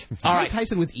sucked. All right. Mike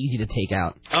Tyson was easy to take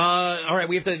out. All right,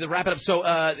 we have to wrap it up. So,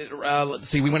 let's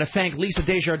see. We want to thank Lisa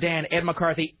Desjardins, Ed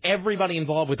McCarthy, everybody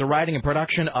involved with the writing and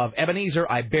production of Ebenezer.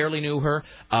 I barely knew her.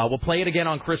 We'll play it again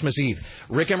on Christmas Eve.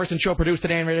 Rick Emerson Show produced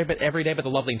today and every day, but the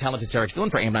lovely and talented Sarah Stillen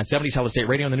for AM 970, Solid State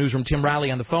Radio in the newsroom. Tim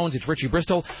Riley on the phones. It's Richie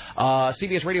Bristol.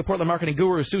 CBS Radio Portland marketing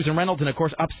guru Susan Reynolds. And, of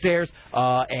course, upstairs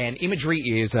and imagery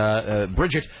is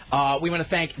Bridget. We want to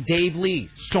thank Dave Lee,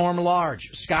 Storm Large,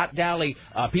 Scott Dowley,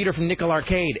 Peter from Nickel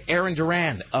Arcade, Aaron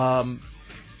Duran,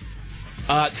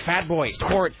 Fat Boy,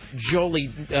 Court,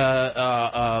 Jolie,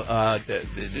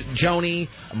 Joni,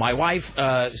 my wife,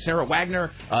 Sarah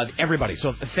Wagner, everybody.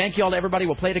 So thank you all to everybody.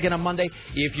 We'll play it again on Monday.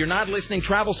 If you're not listening,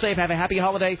 travel safe. Have a happy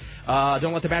holiday.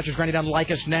 Don't let the bastards grind you down.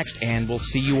 Like us next, and we'll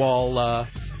see you all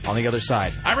on the other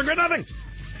side. I regret nothing.